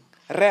nothing,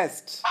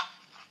 rest.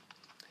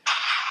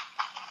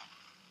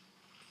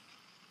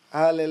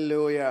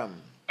 Hallelujah.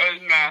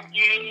 Amen.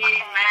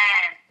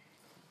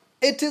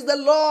 It is the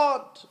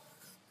Lord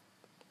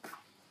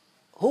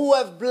who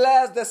have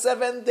blessed the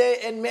 7th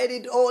day and made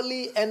it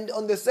holy, and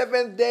on the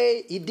 7th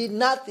day he did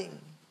nothing.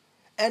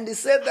 And he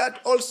said that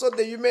also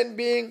the human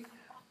being,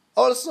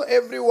 also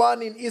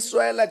everyone in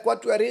Israel, like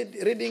what we are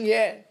reading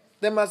here,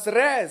 they must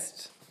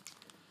rest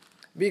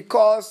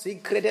because he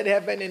created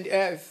heaven and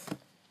earth.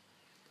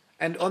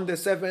 And on the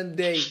seventh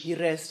day, he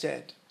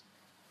rested.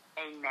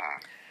 Amen.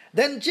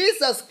 Then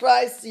Jesus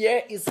Christ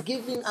here is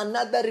giving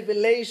another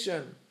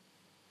revelation.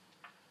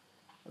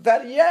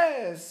 That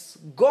yes,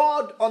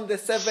 God on the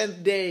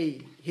seventh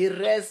day, he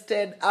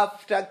rested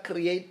after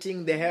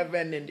creating the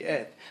heaven and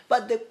earth.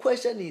 But the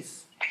question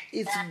is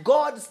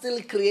God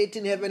still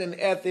creating heaven and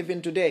earth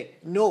even today?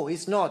 No,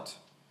 he's not.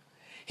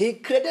 He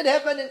created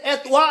heaven and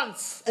earth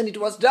once and it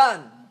was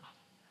done.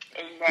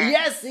 Amen.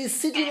 Yes, he's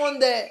sitting on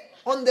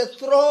the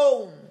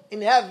throne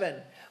in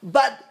heaven.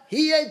 But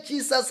here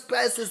Jesus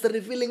Christ is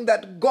revealing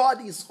that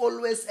God is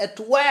always at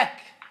work.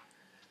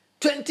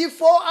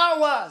 24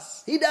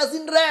 hours. He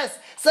doesn't rest.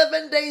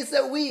 7 days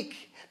a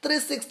week.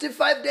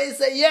 365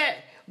 days a year.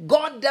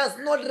 God does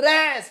not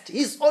rest.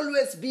 He's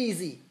always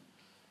busy.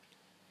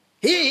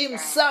 He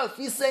himself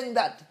is saying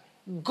that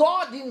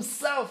God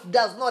himself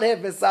does not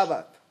have a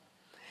Sabbath.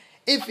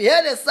 If he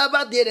had a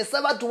Sabbath, he had a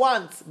Sabbath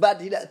once. But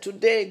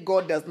today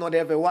God does not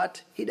have a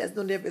what? He does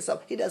not have a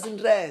Sabbath. He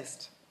doesn't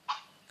rest.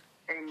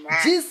 Amen.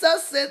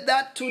 Jesus said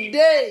that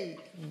today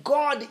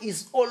God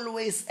is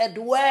always at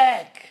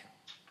work.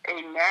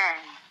 Amen.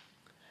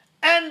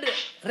 And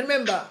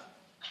remember,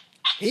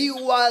 he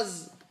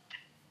was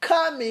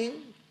coming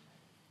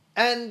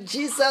and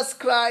Jesus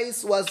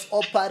Christ was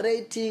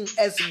operating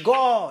as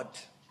God.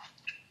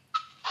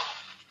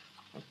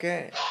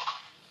 Okay.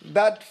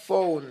 That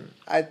phone,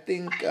 I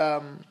think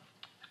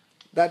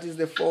that is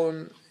the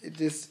phone.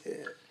 It is,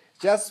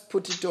 just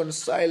put it on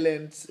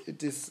silent.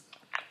 It is,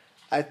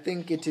 I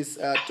think it is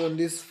on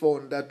this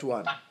phone, that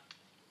one,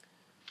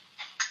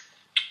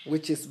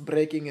 which is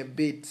breaking a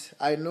bit.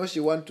 I know she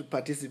wants to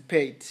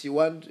participate. She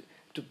wants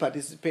to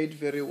participate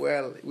very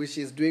well, which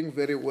is doing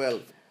very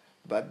well.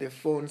 But the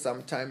phone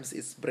sometimes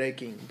is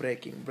breaking.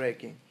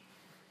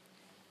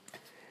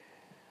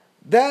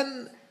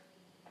 Then,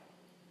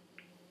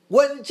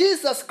 when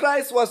Jesus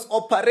Christ was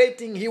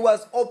operating, he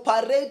was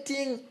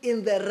operating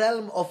in the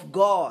realm of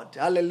God.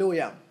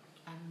 Hallelujah.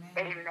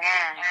 Amen.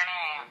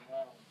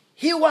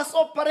 He was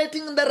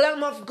operating in the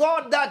realm of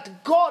God,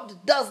 that God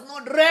does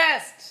not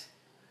rest.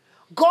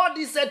 God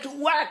is at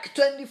work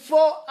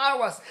 24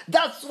 hours.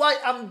 That's why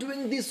I'm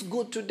doing this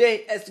good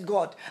today as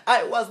God.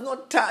 I was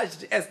not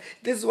touched as,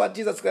 this is what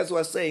Jesus Christ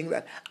was saying,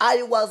 that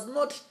I was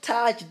not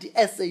touched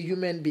as a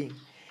human being.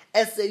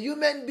 As a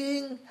human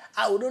being,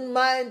 I wouldn't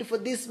mind for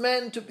this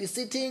man to be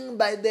sitting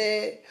by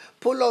the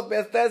pool of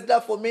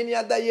Bethesda for many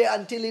other years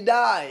until he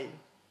died.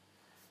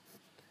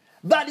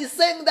 But he's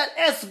saying that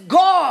as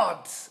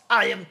God,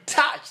 I am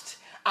touched.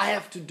 I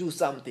have to do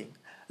something.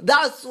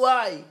 That's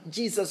why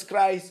Jesus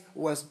Christ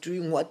was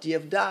doing what he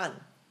have done.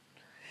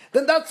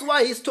 Then that's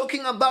why he's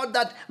talking about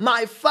that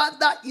my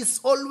Father is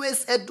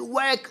always at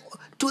work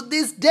to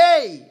this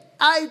day.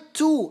 I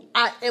too,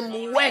 I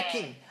am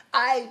working.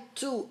 I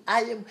too,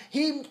 I am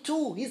him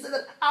too. He said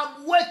that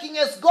I'm working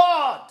as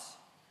God.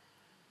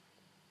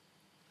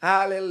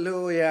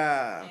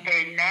 Hallelujah.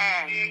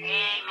 Amen.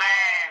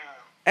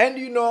 And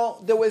you know,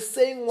 they were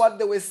saying what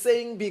they were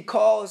saying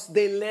because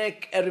they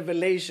lack a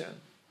revelation.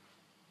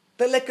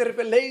 They lack a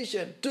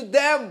revelation. To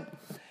them,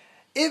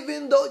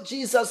 even though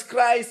Jesus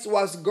Christ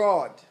was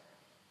God,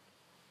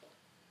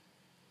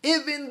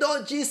 even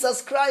though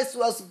Jesus Christ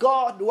was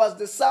God, was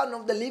the Son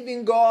of the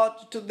living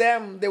God, to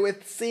them, they were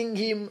seeing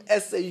him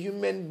as a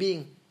human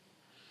being.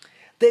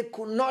 They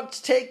could not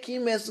take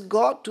him as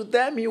God. To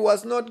them, he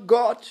was not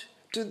God.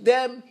 To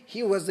them,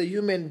 he was a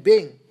human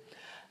being.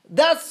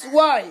 That's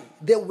why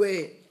they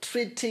were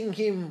treating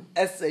him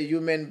as a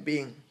human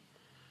being.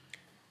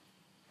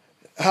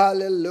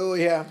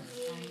 Hallelujah.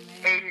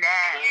 Amen.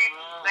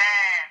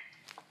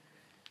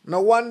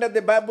 No wonder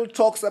the Bible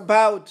talks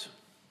about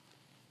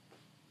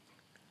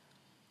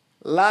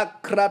La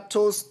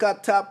kratos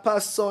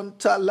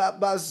katapasonta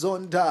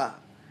labazonda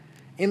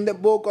in the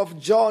book of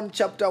John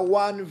chapter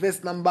 1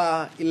 verse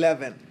number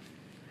 11.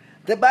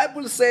 The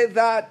Bible says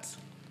that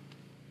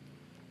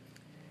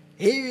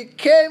he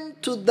came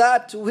to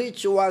that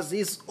which was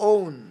his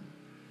own,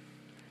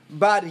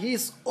 but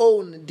his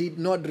own did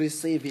not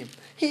receive him.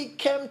 He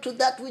came to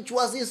that which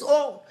was his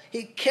own.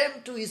 He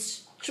came to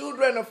his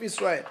children of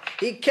Israel.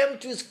 He came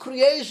to his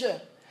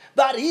creation,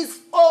 but his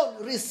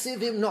own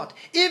received him not.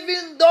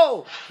 Even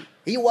though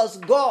he was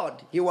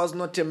God, he was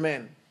not a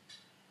man.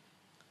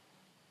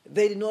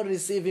 They did not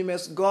receive him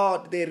as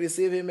God. They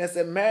received him as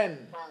a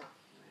man.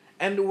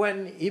 And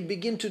when he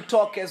began to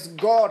talk as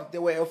God, they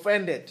were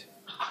offended.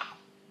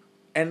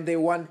 And they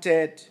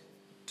wanted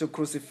to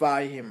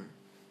crucify him.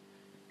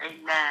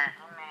 Amen.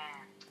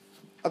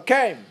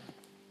 Okay.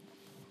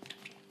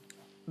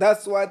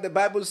 That's why the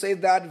Bible says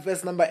that,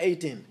 verse number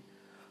 18.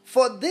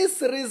 For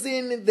this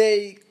reason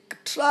they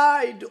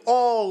tried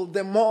all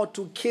the more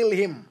to kill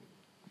him.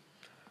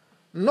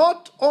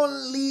 Not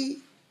only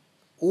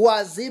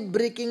was he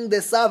breaking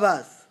the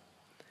Sabbath,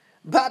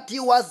 but he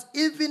was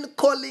even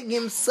calling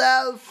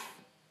himself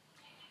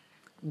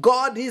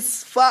God,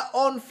 his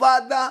own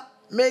Father,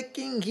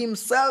 making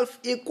himself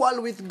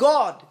equal with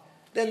God.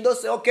 Then they'll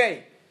say,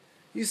 okay,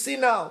 you see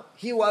now,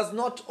 he was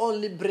not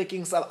only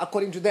breaking Sabbath,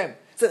 according to them.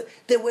 So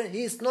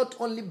he's not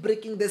only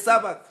breaking the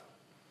Sabbath.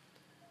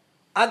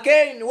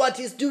 Again, what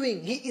he's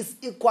doing, he is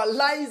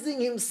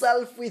equalizing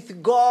himself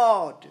with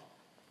God.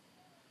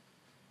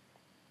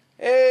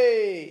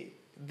 Hey,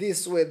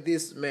 this way,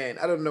 this man.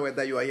 I don't know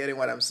whether you are hearing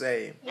what I'm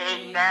saying.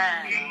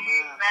 Amen.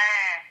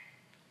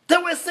 They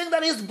were saying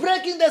that he's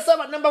breaking the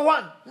Sabbath, number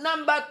one.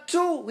 Number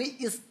two,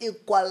 he is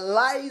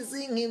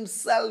equalizing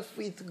himself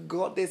with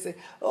God. They say,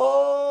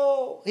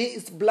 oh, he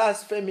is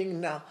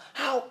blaspheming now.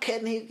 How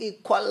can he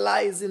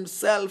equalize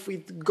himself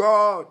with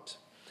God?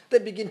 They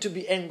begin to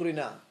be angry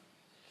now.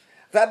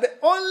 That the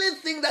only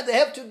thing that they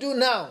have to do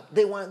now,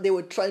 they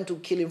were trying to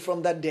kill him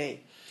from that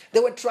day.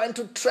 They were trying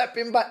to trap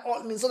him by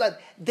all means so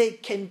that they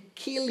can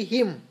kill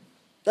him.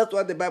 That's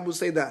what the Bible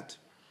says that.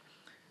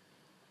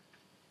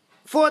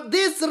 For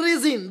this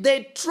reason,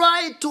 they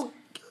tried to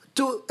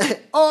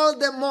all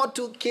the more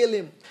to kill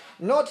him,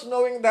 not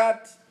knowing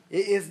that he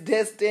is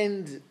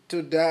destined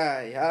to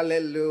die.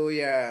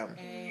 Hallelujah.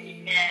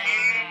 Amen.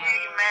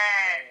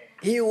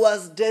 He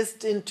was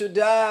destined to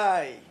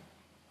die.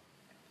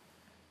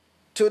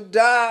 To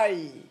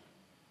die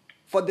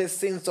for the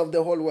sins of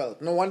the whole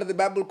world. No wonder the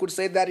Bible could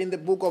say that in the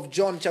book of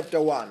John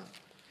chapter 1.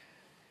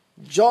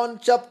 John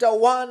chapter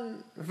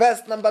 1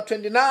 verse number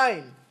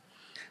 29.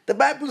 The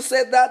Bible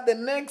said that the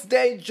next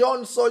day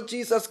John saw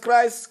Jesus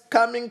Christ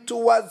coming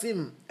towards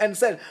him and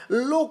said,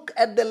 look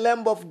at the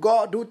Lamb of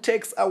God who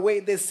takes away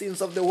the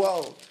sins of the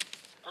world.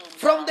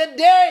 From the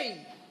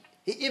day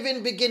he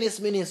even began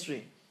his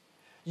ministry,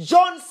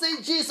 John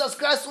said Jesus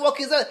Christ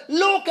walking, he said,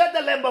 look at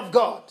the Lamb of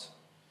God,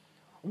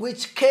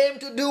 which came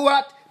to do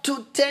what?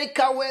 To take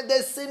away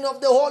the sin of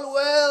the whole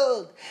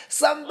world.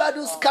 Somebody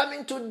who's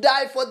coming to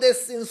die for the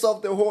sins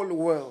of the whole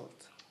world.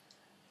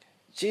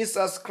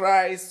 Jesus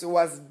Christ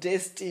was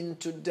destined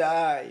to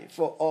die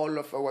for all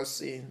of our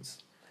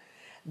sins.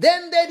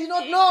 Then they did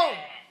not know.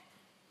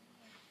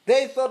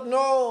 They thought,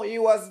 no, he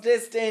was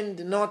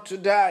destined not to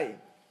die.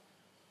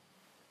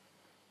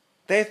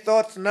 They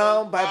thought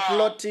now by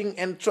plotting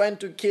and trying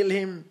to kill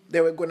him,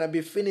 they were going to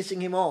be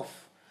finishing him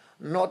off.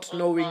 Not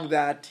knowing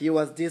that he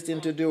was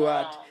destined to do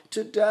what?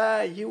 To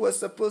die. He was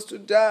supposed to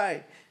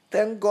die.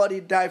 Thank God he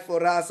died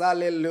for us.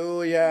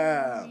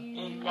 Hallelujah.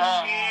 Amen.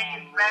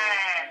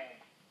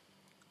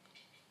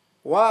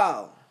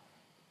 Wow.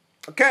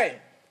 Okay.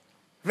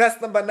 Verse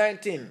number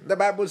 19. The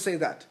Bible says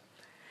that.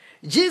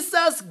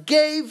 Jesus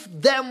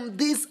gave them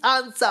this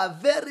answer.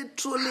 Very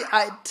truly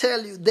I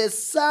tell you, the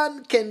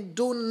Son can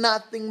do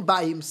nothing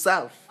by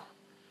himself.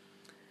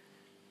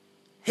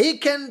 He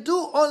can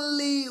do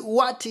only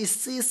what he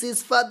sees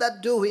his Father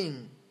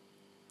doing.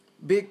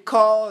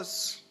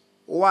 Because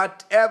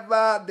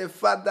whatever the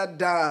Father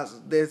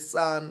does, the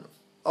Son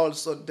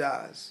also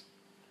does.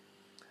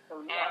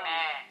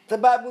 The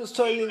Bible is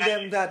telling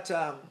them that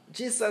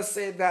Jesus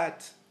said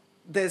that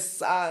the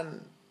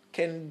Son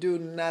can do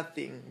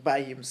nothing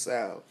by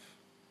himself.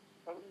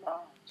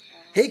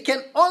 He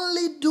can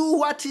only do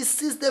what he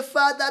sees the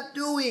Father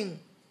doing.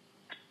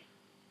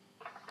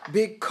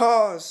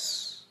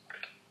 Because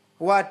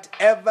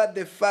whatever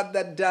the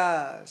Father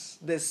does,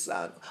 the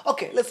Son...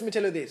 Okay, let me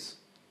tell you this.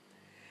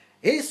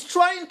 He's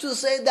trying to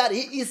say that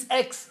he is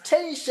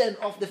extension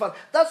of the Father.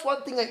 That's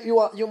one thing that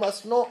you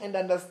must know and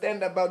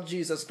understand about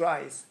Jesus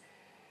Christ.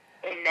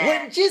 Amen.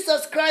 When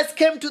Jesus Christ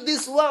came to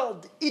this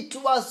world, it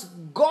was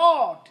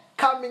God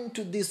coming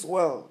to this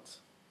world.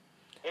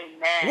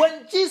 Amen.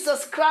 When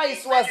Jesus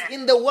Christ was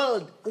in the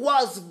world,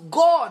 was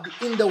God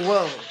in the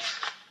world.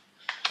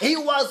 He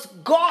was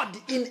God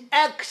in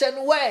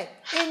action where?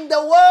 In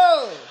the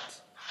world.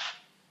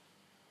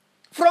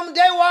 From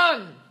day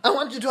one, I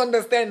want you to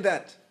understand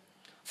that.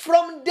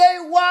 From day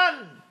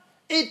one,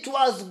 it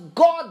was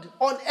God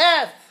on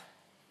earth.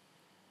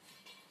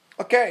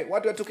 Okay,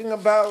 what we're talking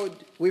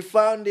about, we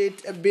found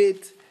it a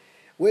bit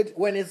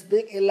when it's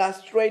being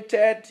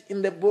illustrated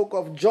in the book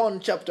of John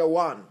chapter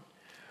 1.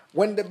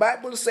 When the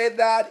Bible said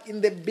that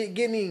in the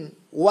beginning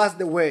was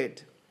the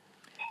Word,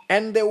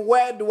 and the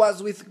Word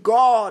was with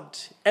God,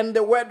 and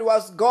the Word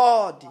was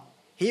God.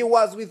 He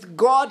was with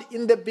God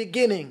in the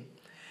beginning.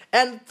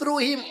 And through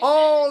him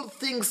all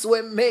things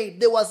were made.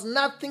 There was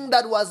nothing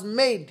that was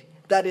made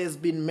that has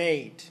been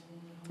made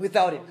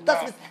without him.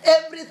 That means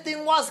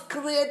everything was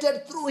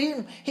created through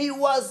him. He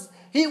was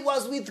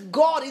with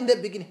God in the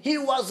beginning. He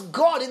was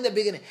God in the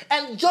beginning.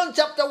 And John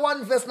chapter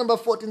 1 verse number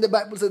 14, the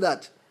Bible says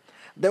that.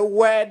 The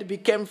Word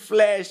became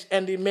flesh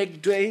and he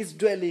made his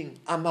dwelling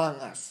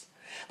among us.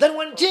 Then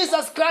when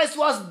Jesus Christ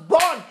was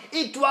born,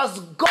 it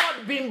was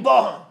God being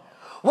born.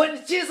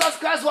 When Jesus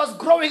Christ was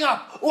growing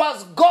up,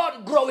 was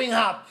God growing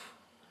up.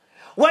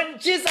 When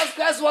Jesus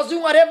Christ was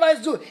doing whatever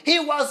he's doing, he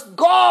was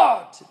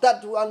God.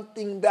 That one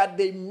thing that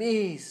they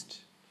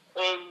missed.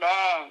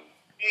 Amen.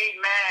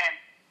 Amen.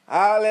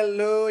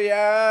 Hallelujah.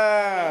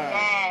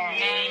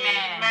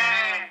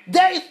 Amen.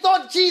 They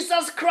thought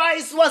Jesus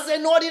Christ was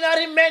an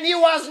ordinary man. He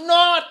was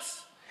not.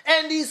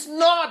 And he's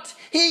not.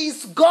 He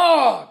is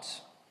God.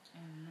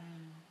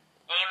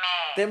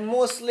 Amen. The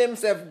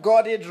Muslims have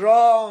got it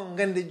wrong,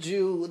 and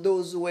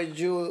those who were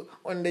Jew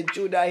on the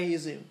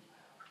Judaism.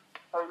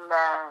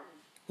 Amen.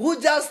 who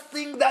just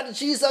think that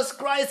Jesus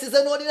Christ is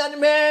an ordinary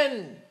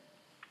man.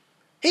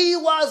 He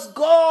was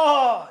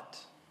God.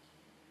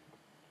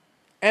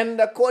 And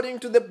according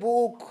to the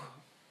book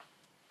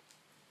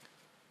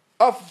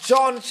of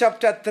John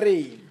chapter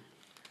 3,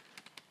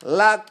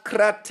 La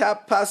krata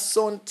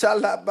pasonta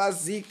la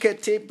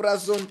bazikete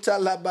brazonta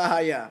la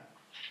bahaya.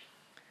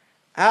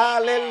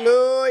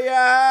 Hallelujah.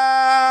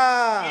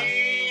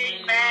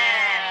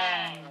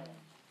 Amen.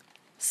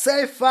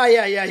 Say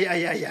fire, yeah.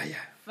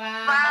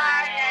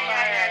 Fire.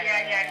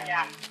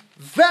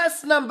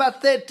 Verse number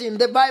 13,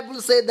 the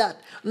Bible said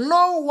that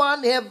no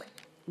one have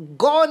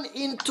gone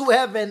into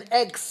heaven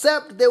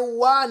except the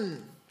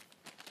one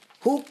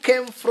who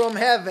came from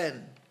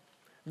heaven,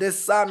 the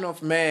Son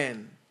of Man.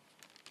 Amen.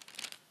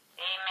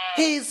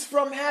 He is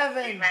from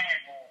heaven. Amen.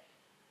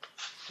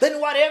 Then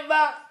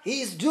whatever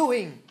he is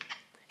doing,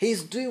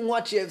 he's doing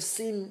what you have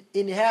seen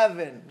in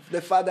heaven,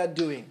 the Father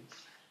doing.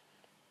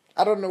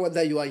 I don't know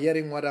whether you are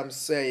hearing what I'm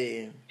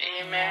saying.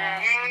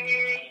 Amen.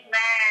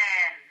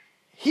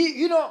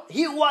 He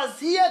was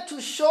here to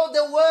show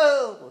the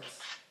world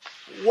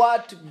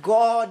what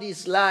God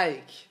is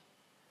like.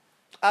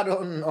 I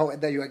don't know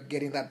whether you are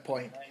getting that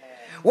point.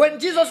 When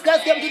Jesus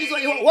Christ came to this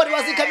world, what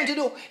was he coming to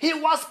do? He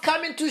was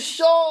coming to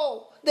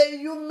show the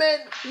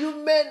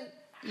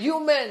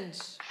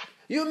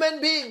human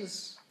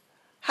beings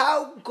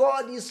how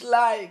God is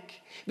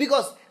like.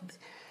 Because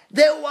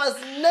there was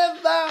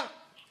never...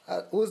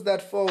 who's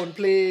that phone,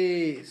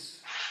 please?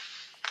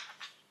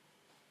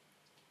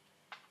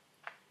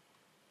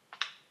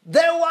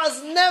 There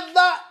was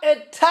never a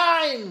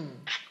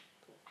time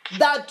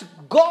that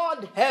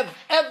God have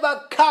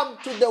ever come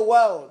to the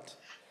world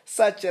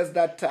such as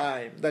that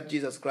time that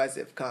Jesus Christ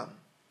have come.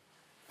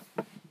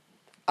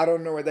 I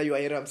don't know whether you are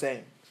hearing what I'm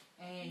saying.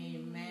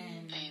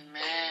 Amen.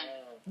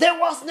 There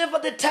was never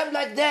the time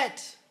like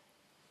that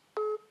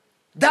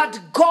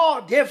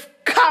God have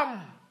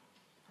come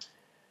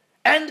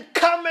and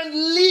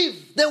live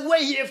the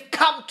way he have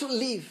come to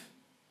live.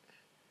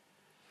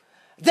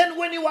 Then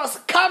when he was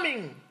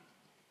coming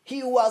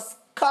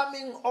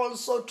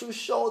also to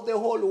show the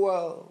whole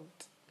world.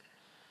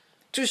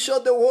 To show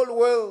the whole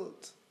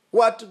world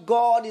what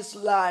God is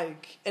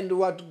like and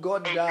what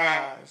God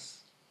does.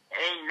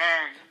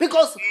 Amen.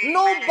 Because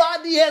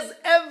nobody has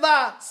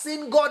ever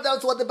seen God.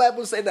 That's what the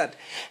Bible says that.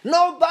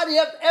 Nobody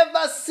have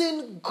ever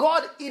seen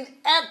God in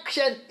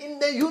action in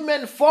the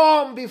human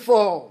form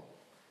before.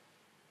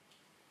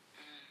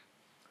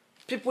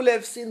 People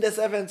have seen the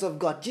servants of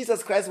God.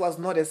 Jesus Christ was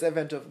not a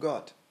servant of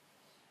God.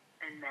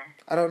 Amen.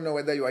 I don't know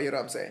whether you are hearing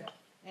what I'm saying.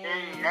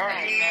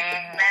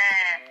 Amen.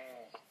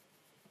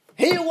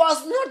 He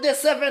was not the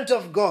servant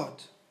of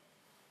God.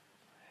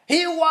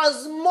 He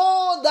was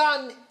more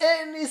than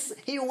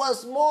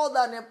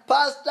a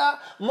pastor,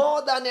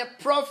 more than a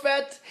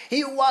prophet.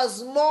 He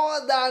was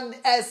not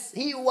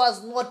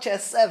a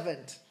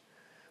servant.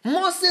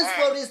 Moses,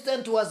 for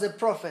instance, was a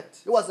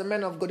prophet. He was a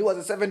man of God. He was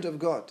a servant of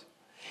God.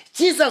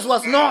 Jesus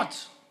was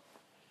not.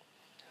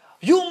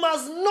 You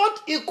must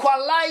not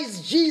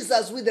equalize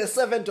Jesus with the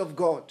servant of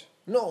God.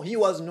 No, he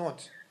was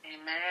not.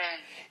 Amen.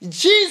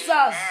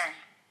 Jesus,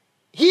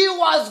 he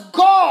was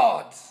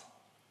God.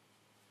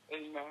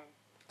 Amen.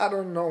 I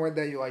don't know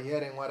whether you are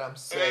hearing what I'm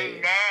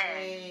saying.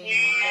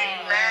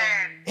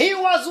 Amen. He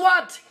was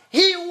what?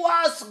 He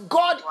was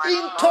God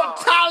in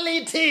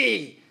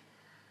totality.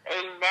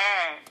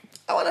 Amen.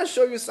 I want to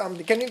show you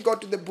something. Can you go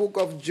to the book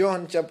of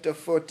John chapter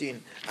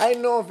 14? I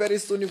know very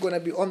soon you're going to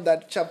be on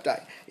that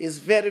chapter. It's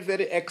very,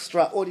 very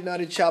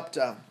extraordinary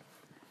chapter.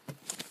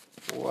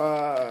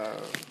 Wow.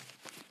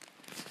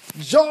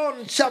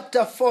 John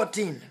chapter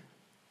 14.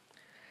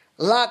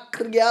 La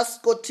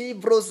kriaskoti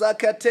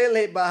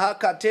brozakatele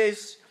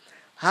bahakates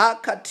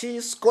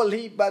hakatis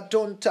koliba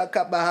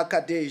tontaka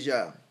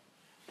bahakadeja.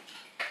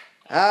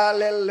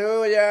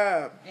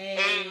 Hallelujah.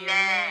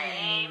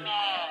 Amen.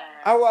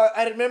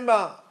 I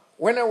remember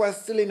when I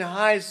was still in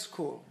high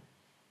school.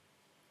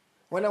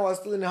 I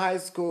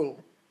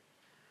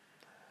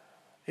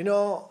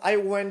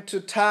went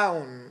to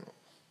town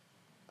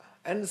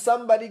and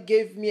somebody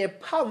gave me a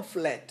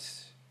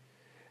pamphlet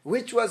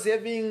which was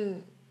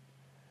having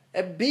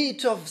a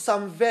bit of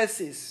some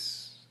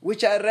verses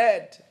which I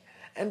read,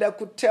 and I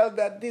could tell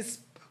that these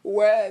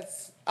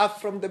words are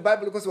from the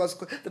Bible because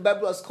the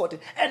Bible was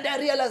quoted. And I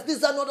realized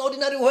these are not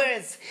ordinary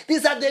words.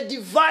 These are the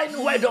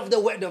divine word of the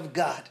Word of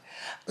God.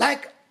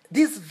 Like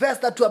this verse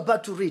that we're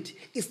about to read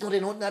is not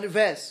an ordinary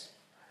verse.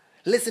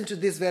 Listen to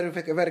this very,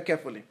 very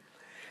carefully.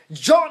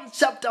 John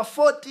chapter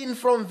 14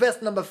 from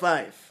verse number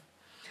 5.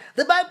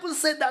 The Bible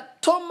said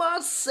that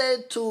Thomas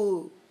said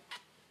to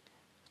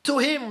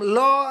him,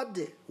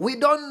 Lord, we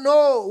don't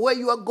know where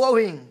you are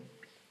going.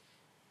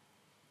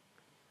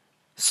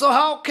 So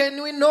how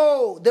can we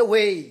know the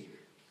way?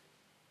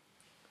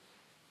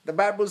 The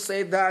Bible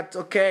says that,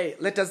 okay,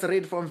 let us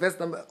read from verse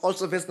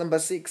number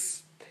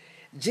 6.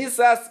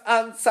 Jesus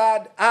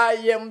answered, I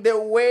am the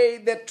way,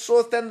 the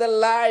truth, and the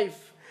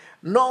life.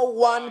 No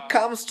one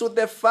comes to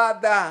the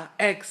Father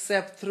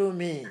except through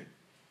me.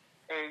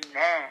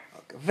 Amen.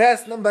 Okay.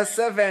 Verse number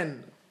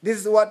 7. This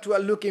is what we are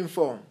looking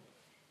for.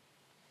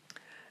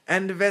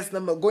 And verse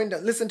number, going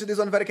down, listen to this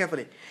one very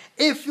carefully.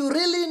 If you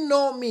really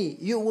know me,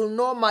 you will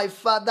know my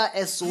Father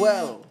as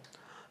well.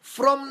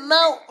 From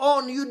now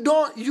on, you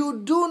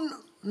do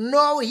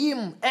know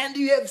him, and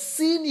you have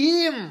seen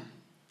him.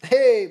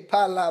 Hey,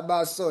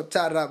 palabaso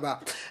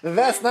taraba.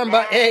 Verse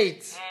number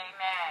 8.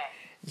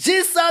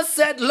 Jesus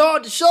said,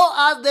 Lord, show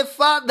us the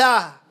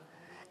Father,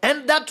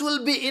 and that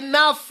will be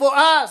enough for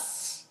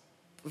us.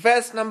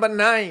 Verse number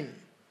 9.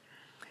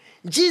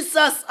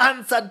 Jesus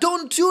answered,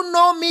 don't you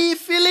know me,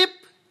 Philip?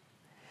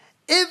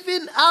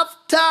 Even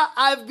after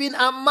I've been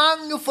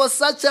among you for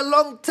such a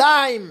long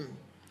time,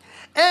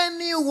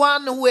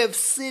 anyone who has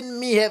seen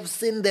me have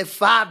seen the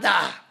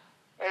Father.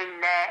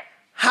 Amen.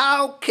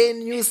 How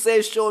can you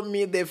say, show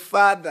me the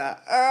Father?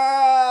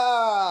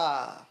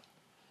 Amen.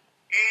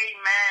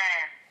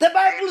 The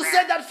Bible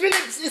said that Philip,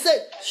 he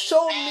said,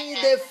 show me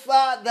the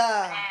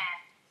Father.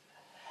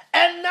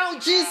 And now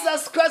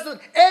Jesus Christ,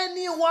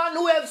 anyone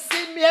who has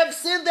seen me have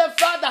seen the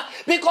Father,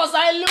 because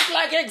I look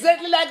like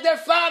exactly like the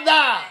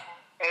Father.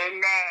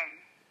 Amen.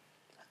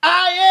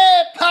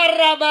 Aye,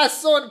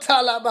 parabason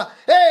talaba.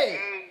 Hey,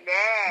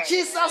 Amen.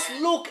 Jesus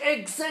looked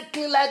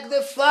exactly like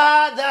the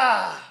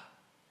Father.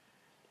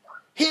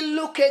 He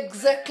looked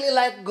exactly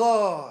like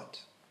God.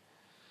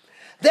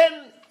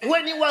 Then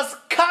when he was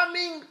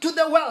coming to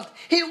the world,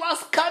 he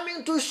was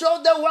coming to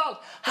show the world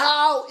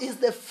how is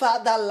the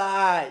Father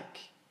like.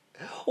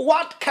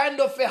 What kind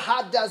of a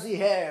heart does he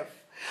have?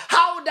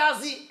 How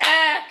does he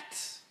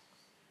act?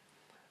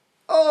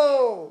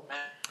 Oh,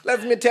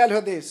 let me tell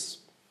you this.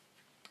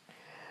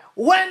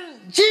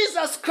 When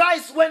Jesus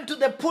Christ went to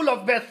the pool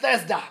of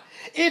Bethesda,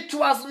 it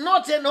was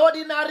not an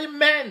ordinary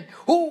man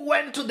who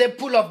went to the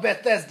pool of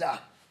Bethesda.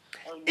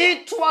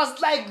 It was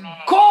like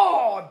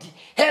God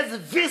has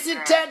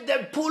visited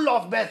the pool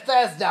of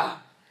Bethesda.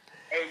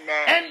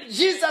 Amen. And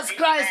Jesus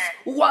Christ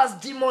was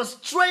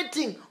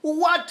demonstrating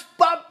what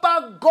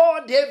Papa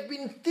God had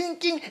been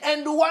thinking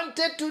and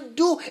wanted to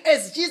do,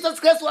 as Jesus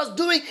Christ was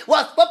doing,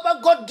 was Papa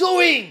God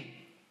doing.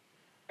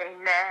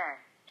 Amen.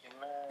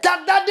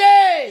 That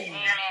day,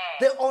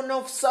 the owner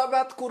of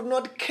Sabbath could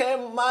not care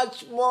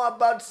much more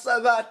about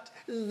Sabbath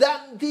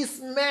than this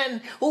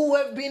man who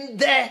have been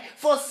there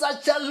for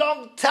such a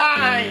long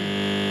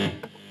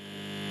time.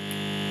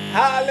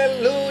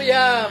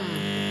 Hallelujah.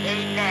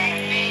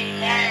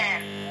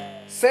 Amen.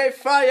 Say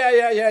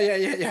fire,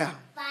 yeah.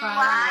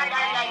 Fire.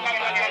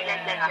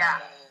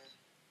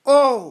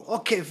 Oh,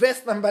 okay.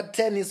 Verse number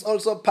 10 is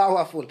also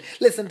powerful.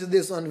 Listen to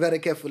this one very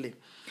carefully.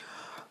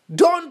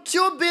 Don't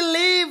you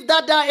believe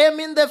that I am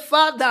in the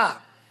Father,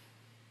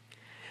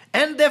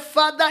 and the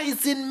Father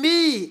is in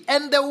me,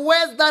 and the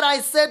words that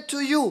I said to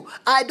you,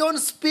 I don't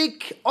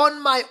speak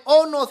on my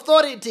own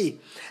authority.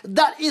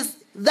 That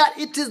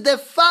it is the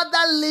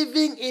Father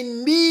living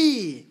in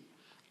me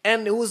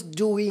and who's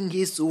doing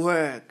his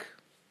work.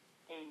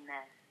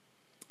 Amen.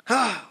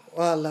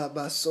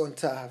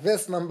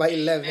 Verse number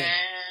 11.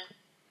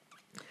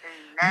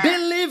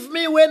 Believe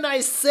me when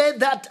I say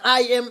that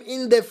I am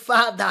in the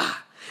Father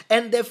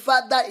and the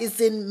Father is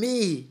in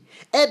me.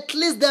 At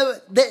least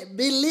they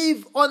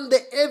believe on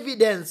the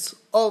evidence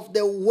of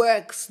the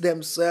works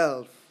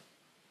themselves.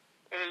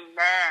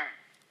 Amen.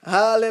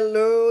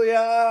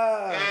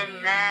 Hallelujah.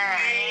 Amen.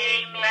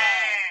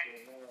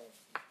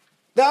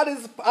 That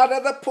is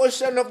another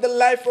portion of the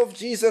life of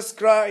Jesus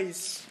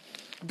Christ.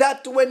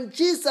 That when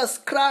Jesus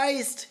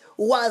Christ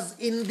was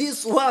in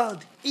this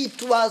world,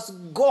 it was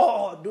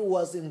God who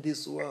was in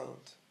this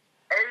world.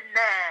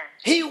 Amen.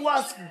 He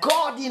was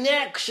God in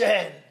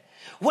action.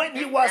 When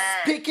he was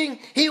speaking,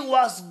 he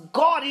was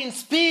God in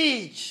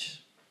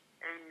speech.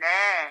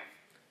 Amen.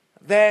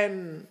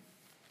 Then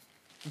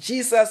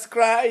Jesus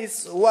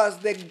Christ was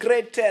the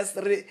greatest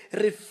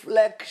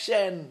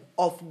reflection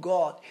of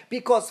God.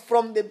 Because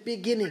from the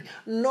beginning,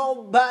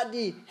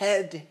 nobody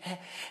had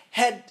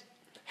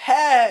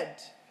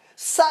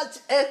such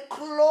a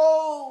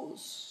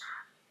close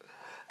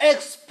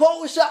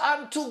exposure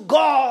unto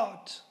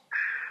God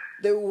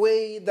the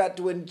way that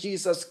when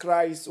Jesus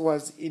Christ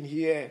was in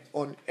here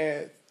on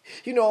earth.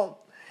 You know,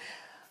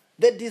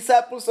 the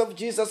disciples of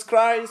Jesus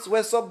Christ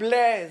were so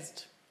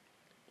blessed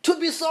to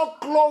be so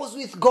close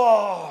with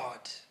God.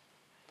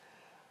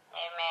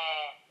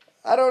 Amen.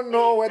 I don't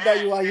know whether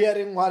you are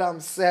hearing what I'm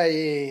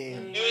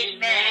saying.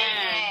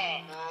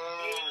 Amen.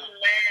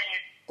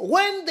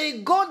 When they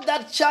got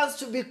that chance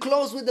to be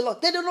close with the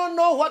Lord, they did not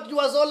know what it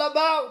was all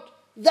about.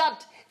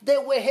 That they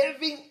were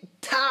having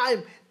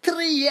time,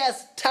 3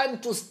 years time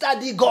to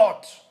study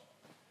God.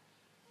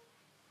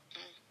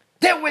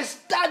 They were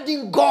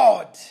studying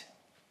God.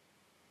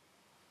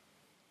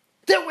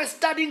 They were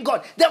studying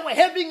God. They were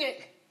having a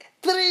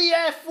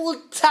 3-year full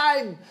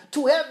time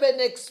to have an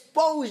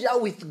exposure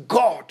with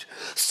God,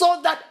 so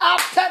that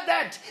after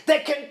that they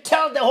can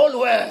tell the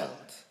whole world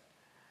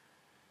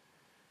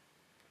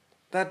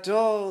that,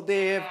 oh,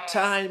 they have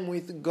time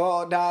with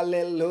God.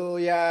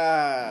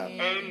 Hallelujah.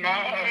 Amen.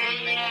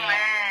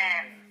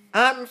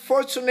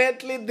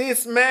 Unfortunately,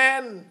 this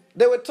man,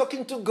 they were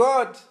talking to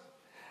God,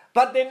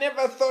 But they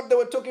never thought they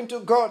were talking to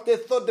God. They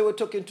thought they were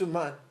talking to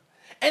man.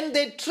 And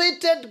they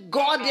treated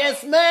God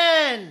as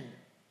man.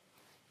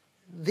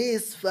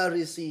 These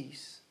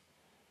Pharisees,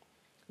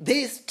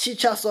 these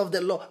teachers of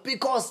the law,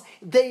 because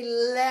they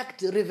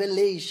lacked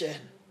revelation.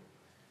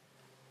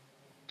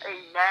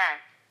 Amen.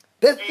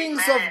 The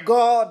things of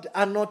God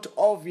are not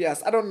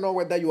obvious. I don't know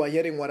whether you are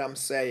hearing what I'm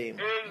saying.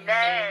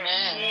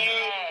 Amen.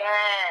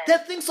 The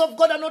things of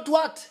God are not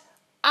what?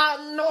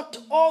 Are not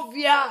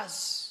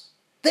obvious.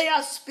 They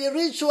are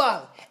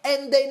spiritual,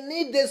 and they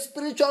need the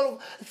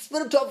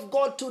Spirit of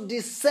God to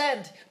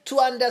descend, to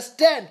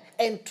understand,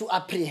 and to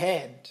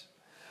apprehend.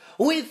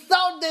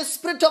 Without the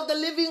Spirit of the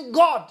living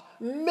God,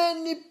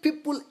 many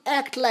people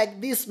act like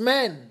these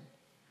men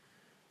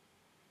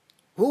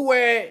who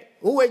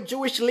were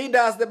Jewish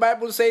leaders. The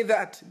Bible says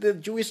that the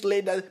Jewish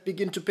leaders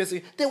begin to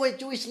persecute. They were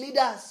Jewish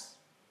leaders.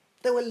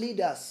 They were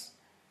leaders,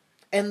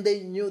 and they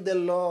knew the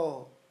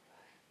law,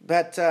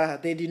 but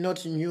they did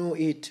not know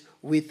it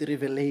with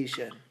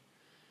revelation.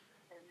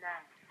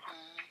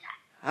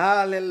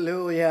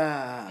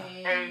 Hallelujah.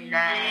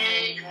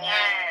 Amen.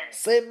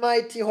 Say,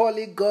 mighty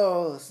Holy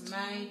Ghost,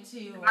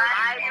 Mighty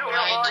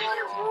Holy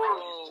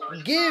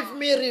Ghost, give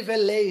me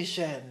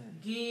revelation.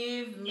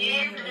 give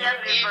me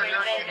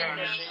revelation.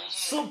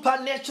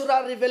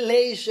 Supernatural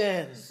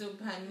revelation.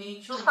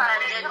 supernatural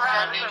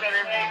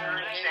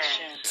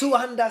Revelation. To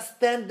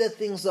understand the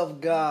things of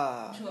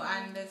God. to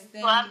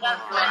understand To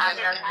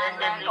understand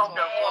the things of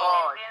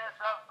God.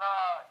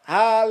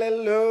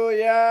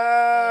 Hallelujah.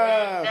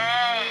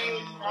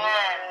 Amen.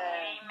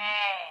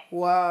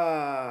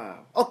 Wow.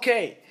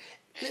 Okay.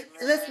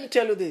 Let me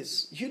tell you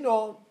this. You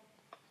know,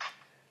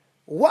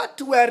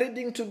 what we are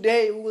reading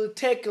today will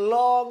take a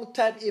long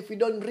time if we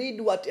don't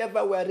read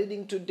whatever we are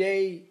reading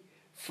today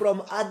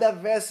from other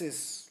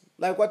verses,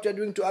 like what we are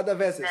doing to other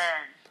verses.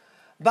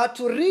 But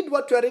to read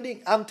what we are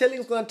reading, I'm telling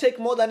you, it's going to take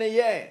more than a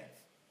year.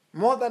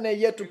 More than a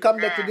year to come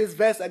back to this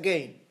verse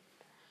again.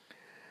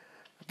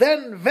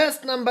 Then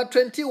verse number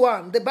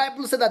 21, the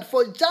Bible said that,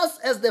 for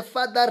just as the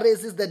Father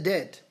raises the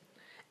dead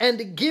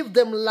and give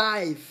them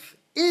life,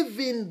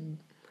 even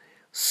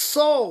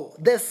so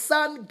the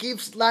Son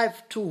gives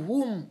life to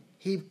whom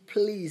he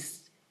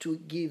pleased to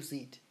give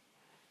it.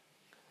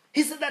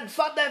 He said that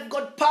Father have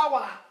got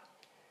power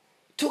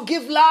to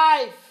give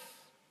life.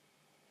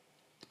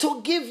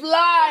 To give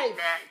life.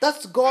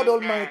 That's God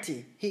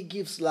Almighty. He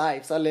gives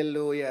life.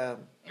 Hallelujah.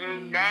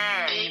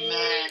 Amen.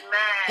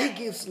 He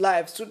gives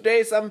life.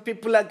 Today some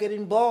people are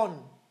getting born.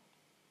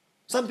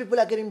 Some people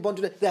are getting born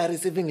today. They are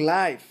receiving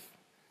life.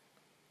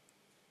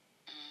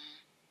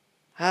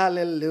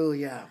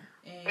 Hallelujah.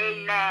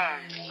 Amen.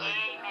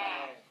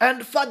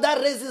 And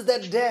Father raises the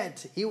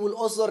dead. He will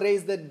also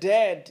raise the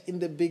dead in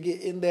the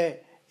beginning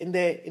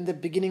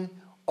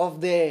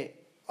of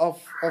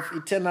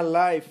eternal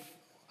life,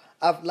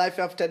 of life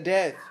after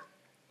death.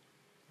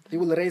 He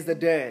will raise the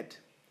dead.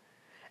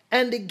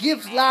 And he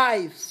gives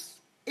life.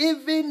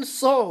 Even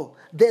so,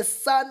 the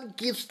Son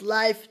gives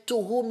life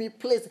to whom he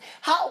pleases.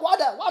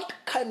 What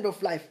kind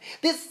of life?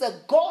 This is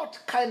a God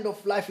kind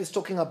of life he's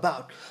talking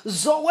about.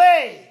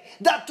 Zoe,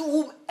 that to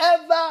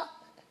whomever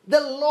the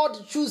Lord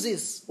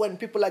chooses, when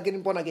people are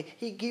getting born again,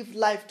 he gives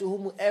life to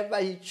whomever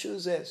he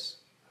chooses.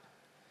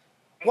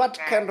 What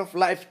kind of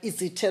life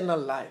is eternal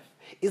life?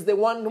 Is the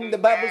one whom the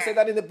Bible said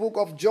that in the book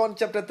of John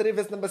chapter 3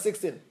 verse number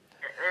 16.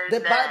 The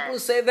Bible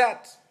says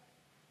that,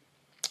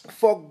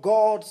 for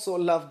God so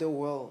loved the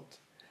world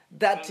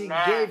that he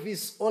gave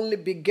his only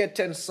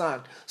begotten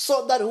Son,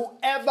 so that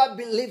whoever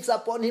believes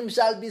upon him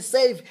shall be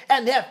saved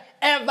and have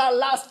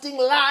everlasting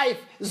life.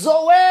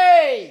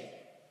 Zoe!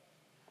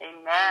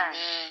 Amen.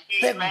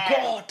 The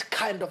God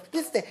kind of,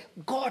 this is the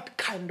God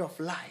kind of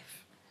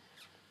life.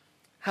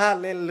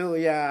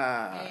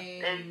 Hallelujah.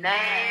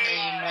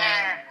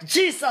 Amen.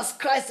 Jesus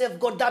Christ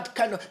have got that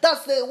kind of,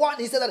 that's the one,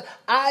 he said that,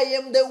 I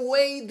am the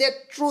way, the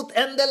truth,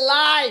 and the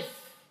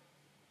life.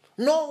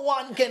 No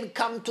one can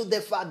come to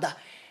the Father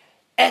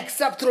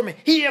except through me.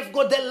 He have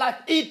got the life,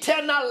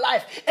 eternal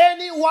life.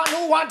 Anyone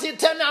who wants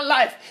eternal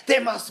life, they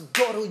must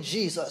go to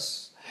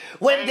Jesus.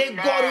 When they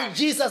go to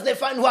Jesus, they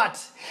find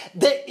what?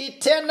 The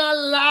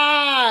eternal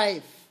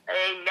life.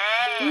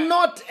 Amen.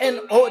 Not an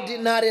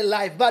ordinary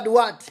life, but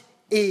what?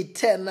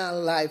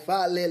 Eternal life.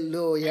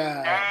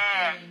 Hallelujah.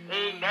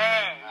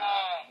 Amen.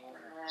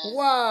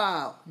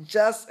 Wow.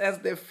 Just as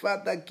the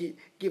Father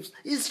gives.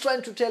 He's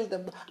trying to tell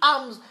them,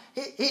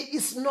 he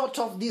is not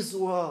of this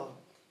world.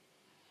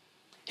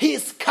 He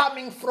is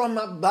coming from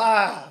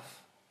above.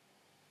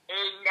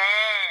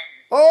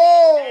 Amen.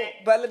 Oh,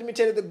 but let me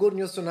tell you the good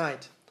news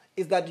tonight.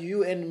 Is that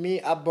you and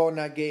me are born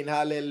again.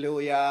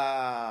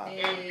 Hallelujah.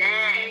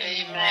 Amen.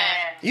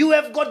 You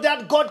have got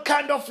that God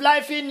kind of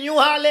life in you.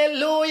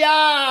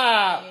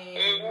 Hallelujah.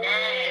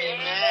 Amen.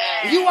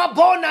 You are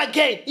born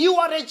again. You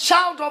are a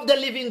child of the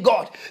living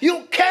God.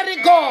 You carry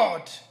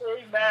God.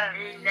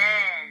 Amen.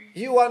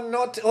 You are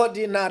not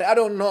ordinary. I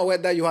don't know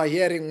whether you are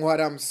hearing what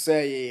I'm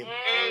saying.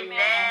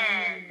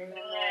 Amen.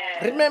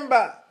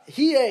 Remember,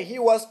 here he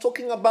was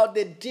talking about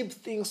the deep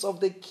things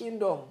of the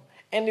kingdom.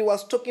 And he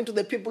was talking to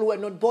the people who were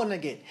not born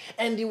again.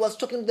 And he was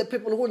talking to the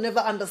people who never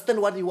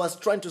understand what he was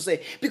trying to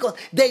say. Because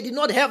they did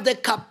not have the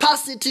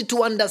capacity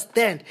to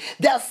understand.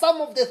 There are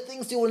some of the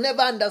things you will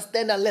never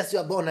understand unless you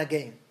are born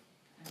again.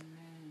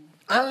 Amen.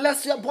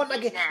 Unless you are born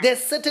again. There are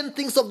certain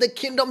things of the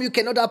kingdom you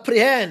cannot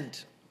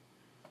apprehend.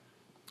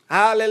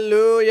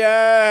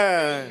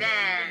 Hallelujah. Amen.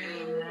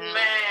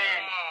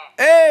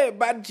 Hey,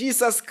 but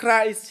Jesus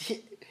Christ,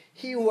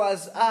 he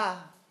was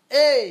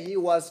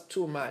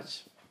too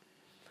much.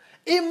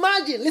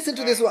 Imagine, listen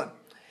to this one.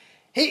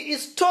 He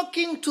is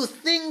talking to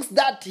things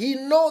that he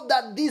knows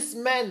that this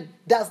man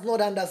does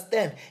not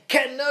understand,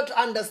 cannot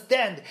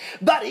understand.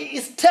 But he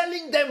is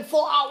telling them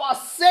for our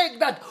sake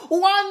that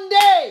one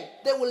day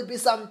there will be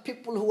some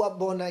people who are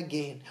born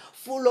again,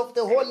 full of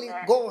the Holy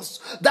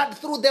Ghost, that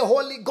through the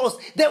Holy Ghost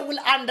they will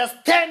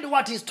understand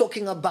what he's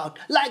talking about.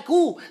 Like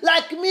who?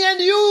 Like me and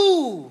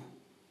you.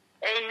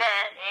 Amen.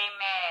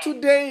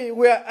 Today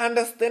we are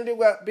understanding,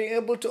 we are being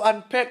able to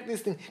unpack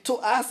this thing. To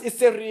us,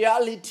 it's a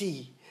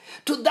reality.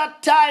 To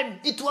that time,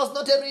 it was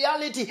not a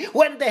reality.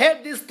 When they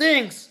heard these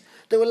things,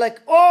 they were like,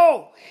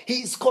 oh,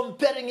 he's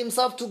comparing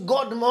himself to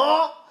God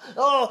more.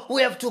 Oh,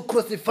 we have to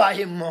crucify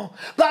him more.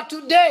 But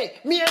today,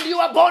 me and you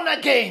are born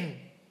again.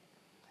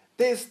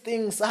 These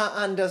things are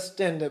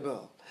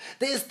understandable.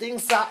 These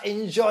things are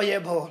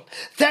enjoyable.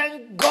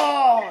 Thank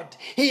God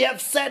he have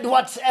said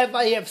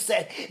whatever he have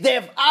said. They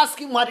have asked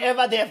him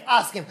whatever they have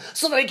asked him,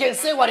 so that he can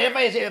say whatever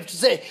he have to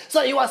say.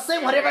 So he was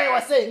saying whatever he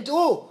was saying to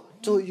who?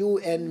 To you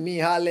and me.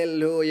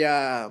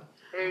 Hallelujah.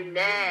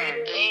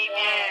 Amen.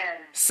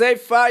 Say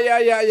fire,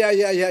 yeah.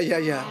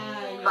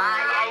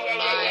 Fire.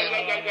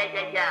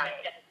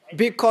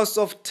 Because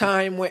of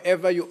time,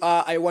 wherever you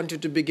are, I want you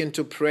to begin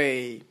to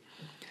pray.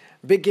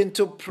 Begin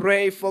to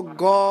pray for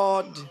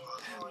God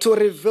to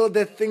reveal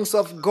the things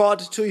of God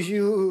to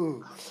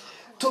you.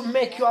 To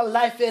make your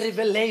life a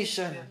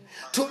revelation.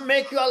 To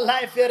make your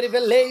life a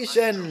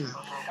revelation.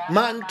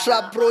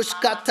 Mantra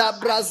proshkata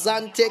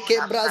brazante ke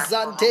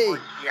brazante.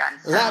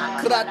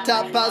 La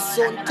krata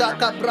pasonta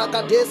ka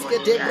bragadeske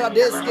de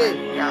bradeske.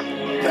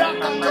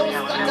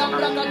 Bragatoska ta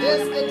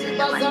bragadeske ti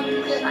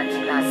bazante.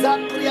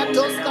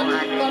 Zapriatoska ti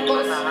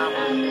bagos.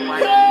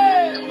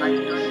 Pray!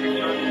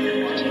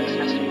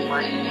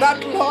 That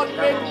Lord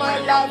make my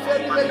life a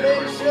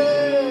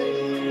revelation.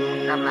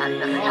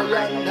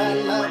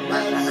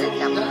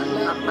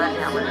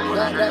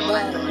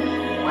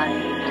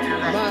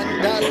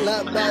 Mandala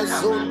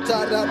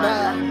bazuntaraba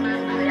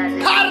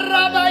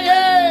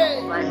Karabaye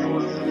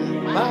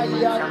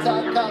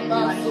Mayataka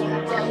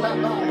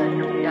bazuntaraba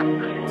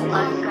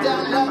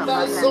Mandala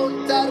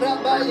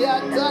bazuntaraba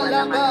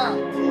yatalaba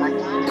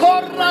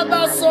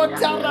Koraba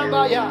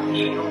sotarabaya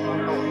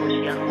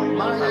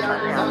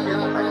Mayatala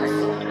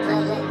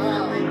bazuntaraba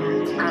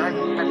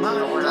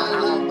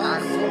Mandala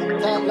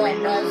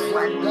bazuntaraba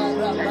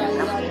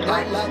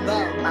yatalaba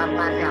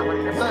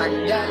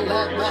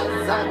Mandala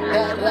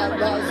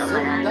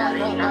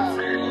bazuntaraba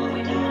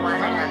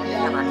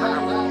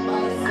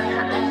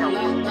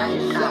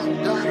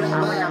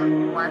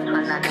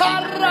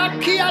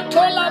Karakia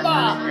tolaba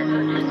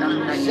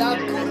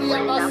Shakuria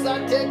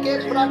masateke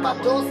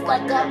prakatos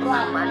katabra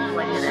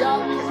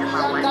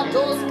Shakuria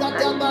katos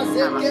kataba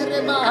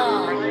zekerema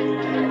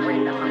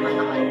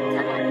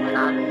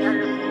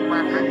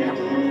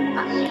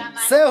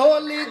Say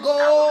Holy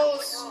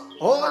Ghost,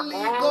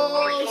 Holy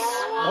Ghost,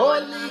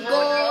 Holy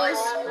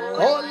Ghost,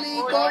 Holy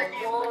Ghost,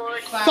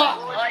 fire,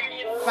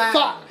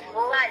 fire,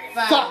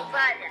 fire,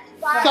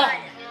 fire,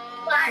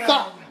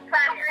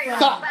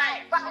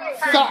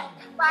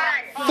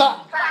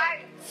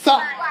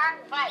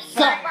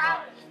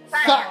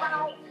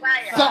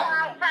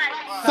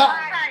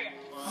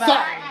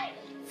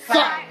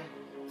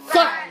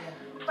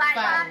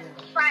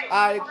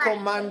 I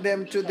command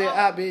them to the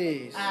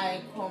abyss. I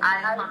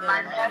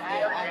command them to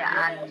the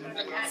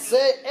abyss.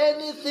 Say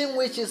anything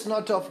which is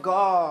not of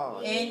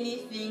God.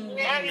 Anything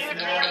which Anything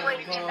is not which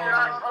is of not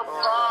God. of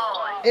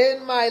God.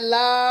 In my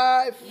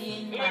life,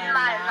 In In my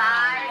my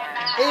life.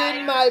 life.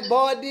 in my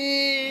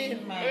body,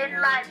 In my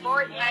In my body.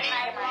 body.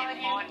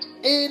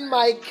 in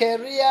my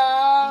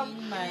career,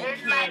 In my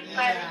In my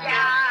career.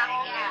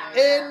 career.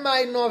 in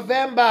my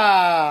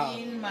November,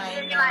 In my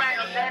In my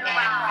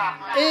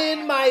November.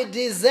 in my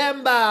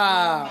December,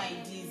 my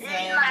In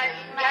desire. my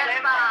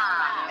December.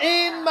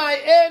 in my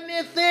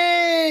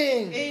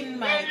anything. In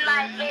my In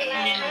my anything.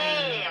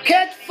 anything.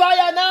 Catch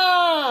fire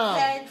now!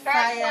 Catch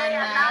fire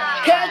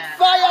now. Catch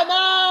fire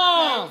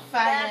now!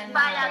 Fire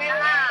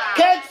now.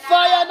 Catch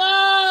fire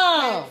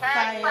now!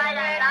 Fire now.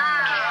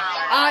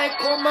 I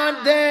command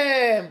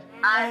them.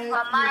 I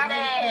command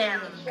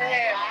them.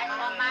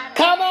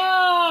 Come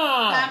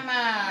on! Come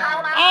on.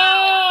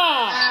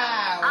 Ah!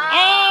 Ow.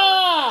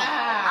 Ah!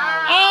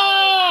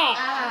 Ah! Ah!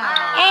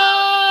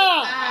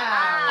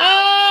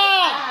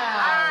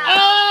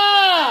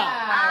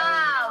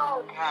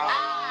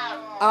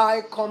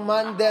 I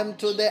command them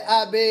to the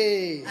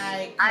abyss.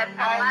 I I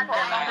command command them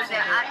to the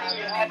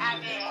them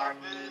abyss.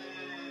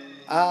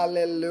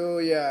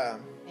 Hallelujah.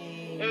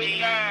 Amen.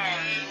 Amen.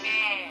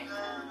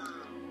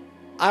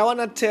 I want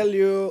to tell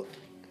you,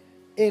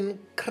 in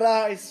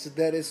Christ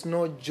there is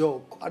no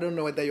joke. I don't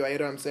know whether you are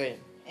hearing what I'm saying.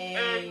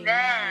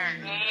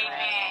 Amen.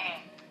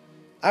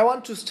 I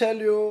want to tell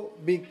you,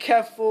 be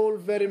careful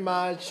very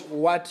much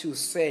what you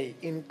say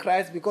in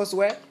Christ, because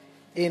where?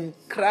 In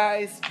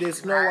Christ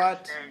there's no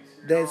what?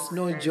 There's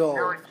no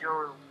joke.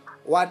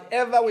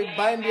 Whatever we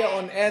bind here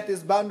on earth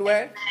is bound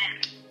where?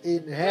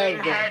 In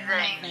heaven.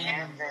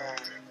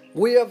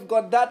 We have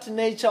got that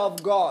nature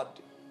of God.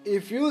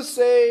 If you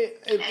say,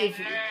 if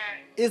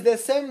it's the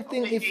same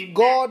thing if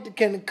God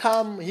can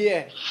come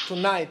here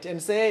tonight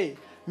and say, hey,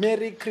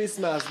 Merry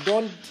Christmas,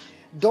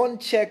 don't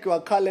check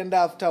your calendar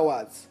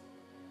afterwards.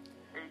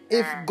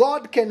 If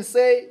God can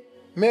say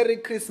Merry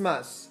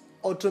Christmas,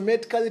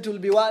 automatically it will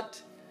be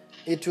what?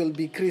 It will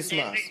be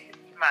Christmas.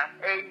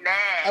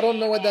 I don't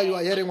know whether you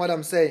are hearing what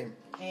I'm saying.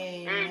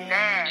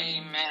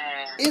 Amen.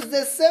 It's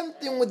the same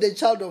thing with the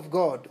child of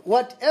God.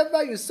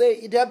 Whatever you say,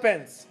 it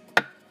happens.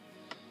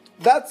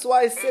 That's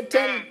why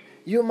Satan,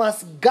 you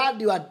must guard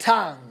your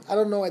tongue. I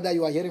don't know whether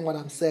you are hearing what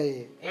I'm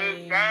saying.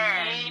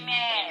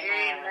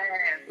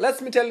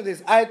 Let me tell you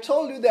this. I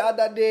told you the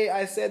other day,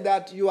 I said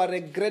that you are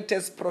the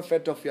greatest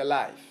prophet of your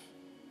life.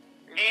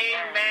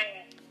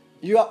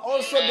 You are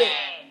also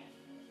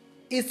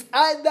it's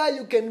either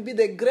you can be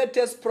the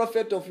greatest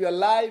prophet of your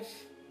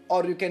life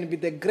or you can be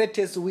the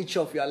greatest witch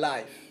of your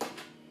life.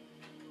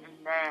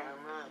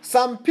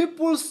 Some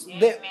people,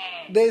 there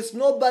is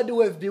nobody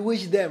who have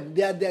bewitched them.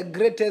 They are their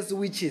greatest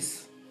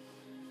witches.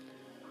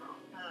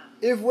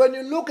 If when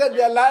you look at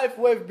their life,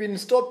 who have been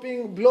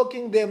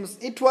blocking them,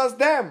 it was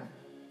them.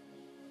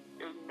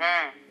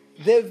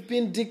 They've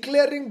been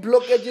declaring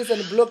blockages,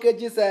 and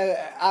blockages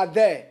are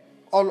there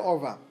all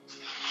over.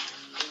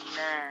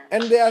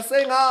 And they are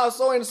saying,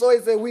 so-and-so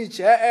is a witch.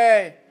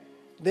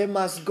 They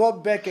must go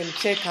back and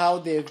check how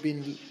they've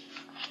been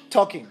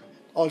talking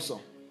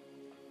also.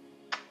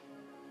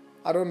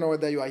 I don't know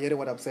whether you are hearing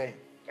what I'm saying.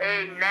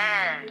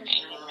 Amen.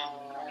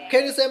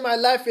 Can you say, my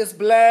life is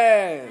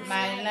blessed?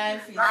 My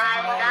life is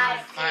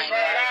blessed.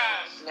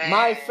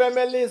 My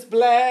family is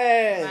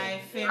blessed.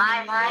 My family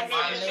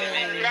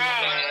is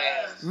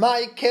blessed.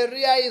 My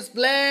career is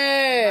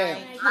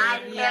blessed. My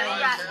career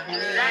is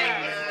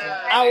blessed.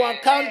 Our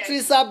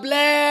countries are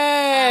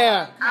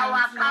blessed.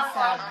 Our countries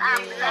are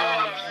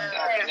blessed.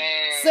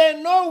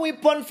 Say, no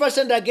weapon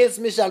fashioned against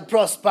me shall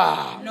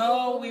prosper.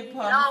 No weapon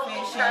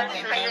fashioned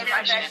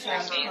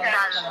against me shall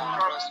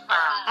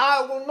prosper.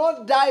 I will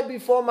not die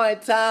before my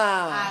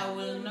time. I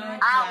will not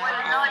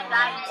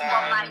die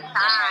before my time.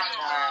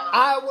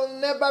 I will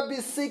never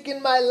be sick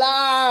in my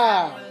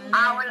life.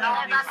 I will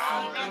never be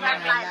sick in my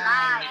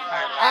life.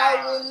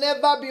 I will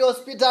never be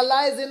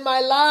hospitalized in my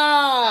life.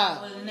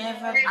 I will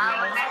never be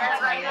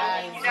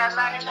hospitalized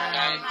in my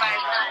life.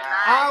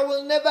 I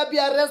will never be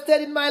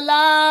arrested in my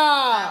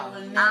life.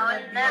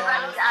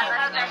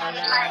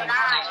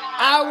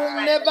 I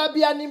will never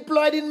be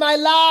unemployed in my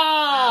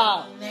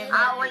life.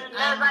 I will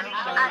never be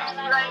unemployed in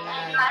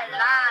my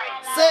life.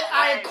 Say,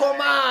 I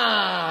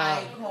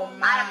command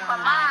I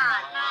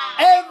command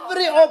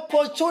every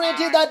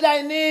opportunity that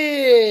I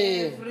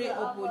need every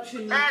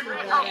opportunity that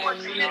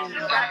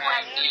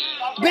I need.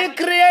 be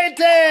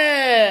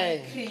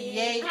created.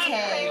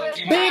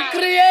 Be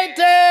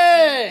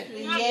created.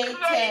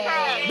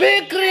 Be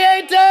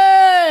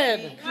created.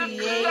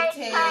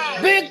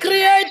 Be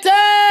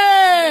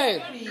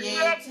created.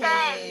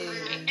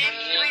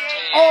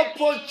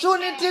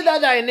 Opportunity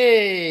that I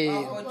need.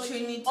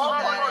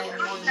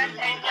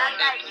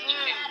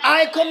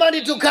 I command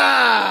it to come.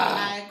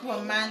 I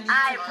command it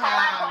to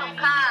come.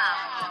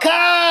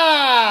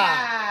 Come.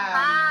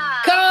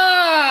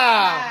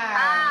 Come.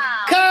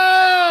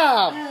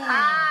 Come.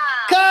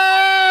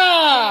 Come.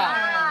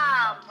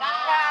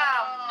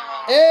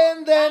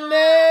 In the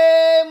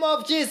name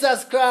of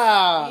Jesus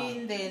Christ.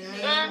 In the name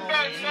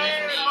of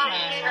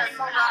Jesus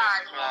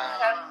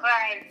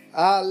Christ.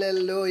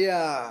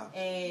 Hallelujah.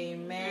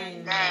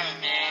 Amen.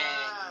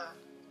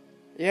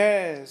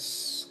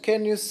 Yes.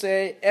 Can you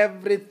say,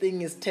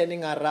 everything is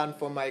turning around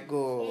for my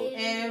good?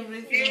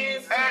 Everything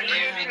is turning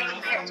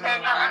around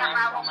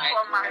for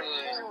my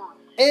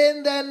good.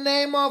 In the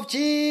name of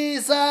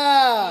Jesus.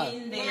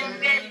 in the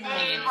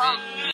name of Jesus.